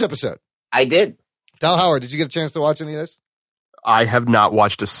watch this episode? I did. Del Howard, did you get a chance to watch any of this? I have not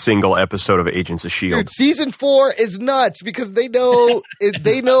watched a single episode of Agents of S.H.I.E.L.D. Dude, season 4 is nuts because they know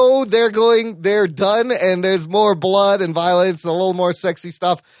they're done and there's more blood and violence and a little more sexy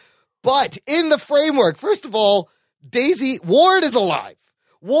stuff. But in the framework, first of all, Ward is alive.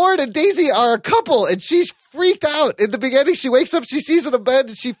 Ward and Daisy are a couple, and she's freaked out. In the beginning, she wakes up, she sees in a bed,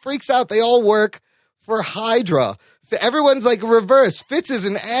 and she freaks out. They all work for Hydra. Everyone's like reverse. Fitz is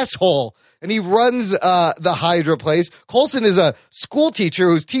an asshole, and he runs the Hydra place. Coulson is a school teacher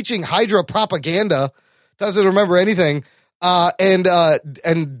who's teaching Hydra propaganda, doesn't remember anything.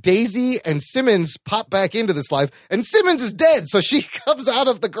 And Daisy and Simmons pop back into this life, and Simmons is dead, so she comes out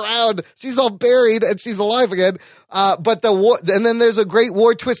of the ground. She's all buried, and she's alive again. And then there's a great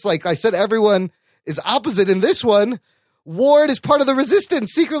Ward twist. Like I said, everyone is opposite in this one. Ward is part of the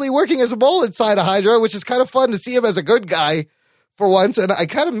Resistance, secretly working as a mole inside of Hydra, which is kind of fun to see him as a good guy for once. And I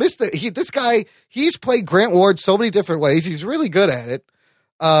kind of missed that. He's played Grant Ward so many different ways. He's really good at it.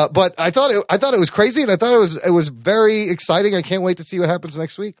 But I thought it was crazy, and I thought it was very exciting. I can't wait to see what happens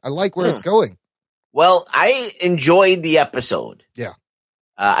next week. I like where it's going. Well, I enjoyed the episode. Yeah.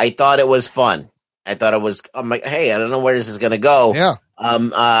 I thought it was fun. I'm like, hey, I don't know where this is going to go. Yeah.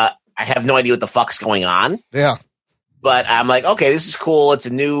 I have no idea what the fuck's going on. Yeah. But I'm like, okay, this is cool. It's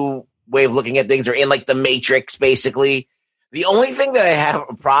a new way of looking at things. They're in like the Matrix, basically. The only thing that I have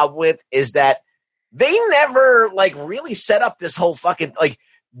a problem with is that they never like really set up this whole fucking like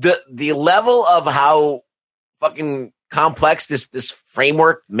the level of how fucking complex this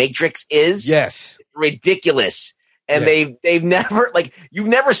framework Matrix is. Yes. Ridiculous. And they've never like you've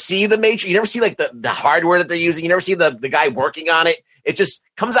never see the Matrix, you never see like the hardware that they're using, you never see the guy working on it. It just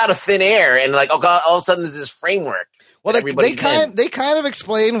comes out of thin air and like, oh god, all of a sudden there's this framework. Well, they kind of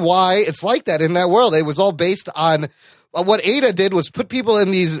explain why it's like that in that world. It was all based on what Ada did was put people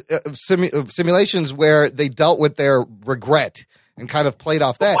in these simulations where they dealt with their regret and kind of played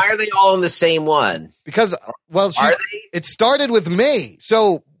off that. Why are they all in the same one? Because, well, it started with May.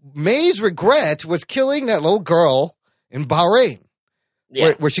 So May's regret was killing that little girl in Bahrain,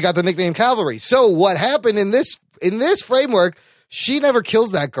 where she got the nickname Cavalry. So what happened in this framework? She never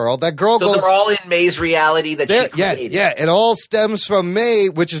kills that girl. That girl goes. So they're all in May's reality that she created. Yeah. It all stems from May,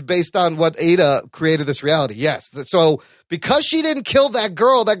 which is based on what Ada created this reality. Yes. So because she didn't kill that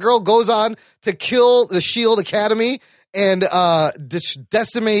girl goes on to kill the S.H.I.E.L.D. Academy and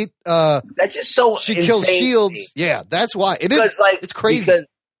decimate. That's just so she insane kills shields. Yeah, that's why it is. Like, it's crazy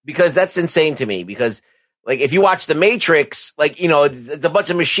because that's insane to me. Because like if you watch The Matrix, like it's a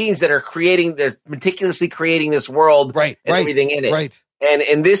bunch of machines that are they're meticulously creating this world, and everything in it. Right. And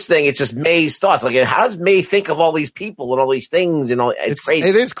in this thing, it's just May's thoughts. Like, how does May think of all these people and all these things and all? It's crazy.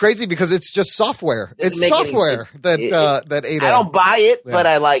 It is crazy because it's just software. It's software that Ada. I don't buy it, but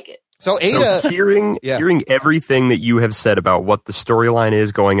I like it. So Ada, hearing everything that you have said about what the storyline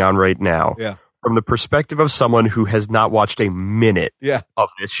is going on right now, from the perspective of someone who has not watched a minute of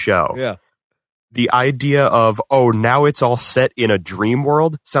this show, the idea of now it's all set in a dream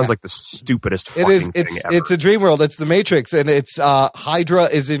world sounds like the stupidest fucking thing ever. It's a dream world. It's the Matrix, and it's Hydra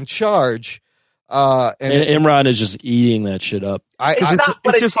is in charge. And Imran is just eating that shit up.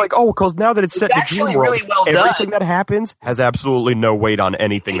 It's just like, because now that it's set in a dream world, really well everything that happens has absolutely no weight on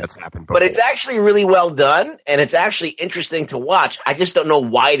anything that's happened before. But it's actually really well done, and it's actually interesting to watch. I just don't know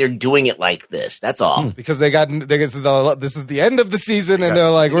why they're doing it like this. That's all. Because this is the end of the season, and they're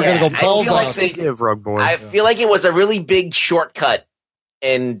like, we're going to go balls off. I feel like it was a really big shortcut,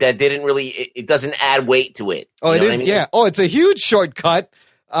 and that didn't really, it doesn't add weight to it. Oh, it is, I mean? Yeah. Oh, it's a huge shortcut.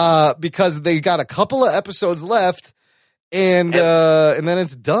 Because they got a couple of episodes left, and then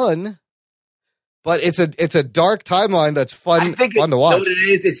it's done. But it's a dark timeline that's fun to watch. You know what it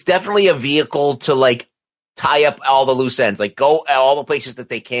is? It's definitely a vehicle to like tie up all the loose ends, like go all the places that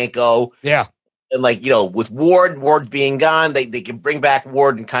they can't go. Yeah, and like with Ward being gone, they can bring back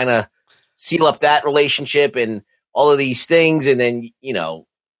Ward and kind of seal up that relationship. And all of these things, and then,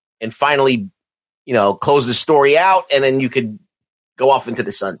 and finally, close the story out, and then you could go off into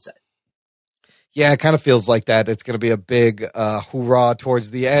the sunset. Yeah, it kind of feels like that. It's going to be a big hoorah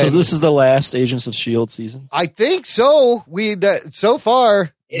towards the end. So this is the last Agents of S.H.I.E.L.D. season? I think so. So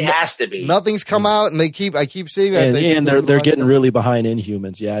far, it has to be. Nothing's come out, and I keep seeing that. And they're getting really behind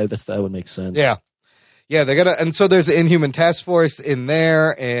Inhumans. Yeah, that would make sense. Yeah. Yeah, they're gonna, and so there's an Inhuman task force in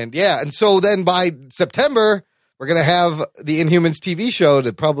there, and and so then by September we're gonna have the Inhumans TV show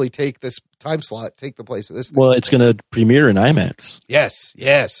to probably take this time slot, take the place of this thing. Well, it's gonna premiere in IMAX.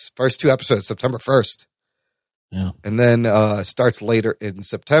 Yes. First 2 episodes, September 1st. Yeah, and then starts later in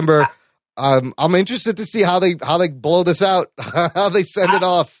September. I'm interested to see how they blow this out, how they send it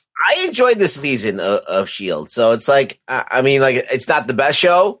off. I enjoyed this season of S.H.I.E.L.D., so it's like, it's not the best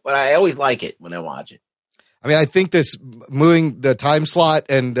show, but I always like it when I watch it. I mean, I think this moving the time slot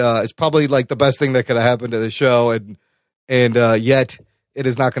and is probably like the best thing that could have happened to the show, and yet it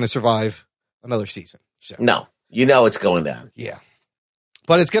is not going to survive another season. So. No, it's going down. Yeah,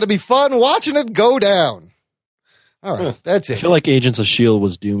 but it's going to be fun watching it go down. All right, that's it. I feel like Agents of S.H.I.E.L.D.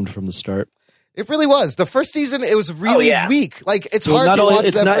 was doomed from the start. It really was. The first season, it was really weak. Like, it's well, hard to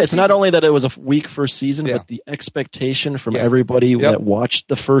watch that. It's not only that it was a weak first season, but the expectation from everybody that watched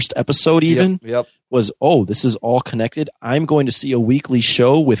the first episode was, this is all connected. I'm going to see a weekly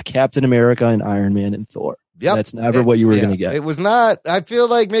show with Captain America and Iron Man and Thor. Yep. That's never what you were going to get. It was not. I feel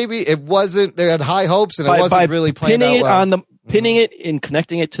like maybe it wasn't. They had high hopes, and it wasn't really playing out well. Pinning it and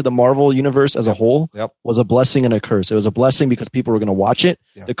connecting it to the Marvel universe as a whole was a blessing and a curse. It was a blessing because people were going to watch it.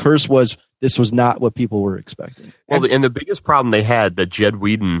 The curse was this was not what people were expecting. Well, and the biggest problem they had that Jed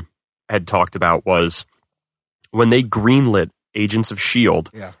Whedon had talked about was when they greenlit Agents of S.H.I.E.L.D.,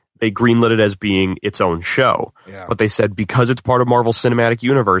 they greenlit it as being its own show. But they said because it's part of Marvel Cinematic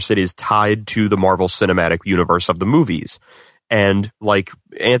Universe, it is tied to the Marvel Cinematic Universe of the movies. And like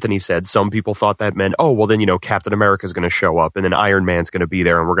Anthony said, some people thought that meant, then, Captain America is going to show up and then Iron Man's going to be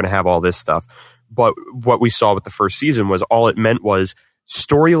there and we're going to have all this stuff. But what we saw with the first season was all it meant was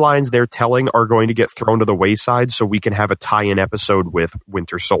storylines they're telling are going to get thrown to the wayside so we can have a tie-in episode with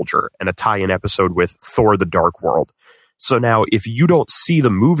Winter Soldier and a tie-in episode with Thor: The Dark World. So now if you don't see the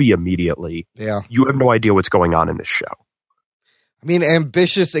movie immediately, you have no idea what's going on in this show. I mean,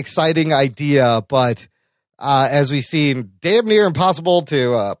 ambitious, exciting idea, but as we've seen, damn near impossible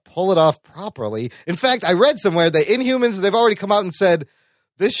to pull it off properly. In fact, I read somewhere that Inhumans, they've already come out and said,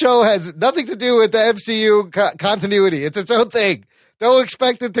 this show has nothing to do with the MCU continuity. It's its own thing. Don't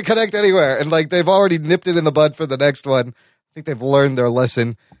expect it to connect anywhere. And they've already nipped it in the bud for the next one. I think they've learned their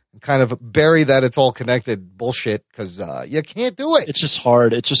lesson and kind of bury that it's all connected bullshit because you can't do it. It's just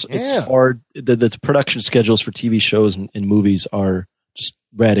hard. It's hard. The production schedules for TV shows and movies are just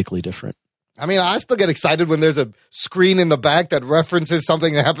radically different. I mean, I still get excited when there's a screen in the back that references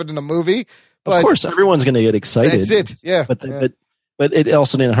something that happened in a movie. But of course, everyone's going to get excited. That's it, yeah. But it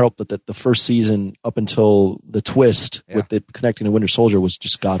also didn't help that the first season up until the twist with it connecting to Winter Soldier was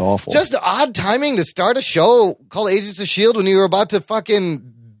just god awful. Just odd timing to start a show called Agents of S.H.I.E.L.D. when you were about to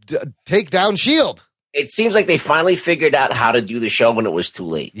fucking take down S.H.I.E.L.D. It seems like they finally figured out how to do the show when it was too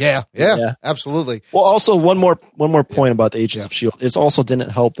late. Yeah, absolutely. Well, also one more point about the Agents of S.H.I.E.L.D. It also didn't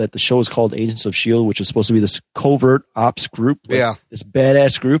help that the show is called Agents of S.H.I.E.L.D., which is supposed to be this covert ops group, this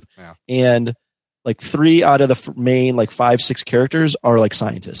badass group, and 3 out of the main 5-6 characters are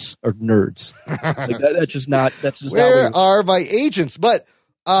scientists or nerds. That's just not. Where are my agents? But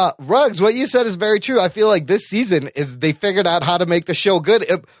Ruggs, what you said is very true. I feel like this season is they figured out how to make the show good,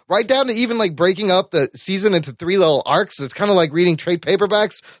 right down to even breaking up the season into 3 little arcs. It's kind of like reading trade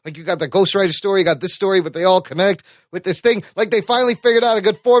paperbacks. You got the Ghost Rider story, you got this story, but they all connect with this thing. They finally figured out a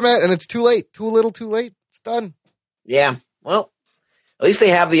good format, and it's too late, too little, too late. It's done. Yeah. Well, at least they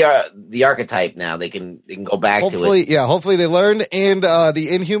have the archetype now. They can go back to it. Yeah, hopefully they learned, and the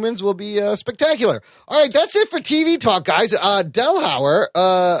Inhumans will be spectacular. All right, that's it for TV talk, guys. Delhauer,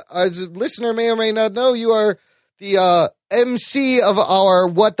 as a listener may or may not know, you are the MC of our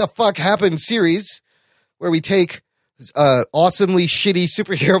What the Fuck Happened series, where we take awesomely shitty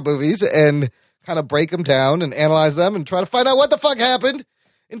superhero movies and kind of break them down and analyze them and try to find out what the fuck happened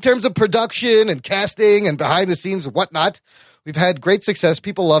in terms of production and casting and behind the scenes and whatnot. We've had great success.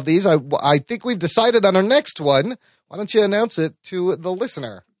 People love these. I think we've decided on our next one. Why don't you announce it to the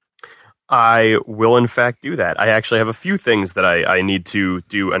listener? I will, in fact, do that. I actually have a few things that I need to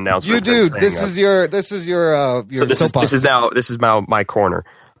do announcements. You do. This is your this is now my corner.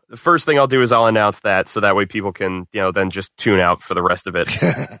 The first thing I'll do is I'll announce that so that way people can then just tune out for the rest of it.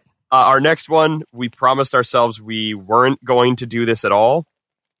 Our next one, we promised ourselves we weren't going to do this at all.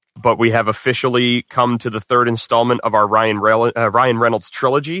 but we have officially come to the third installment of our Ryan Reynolds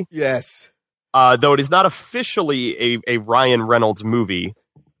trilogy. Yes. Though it is not officially a Ryan Reynolds movie,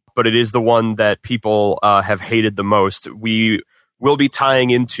 but it is the one that people have hated the most. We will be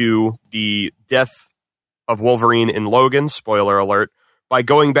tying into the death of Wolverine in Logan, spoiler alert, by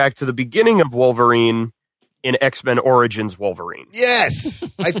going back to the beginning of Wolverine in X-Men Origins Wolverine. Yes,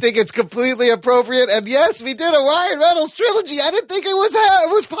 I think it's completely appropriate. And yes, we did a Ryan Reynolds trilogy. I didn't think it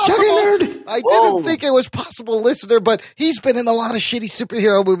was possible. I didn't think it was possible, listener, but he's been in a lot of shitty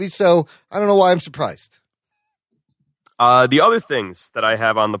superhero movies, so I don't know why I'm surprised. The other things that I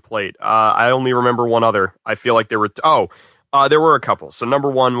have on the plate, I only remember one other. I feel like there were... there were a couple. So number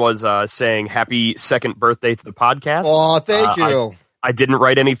one was saying happy second birthday to the podcast. Oh, thank you. I didn't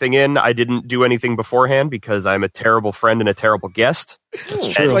write anything in. I didn't do anything beforehand because I'm a terrible friend and a terrible guest. That's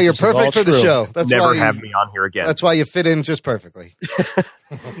true. That's why you're perfect for the show. That's Never why have me on here again. That's why you fit in just perfectly.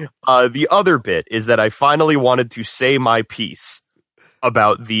 The other bit is that I finally wanted to say my piece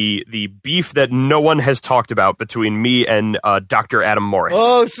about the beef that no one has talked about between me and Dr. Adam Morris.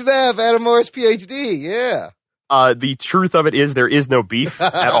 Oh, snap. Adam Morris, PhD. Yeah. The truth of it is there is no beef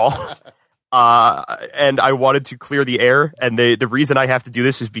at all. And I wanted to clear the air, and the reason I have to do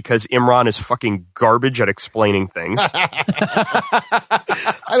this is because Imran is fucking garbage at explaining things.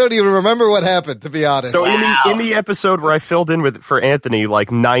 I don't even remember what happened, to be honest. So in the episode where I filled in for Anthony like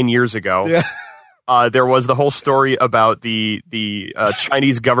 9 years ago, there was the whole story about the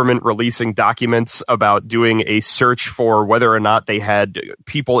Chinese government releasing documents about doing a search for whether or not they had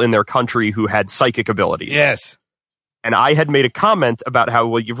people in their country who had psychic abilities. Yes. And I had made a comment about how,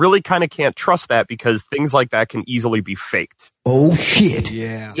 well, you really kind of can't trust that because things like that can easily be faked. Oh, shit.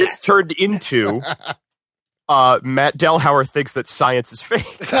 Yeah. This turned into Matt Delhauer thinks that science is fake.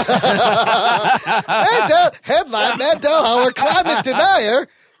 Headline, Matt Delhauer, climate denier,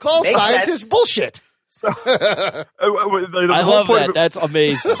 calls scientists bullshit. So, I love that. That's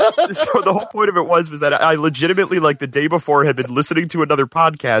amazing. So the whole point of it was that I legitimately, like the day before, had been listening to another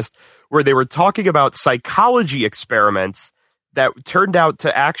podcast where they were talking about psychology experiments that turned out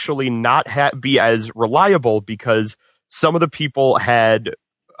to actually not be as reliable because some of the people had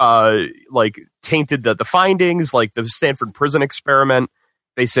tainted the findings, like the Stanford prison experiment.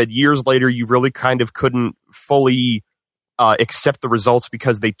 They said years later you really kind of couldn't fully accept the results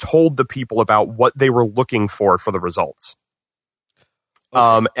because they told the people about what they were looking for the results.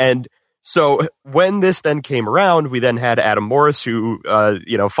 Okay. And so when this then came around, we then had Adam Morris who,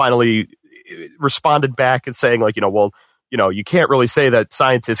 finally responded back and saying like, you can't really say that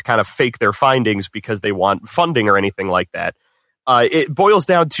scientists kind of fake their findings because they want funding or anything like that. It boils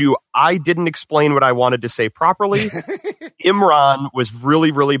down to, I didn't explain what I wanted to say properly. Imran was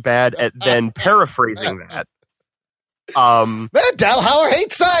really, really bad at then paraphrasing that. Matt Delhauer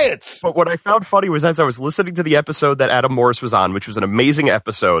hates science. But what I found funny was as I was listening to the episode that Adam Morris was on, which was an amazing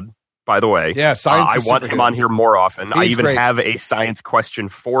episode, by the way. Yeah, science. I want him on here more often. I even great. have a science question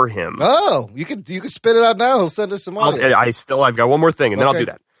for him. Oh, you can spit it out now. He'll send us some audio. I've got one more thing, and then I'll do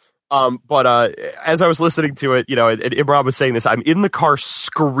that. But as I was listening to it, and Imran was saying this, I'm in the car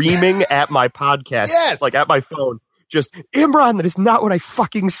screaming at my podcast, like at my phone, just Imran, that is not what I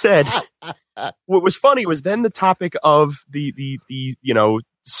fucking said. What was funny was then the topic of the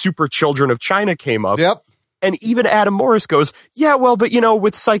super children of China came up. Yep. And even Adam Morris goes, yeah, well, but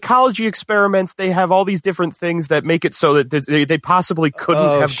with psychology experiments, they have all these different things that make it so that they possibly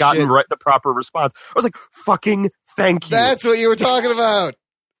couldn't have gotten the proper response. I was like, fucking thank you. That's what you were talking about.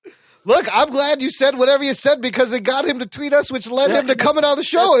 Look, I'm glad you said whatever you said because it got him to tweet us, which led him to coming on the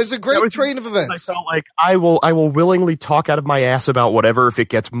show. It's a great train of events. I felt like I will willingly talk out of my ass about whatever if it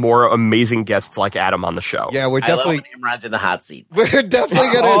gets more amazing guests like Adam on the show. Yeah, we're definitely Imran's in the hot seat. We're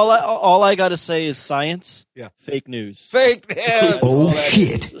definitely gonna. All I got to say is science. Yeah, fake news. Fake news. Oh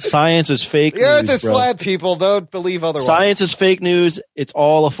shit! Science is fake news. The Earth is flat, people. Don't believe otherwise. Science is fake news. It's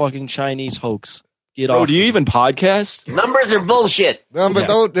all a fucking Chinese hoax. Get off. Do you even podcast? Numbers are bullshit. Don't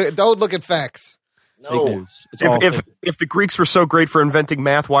look at facts. No. Fake news. If the Greeks were so great for inventing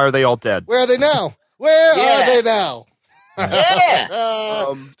math, why are they all dead? Where are they now? Where are they now?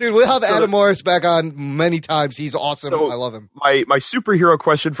 Yeah. Dude, we'll have Adam Morris back on many times. He's awesome. So I love him. My superhero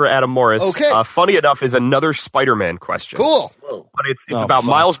question for Adam Morris, funny enough, is another Spider-Man question. Cool. But it's about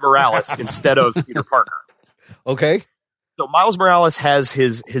Miles Morales instead of Peter Parker. Okay. So Miles Morales has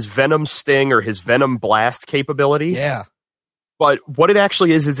his Venom Sting or his Venom Blast capability. Yeah. But what it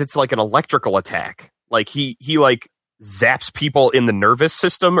actually is it's like an electrical attack. Like he like zaps people in the nervous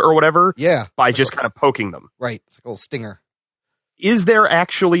system or whatever. Yeah. By just kind of poking them. Right. It's like a little stinger. is there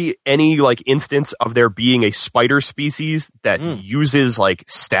actually any like instance of there being a spider species that uses like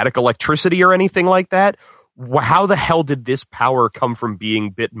static electricity or anything like that? How the hell did this power come from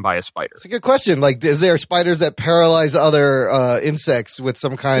being bitten by a spider? It's a good question. Like, is there spiders that paralyze other insects with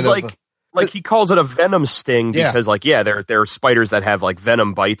some kind of like he calls it a venom sting because there are spiders that have like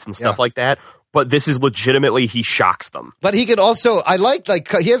venom bites and stuff like that. But this is legitimately, he shocks them. But he can also,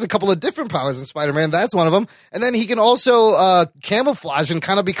 he has a couple of different powers in Spider-Man. That's one of them. And then he can also camouflage and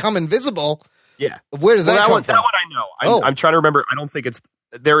kind of become invisible. Yeah. Where does that come from? That one I know. I'm trying to remember. I don't think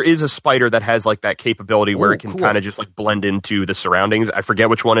there is a spider that has like that capability where it can kind of just like blend into the surroundings. I forget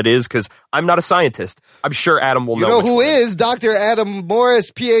which one it is because I'm not a scientist. I'm sure Adam will know. You know who is? Dr. Adam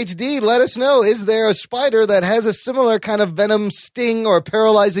Morris, PhD. Let us know. Is there a spider that has a similar kind of venom sting or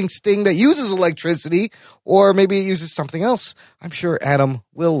paralyzing sting that uses electricity, or maybe it uses something else? I'm sure Adam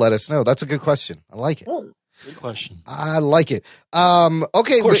will let us know. That's a good question. I like it. Good question. I like it.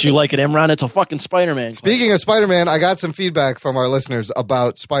 Okay. Of course you like it, Imran. It's a fucking Spider-Man. Speaking of Spider-Man, I got some feedback from our listeners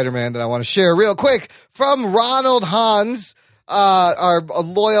about Spider-Man that I want to share real quick from Ronald Hans, our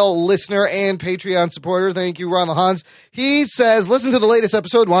loyal listener and Patreon supporter. Thank you, Ronald Hans. He says, listen to the latest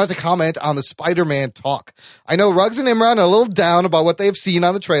episode, wanted to comment on the Spider-Man talk. I know Ruggs and Imran are a little down about what they've seen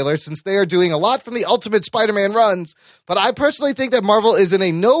on the trailer since they are doing a lot from the Ultimate Spider-Man runs, but I personally think that Marvel is in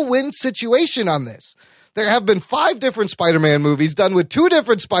a no-win situation on this. There have been 5 different Spider-Man movies done with 2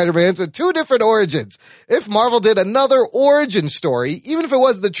 different Spider-Mans and 2 different origins. If Marvel did another origin story, even if it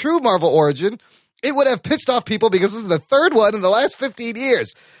was the true Marvel origin, it would have pissed off people because this is the 3rd one in the last 15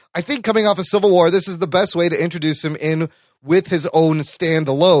 years. I think coming off of Civil War, this is the best way to introduce him in with his own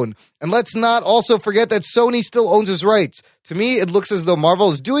standalone. And let's not also forget that Sony still owns his rights. To me, it looks as though Marvel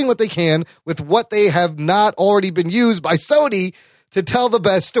is doing what they can with what they have not already been used by Sony to tell the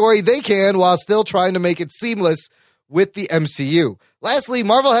best story they can while still trying to make it seamless with the MCU. Lastly,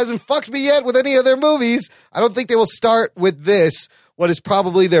 Marvel hasn't fucked me yet with any of their movies. I don't think they will start with this, what is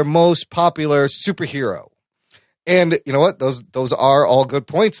probably their most popular superhero. And you know what? Those are all good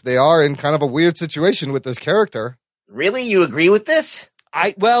points. They are in kind of a weird situation with this character. Really? You agree with this?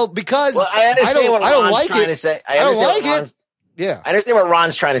 Because I understand what Ron's like trying it. to say. I don't like it. Yeah. I understand what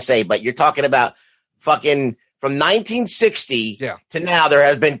Ron's trying to say, but you're talking about fucking from 1960 to now, there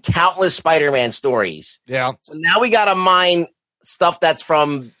has been countless Spider-Man stories. Yeah. So now we got to mine stuff that's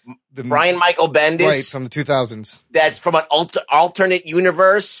from Brian Michael Bendis. Right, from the 2000s. That's from an alternate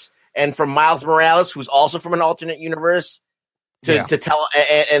universe, and from Miles Morales, who's also from an alternate universe, to tell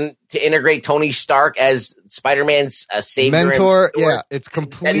and to integrate Tony Stark as Spider-Man's savior. Mentor, it's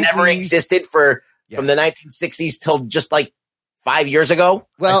completely... That never existed from the 1960s till just like 5 years ago.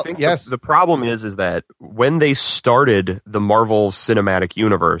 Well, I think the problem is that when they started the Marvel Cinematic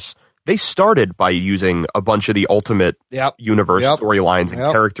Universe, they started by using a bunch of the Ultimate Universe storylines and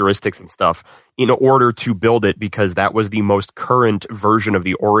characteristics and stuff in order to build it, because that was the most current version of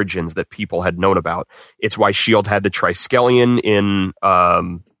the origins that people had known about. It's why S.H.I.E.L.D. had the Triskelion in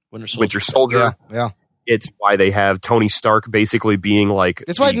Winter Soldier. Yeah. It's why they have Tony Stark basically being like...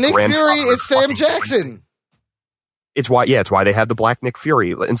 It's why Nick Fury is Sam Jackson. It's why they have the Black Nick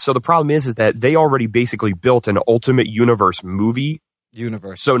Fury. And so the problem is that they already basically built an Ultimate Universe movie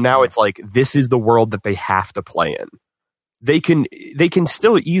universe. So now it's like, this is the world that they have to play in. They can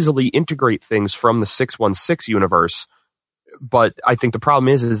still easily integrate things from the 616 universe. But I think the problem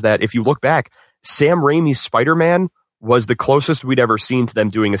is that if you look back, Sam Raimi's Spider-Man was the closest we'd ever seen to them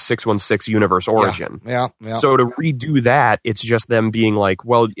doing a 616 universe origin. Yeah. So to redo that, it's just them being like,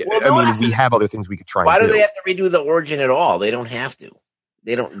 we have other things we could try. Why do they have to redo the origin at all? They don't have to.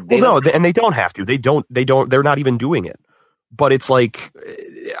 They don't have to. They're not even doing it. But it's like,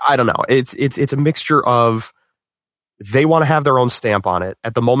 I don't know. It's a mixture of, they want to have their own stamp on it.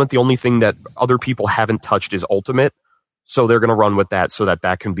 At the moment, the only thing that other people haven't touched is Ultimate. So they're going to run with that so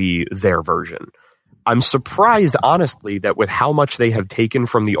that can be their version. I'm surprised, honestly, that with how much they have taken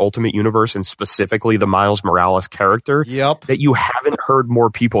from the Ultimate Universe and specifically the Miles Morales character, that you haven't heard more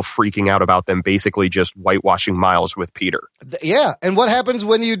people freaking out about them basically just whitewashing Miles with Peter. Yeah, and what happens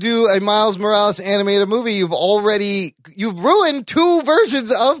when you do a Miles Morales animated movie? You've ruined 2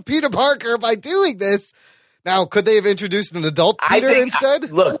 versions of Peter Parker by doing this. Now, could they have introduced an adult Peter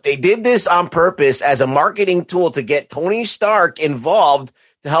instead? Look, they did this on purpose as a marketing tool to get Tony Stark involved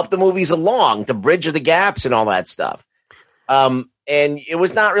to help the movies along, to bridge the gaps and all that stuff. And it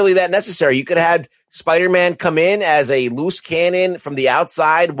was not really that necessary. You could have had Spider-Man come in as a loose cannon from the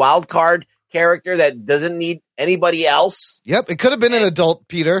outside, wild card character that doesn't need anybody else. Yep, it could have been an adult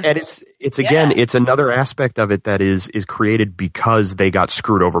Peter. And it's another aspect of it that is created because they got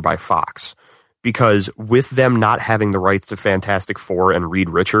screwed over by Fox. because with them not having the rights to Fantastic Four and Reed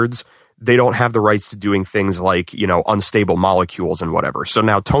Richards, they don't have the rights to doing things like, unstable molecules and whatever. So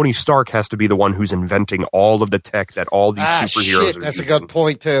now Tony Stark has to be the one who's inventing all of the tech that all these superheroes are That's using. a good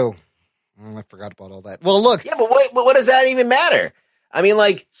point, too. I forgot about all that. Well, look. Yeah, but what does that even matter? I mean,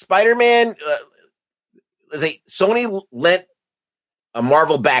 like, Spider-Man, Sony lent a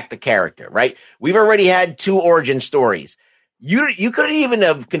Marvel back the character, right? We've already had 2 origin stories. You could even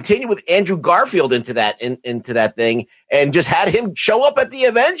have continued with Andrew Garfield into that thing and just had him show up at the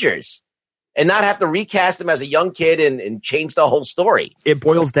Avengers and not have to recast him as a young kid and change the whole story. It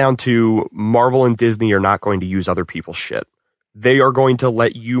boils down to Marvel and Disney are not going to use other people's shit. They are going to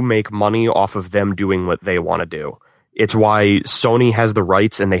let you make money off of them doing what they want to do. It's why Sony has the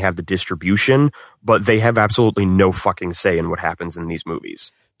rights and they have the distribution, but they have absolutely no fucking say in what happens in these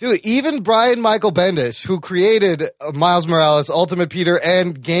movies. Dude, even Brian Michael Bendis, who created Miles Morales, Ultimate Peter,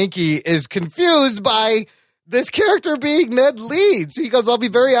 and Genki, is confused by this character being Ned Leeds. He goes, I'll be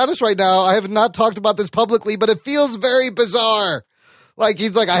very honest right now. I have not talked about this publicly, but it feels very bizarre. Like,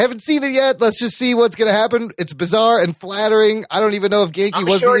 he's like, I haven't seen it yet. Let's just see what's going to happen. It's bizarre and flattering. I don't even know if Genki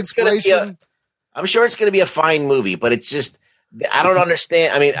was the inspiration. I'm sure it's going to be a fine movie, but it's just, I don't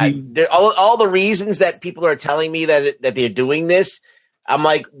understand. I mean, all the reasons that people are telling me that they're doing this, I'm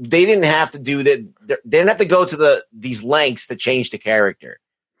like, they didn't have to do that. They didn't have to go to these lengths to change the character.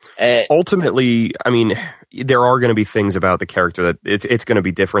 Ultimately, I mean, there are going to be things about the character that it's going to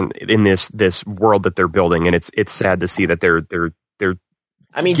be different in this world that they're building, and it's sad to see that they're.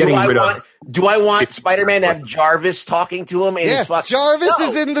 I mean, do I want Spider-Man to have Jarvis talking to him? Jarvis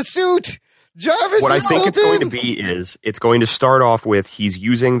is in the suit. Jarvis what is I think it's going to be is it's going to start off with he's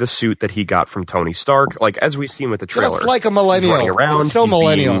using the suit that he got from Tony Stark, like as we've seen with the trailer. Just like a millennial. He's running around, it's so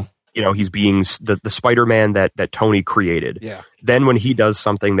millennial. He's being the Spider-Man that Tony created. Yeah. Then when he does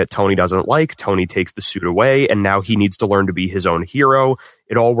something that Tony doesn't like, Tony takes the suit away, and now he needs to learn to be his own hero.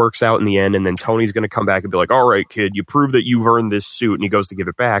 It all works out in the end, and then Tony's going to come back and be like, all right, kid, you prove that you've earned this suit, and he goes to give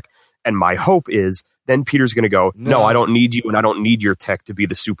it back. And my hope is then Peter's going to go, no, I don't need you, and I don't need your tech to be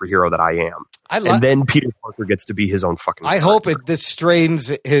the superhero that I am. And then Peter Parker gets to be his own fucking I hope this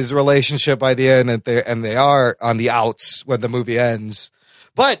strains his relationship by the end, and they are on the outs when the movie ends.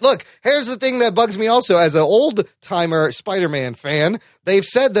 But look, here's the thing that bugs me also as an old-timer Spider-Man fan. They've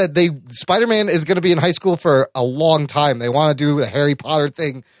said that Spider-Man is going to be in high school for a long time. They want to do the Harry Potter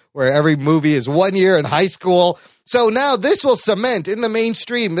thing where every movie is 1 year in high school. So now this will cement in the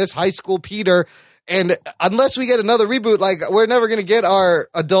mainstream this high school Peter. And unless we get another reboot, like we're never going to get our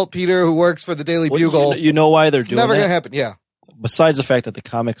adult Peter who works for the Daily Bugle. You know why they're doing that? It's never going to happen, yeah. Besides the fact that the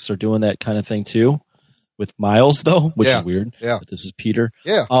comics are doing that kind of thing too. With Miles, though, which is weird. Yeah. But this is Peter.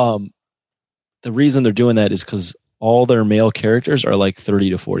 Yeah. The reason they're doing that is because all their male characters are like 30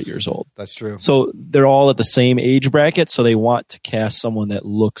 to 40 years old. That's true. So they're all at the same age bracket. So they want to cast someone that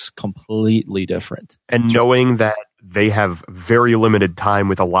looks completely different. And knowing that they have very limited time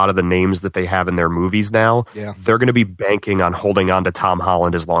with a lot of the names that they have in their movies now, they're going to be banking on holding on to Tom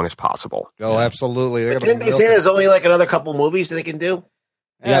Holland as long as possible. Oh, absolutely. Didn't they say there's only like another couple movies that they can do?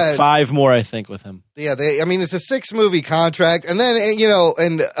 Yeah, 5 more, I think, with him. Yeah, it's a 6-movie contract, and then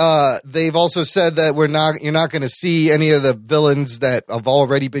they've also said that you're not going to see any of the villains that have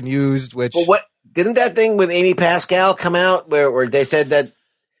already been used. Which didn't that thing with Amy Pascal come out where they said that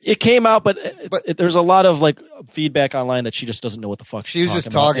it came out, but there's a lot of like feedback online that she just doesn't know what the fuck she was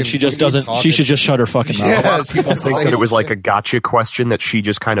just talking. And she just doesn't. She should just shut her fucking mouth. A lot of people think that it was like a gotcha question that she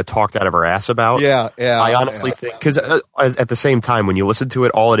just kind of talked out of her ass about. Yeah. I honestly think because at the same time, when you listen to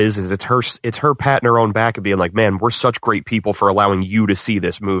it, all it is it's her patting her own back and being like, "Man, we're such great people for allowing you to see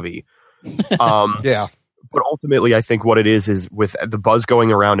this movie." Yeah. But ultimately, I think what it is with the buzz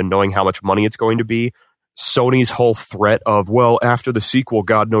going around and knowing how much money it's going to be. Sony's whole threat of, well, after the sequel,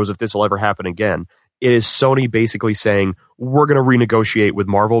 God knows if this will ever happen again. It is Sony basically saying, we're going to renegotiate with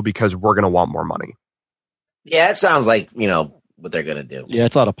Marvel because we're going to want more money. Yeah, it sounds like, what they're going to do. Yeah,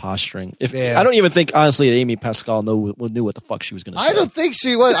 it's a lot of posturing. I don't even think, honestly, that Amy Pascal knew what the fuck she was going to say. I don't think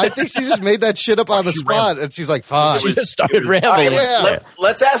she was. I think she just made that shit up on the spot, and she's like, fine. She just started rambling.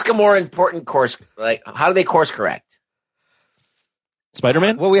 Let's ask a more important course. Like, how do they course correct?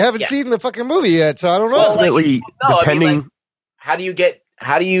 Spider-Man? Well, we haven't seen the fucking movie yet, so I don't know. Ultimately, depending, how do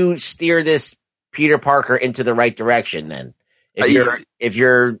you steer this Peter Parker into the right direction? Then, if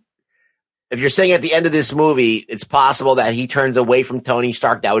you're saying at the end of this movie, it's possible that he turns away from Tony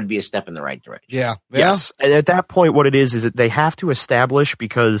Stark, that would be a step in the right direction. Yeah. Yes, and at that point, what it is that they have to establish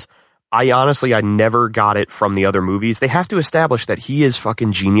because. I never got it from the other movies. They have to establish that he is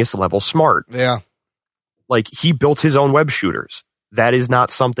fucking genius level smart. Yeah. Like, he built his own web shooters. that is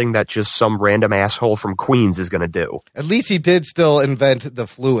not something that just some random asshole from Queens is going to do. At least he did still invent the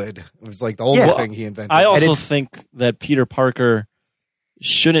fluid. It was like the only thing he invented. I also think that Peter Parker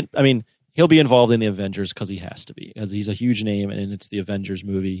shouldn't. I mean, he'll be involved in the Avengers because he has to be, because he's a huge name and it's the Avengers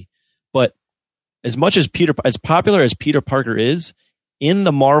movie. But as popular as Peter Parker is in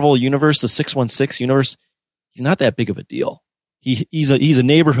the Marvel universe, the 616 universe, he's not that big of a deal. He's a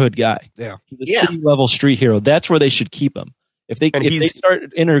neighborhood guy. Yeah, he's a city level street hero. That's where they should keep him. If they start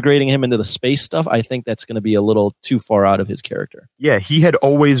integrating him into the space stuff, I think that's going to be a little too far out of his character. Yeah, he had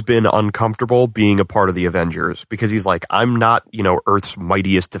always been uncomfortable being a part of the Avengers because he's like, I'm not, Earth's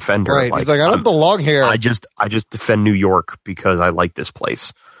mightiest defender. Right. He's like, I don't belong here. I just defend New York because I like this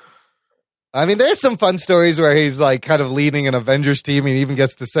place. I mean, there's some fun stories where he's like kind of leading an Avengers team. He even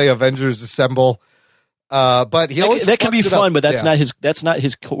gets to say Avengers Assemble. But he always that can be fun, but that's not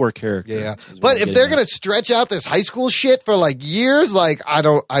his core character. Yeah. But if they're gonna stretch out this high school shit for like years, like I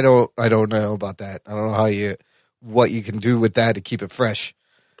don't know about that. I don't know what you can do with that to keep it fresh.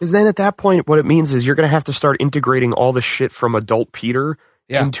 Because then at that point, what it means is you're gonna have to start integrating all the shit from adult Peter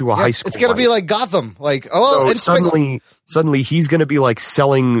into a high school. It's gonna be like Gotham. Like suddenly he's gonna be like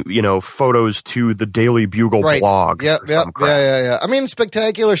selling, photos to the Daily Bugle blog. Yeah. I mean,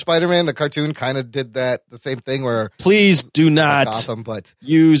 Spectacular Spider-Man, the cartoon, kind of did that. The same thing where please do not Gotham, but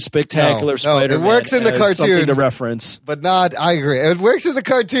use Spectacular Spider-Man. It works in the cartoon, something to reference, but not. I agree. It works in the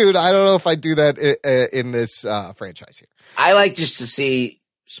cartoon. I don't know if I do that in this franchise here. I like just to see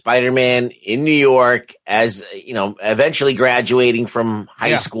Spider-Man in New York as, eventually graduating from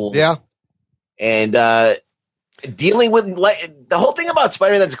high school. Yeah. And dealing with the whole thing about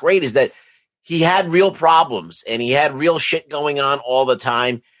Spider-Man that's great is that he had real problems and he had real shit going on all the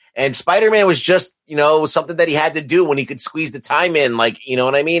time. And Spider-Man was just, something that he had to do when he could squeeze the time in, like, you know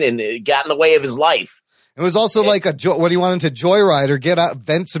what I mean? And it got in the way of his life. It was also like when he wanted to joyride or get out,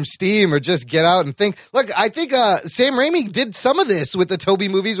 vent some steam, or just get out and think. Look, I think Sam Raimi did some of this with the Tobey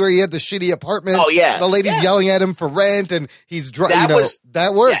movies where he had the shitty apartment. Oh yeah, the lady's yelling at him for rent, and he's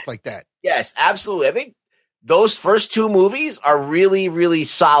that worked like that. Yes, absolutely. I think those first two movies are really, really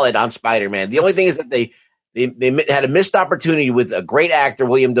solid on Spider-Man. The only thing is that they had a missed opportunity with a great actor,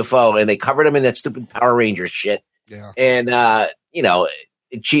 William Dafoe, and they covered him in that stupid Power Rangers shit. Yeah, and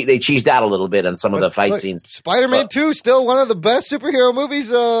they cheesed out a little bit on some of the fight scenes. Spider-Man 2, still one of the best superhero movies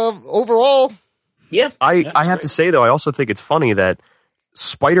overall. Yeah. I have to say, though, I also think it's funny that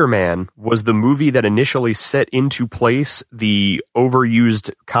Spider-Man was the movie that initially set into place the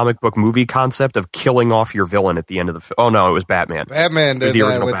overused comic book movie concept of killing off your villain at the end of the film. Oh, no, it was Batman. Batman did the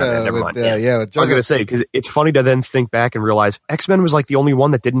original Batman. Never mind. I was going to say, because it's funny to then think back and realize X-Men was like the only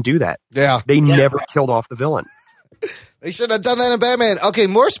one that didn't do that. Yeah. They never killed off the villain. They should have done that in Batman. Okay,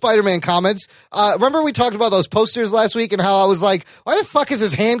 more Spider-Man comments. Remember we talked about those posters last week and how I was like, why the fuck is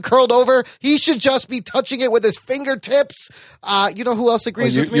his hand curled over? He should just be touching it with his fingertips. You know who else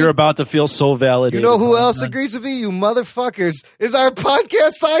agrees with me? You're about to feel so validated. You know who else agrees with me? You motherfuckers. Is our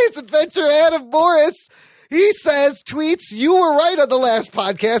podcast science adventure Adam Morris. He says, tweets, you were right on the last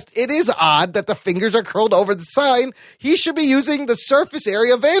podcast. It is odd that the fingers are curled over the sign. He should be using the surface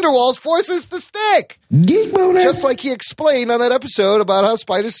area van der Waals forces to stick. Just like he explained on that episode about how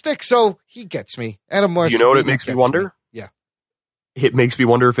spiders stick. So he gets me. Adam Morris. You know what it makes me wonder? Yeah. It makes me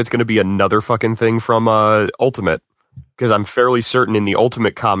wonder if it's going to be another fucking thing from Ultimate. Because I'm fairly certain in the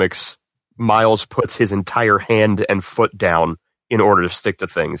Ultimate comics, Miles puts his entire hand and foot down in order to stick to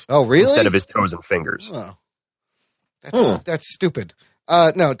things. Oh, really? Instead of his toes and fingers. Oh. That's stupid.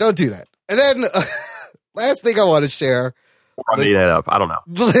 No, don't do that. And then last thing I want to share. I made that up. I don't know.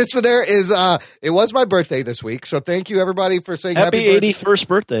 The listener is it was my birthday this week, so thank you everybody for saying happy 81st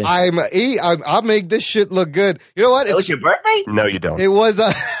birthday. I'll make this shit look good. You know what? It was your birthday? No, you don't. It was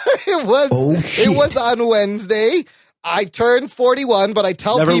it was on Wednesday. I turned 41, but I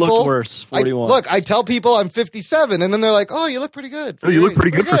tell Never people looked worse. 41. I tell people I'm 57, and then they're like, "Oh, you look pretty good." Oh, you look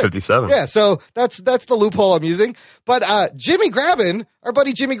pretty good for 57. Yeah, so that's the loophole I'm using. But Jimmy Graben, our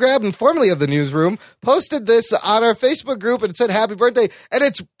buddy Jimmy Graben, formerly of the Newsroom, posted this on our Facebook group, and it said "Happy Birthday," and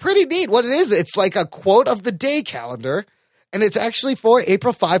it's pretty neat. What it is, it's like a quote of the day calendar, and it's actually for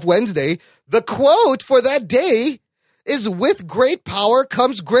April 5, Wednesday. The quote for that day is, "With great power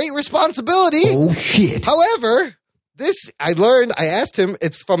comes great responsibility." Oh shit! However, this, I asked him,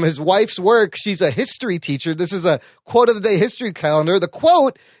 it's from his wife's work. She's a history teacher. This is a quote of the day history calendar. The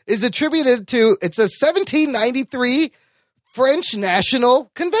quote is attributed to, it's a 1793 French National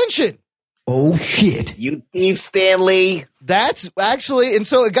Convention. Oh, shit. You thief, Stanley. That's actually, and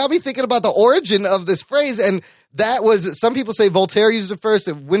so it got me thinking about the origin of this phrase, and that was, some people say Voltaire used it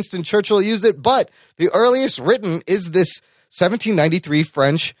first, Winston Churchill used it, but the earliest written is this 1793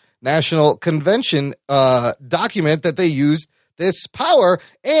 French National Convention document that they used this power.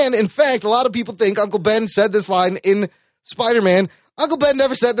 And in fact, a lot of people think Uncle Ben said this line in Spider-Man. Uncle Ben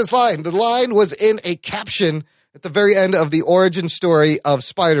never said this line. The line was in a caption at the very end of the origin story of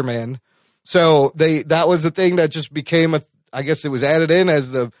Spider-Man. So that was a thing that just became I guess it was added in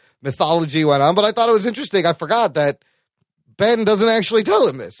as the mythology went on. But I thought it was interesting. I forgot that Ben doesn't actually tell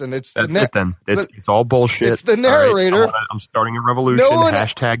him this, and it's all bullshit. It's the narrator. Right, I'm starting a revolution.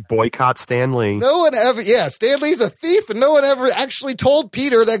 Hashtag boycott Stan Lee. No one ever. Yeah, Stan Lee's a thief, and no one ever actually told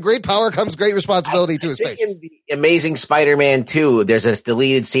Peter that great power comes great responsibility to his face. In the Amazing Spider-Man 2, there's a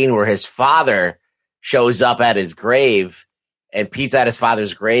deleted scene where his father shows up at his grave, and Pete's at his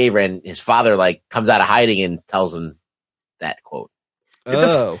father's grave, and his father comes out of hiding and tells him that quote.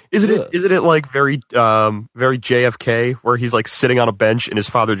 Isn't it like very JFK where he's like sitting on a bench and his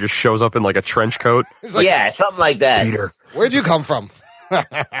father just shows up in like a trench coat? Yeah, something like that. Peter, where'd you come from?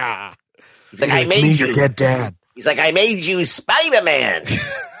 He's like, I made you. Your dead dad. He's like, I made you Spider-Man.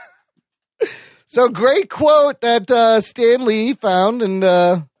 So great quote that Stan Lee found, and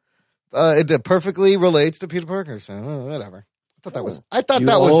it perfectly relates to Peter Parker. So whatever. I thought that was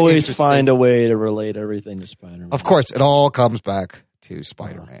always interesting. Find a way to relate everything to Spider-Man. Of course, it all comes back to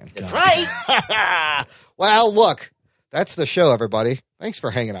Spider-Man. That's right. Well, look, that's the show, everybody. Thanks for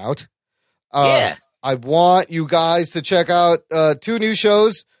hanging out. Yeah. I want you guys to check out 2 new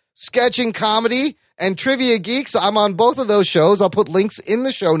shows, Sketching Comedy and Trivia Geeks. I'm on both of those shows. I'll put links in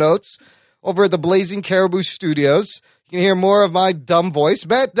the show notes over at the Blazing Caribou Studios. You can hear more of my dumb voice.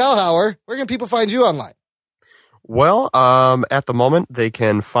 Matt Delhauer, where can people find you online? Well, at the moment, they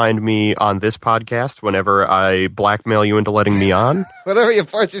can find me on this podcast whenever I blackmail you into letting me on. Whenever you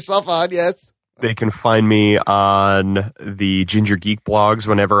force yourself on, yes. They can find me on the Ginger Geek blogs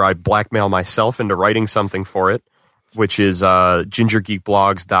whenever I blackmail myself into writing something for it, which is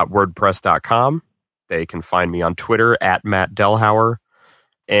gingergeekblogs.wordpress.com. They can find me on Twitter at Matt Delhauer.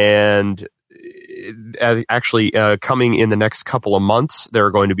 And actually, coming in the next couple of months, there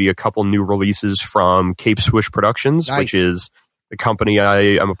are going to be a couple new releases from Cape Swish Productions, nice. Which is the company I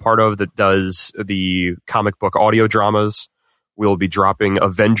am a part of that does the comic book audio dramas. We'll be dropping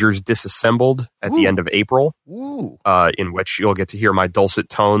Avengers Disassembled at the end of April, in which you'll get to hear my dulcet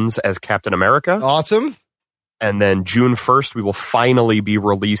tones as Captain America. Awesome. And then June 1st, we will finally be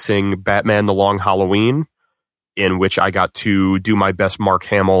releasing Batman The Long Halloween, in which I got to do my best Mark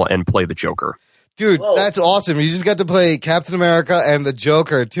Hamill and play the Joker. Dude, That's awesome. You just got to play Captain America and the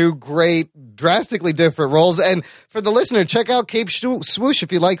Joker, 2 great, drastically different roles. And for the listener, check out Cape Swoosh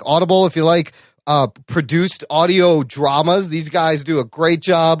if you like Audible, if you like produced audio dramas. These guys do a great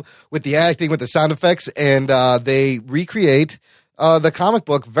job with the acting, with the sound effects, and they recreate the comic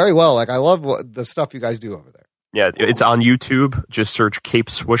book very well. I love the stuff you guys do over there. Yeah, it's on YouTube. Just search Cape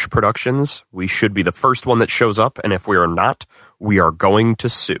Swish Productions. We should be the first one that shows up, and if we are not, we are going to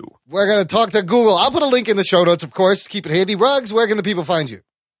sue. We're going to talk to Google. I'll put a link in the show notes, of course. Keep it handy. Ruggs, where can the people find you?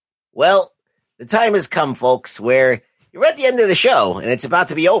 Well, the time has come, folks, where you're at the end of the show, and it's about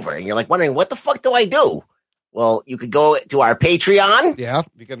to be over, and you're wondering, what the fuck do I do? Well, you could go to our Patreon. Yeah,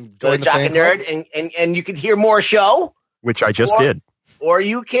 you can go to Jock and Nerd, and you can hear more show. Which I just did. Or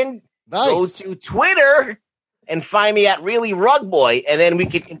you can go to Twitter and find me at Really Rug Boy, and then we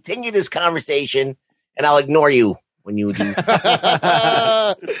can continue this conversation, and I'll ignore you when you do. You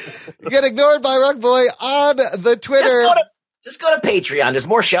get ignored by Rug Boy on the Twitter. Just go to Patreon. There's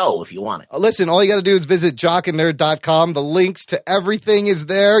more show if you want it. Listen, all you got to do is visit jockandnerd.com. The links to everything is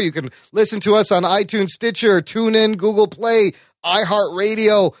there. You can listen to us on iTunes, Stitcher, TuneIn, Google Play,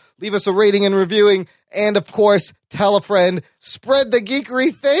 iHeartRadio. Leave us a rating and reviewing. And, of course, tell a friend. Spread the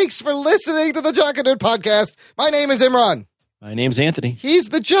geekery. Thanks for listening to the Jock and Nerd podcast. My name is Imran. My name's Anthony. He's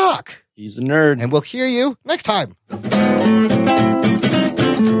the Jock. He's the Nerd. And we'll hear you next time.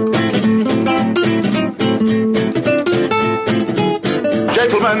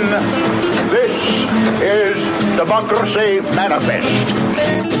 Gentlemen, this is Democracy Manifest.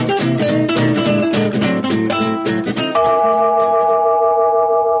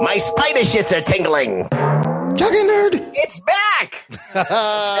 My spider shits are tingling. Jock and Nerd. It's back.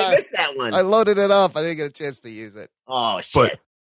 I missed that one. I loaded it up. I didn't get a chance to use it. Oh, shit.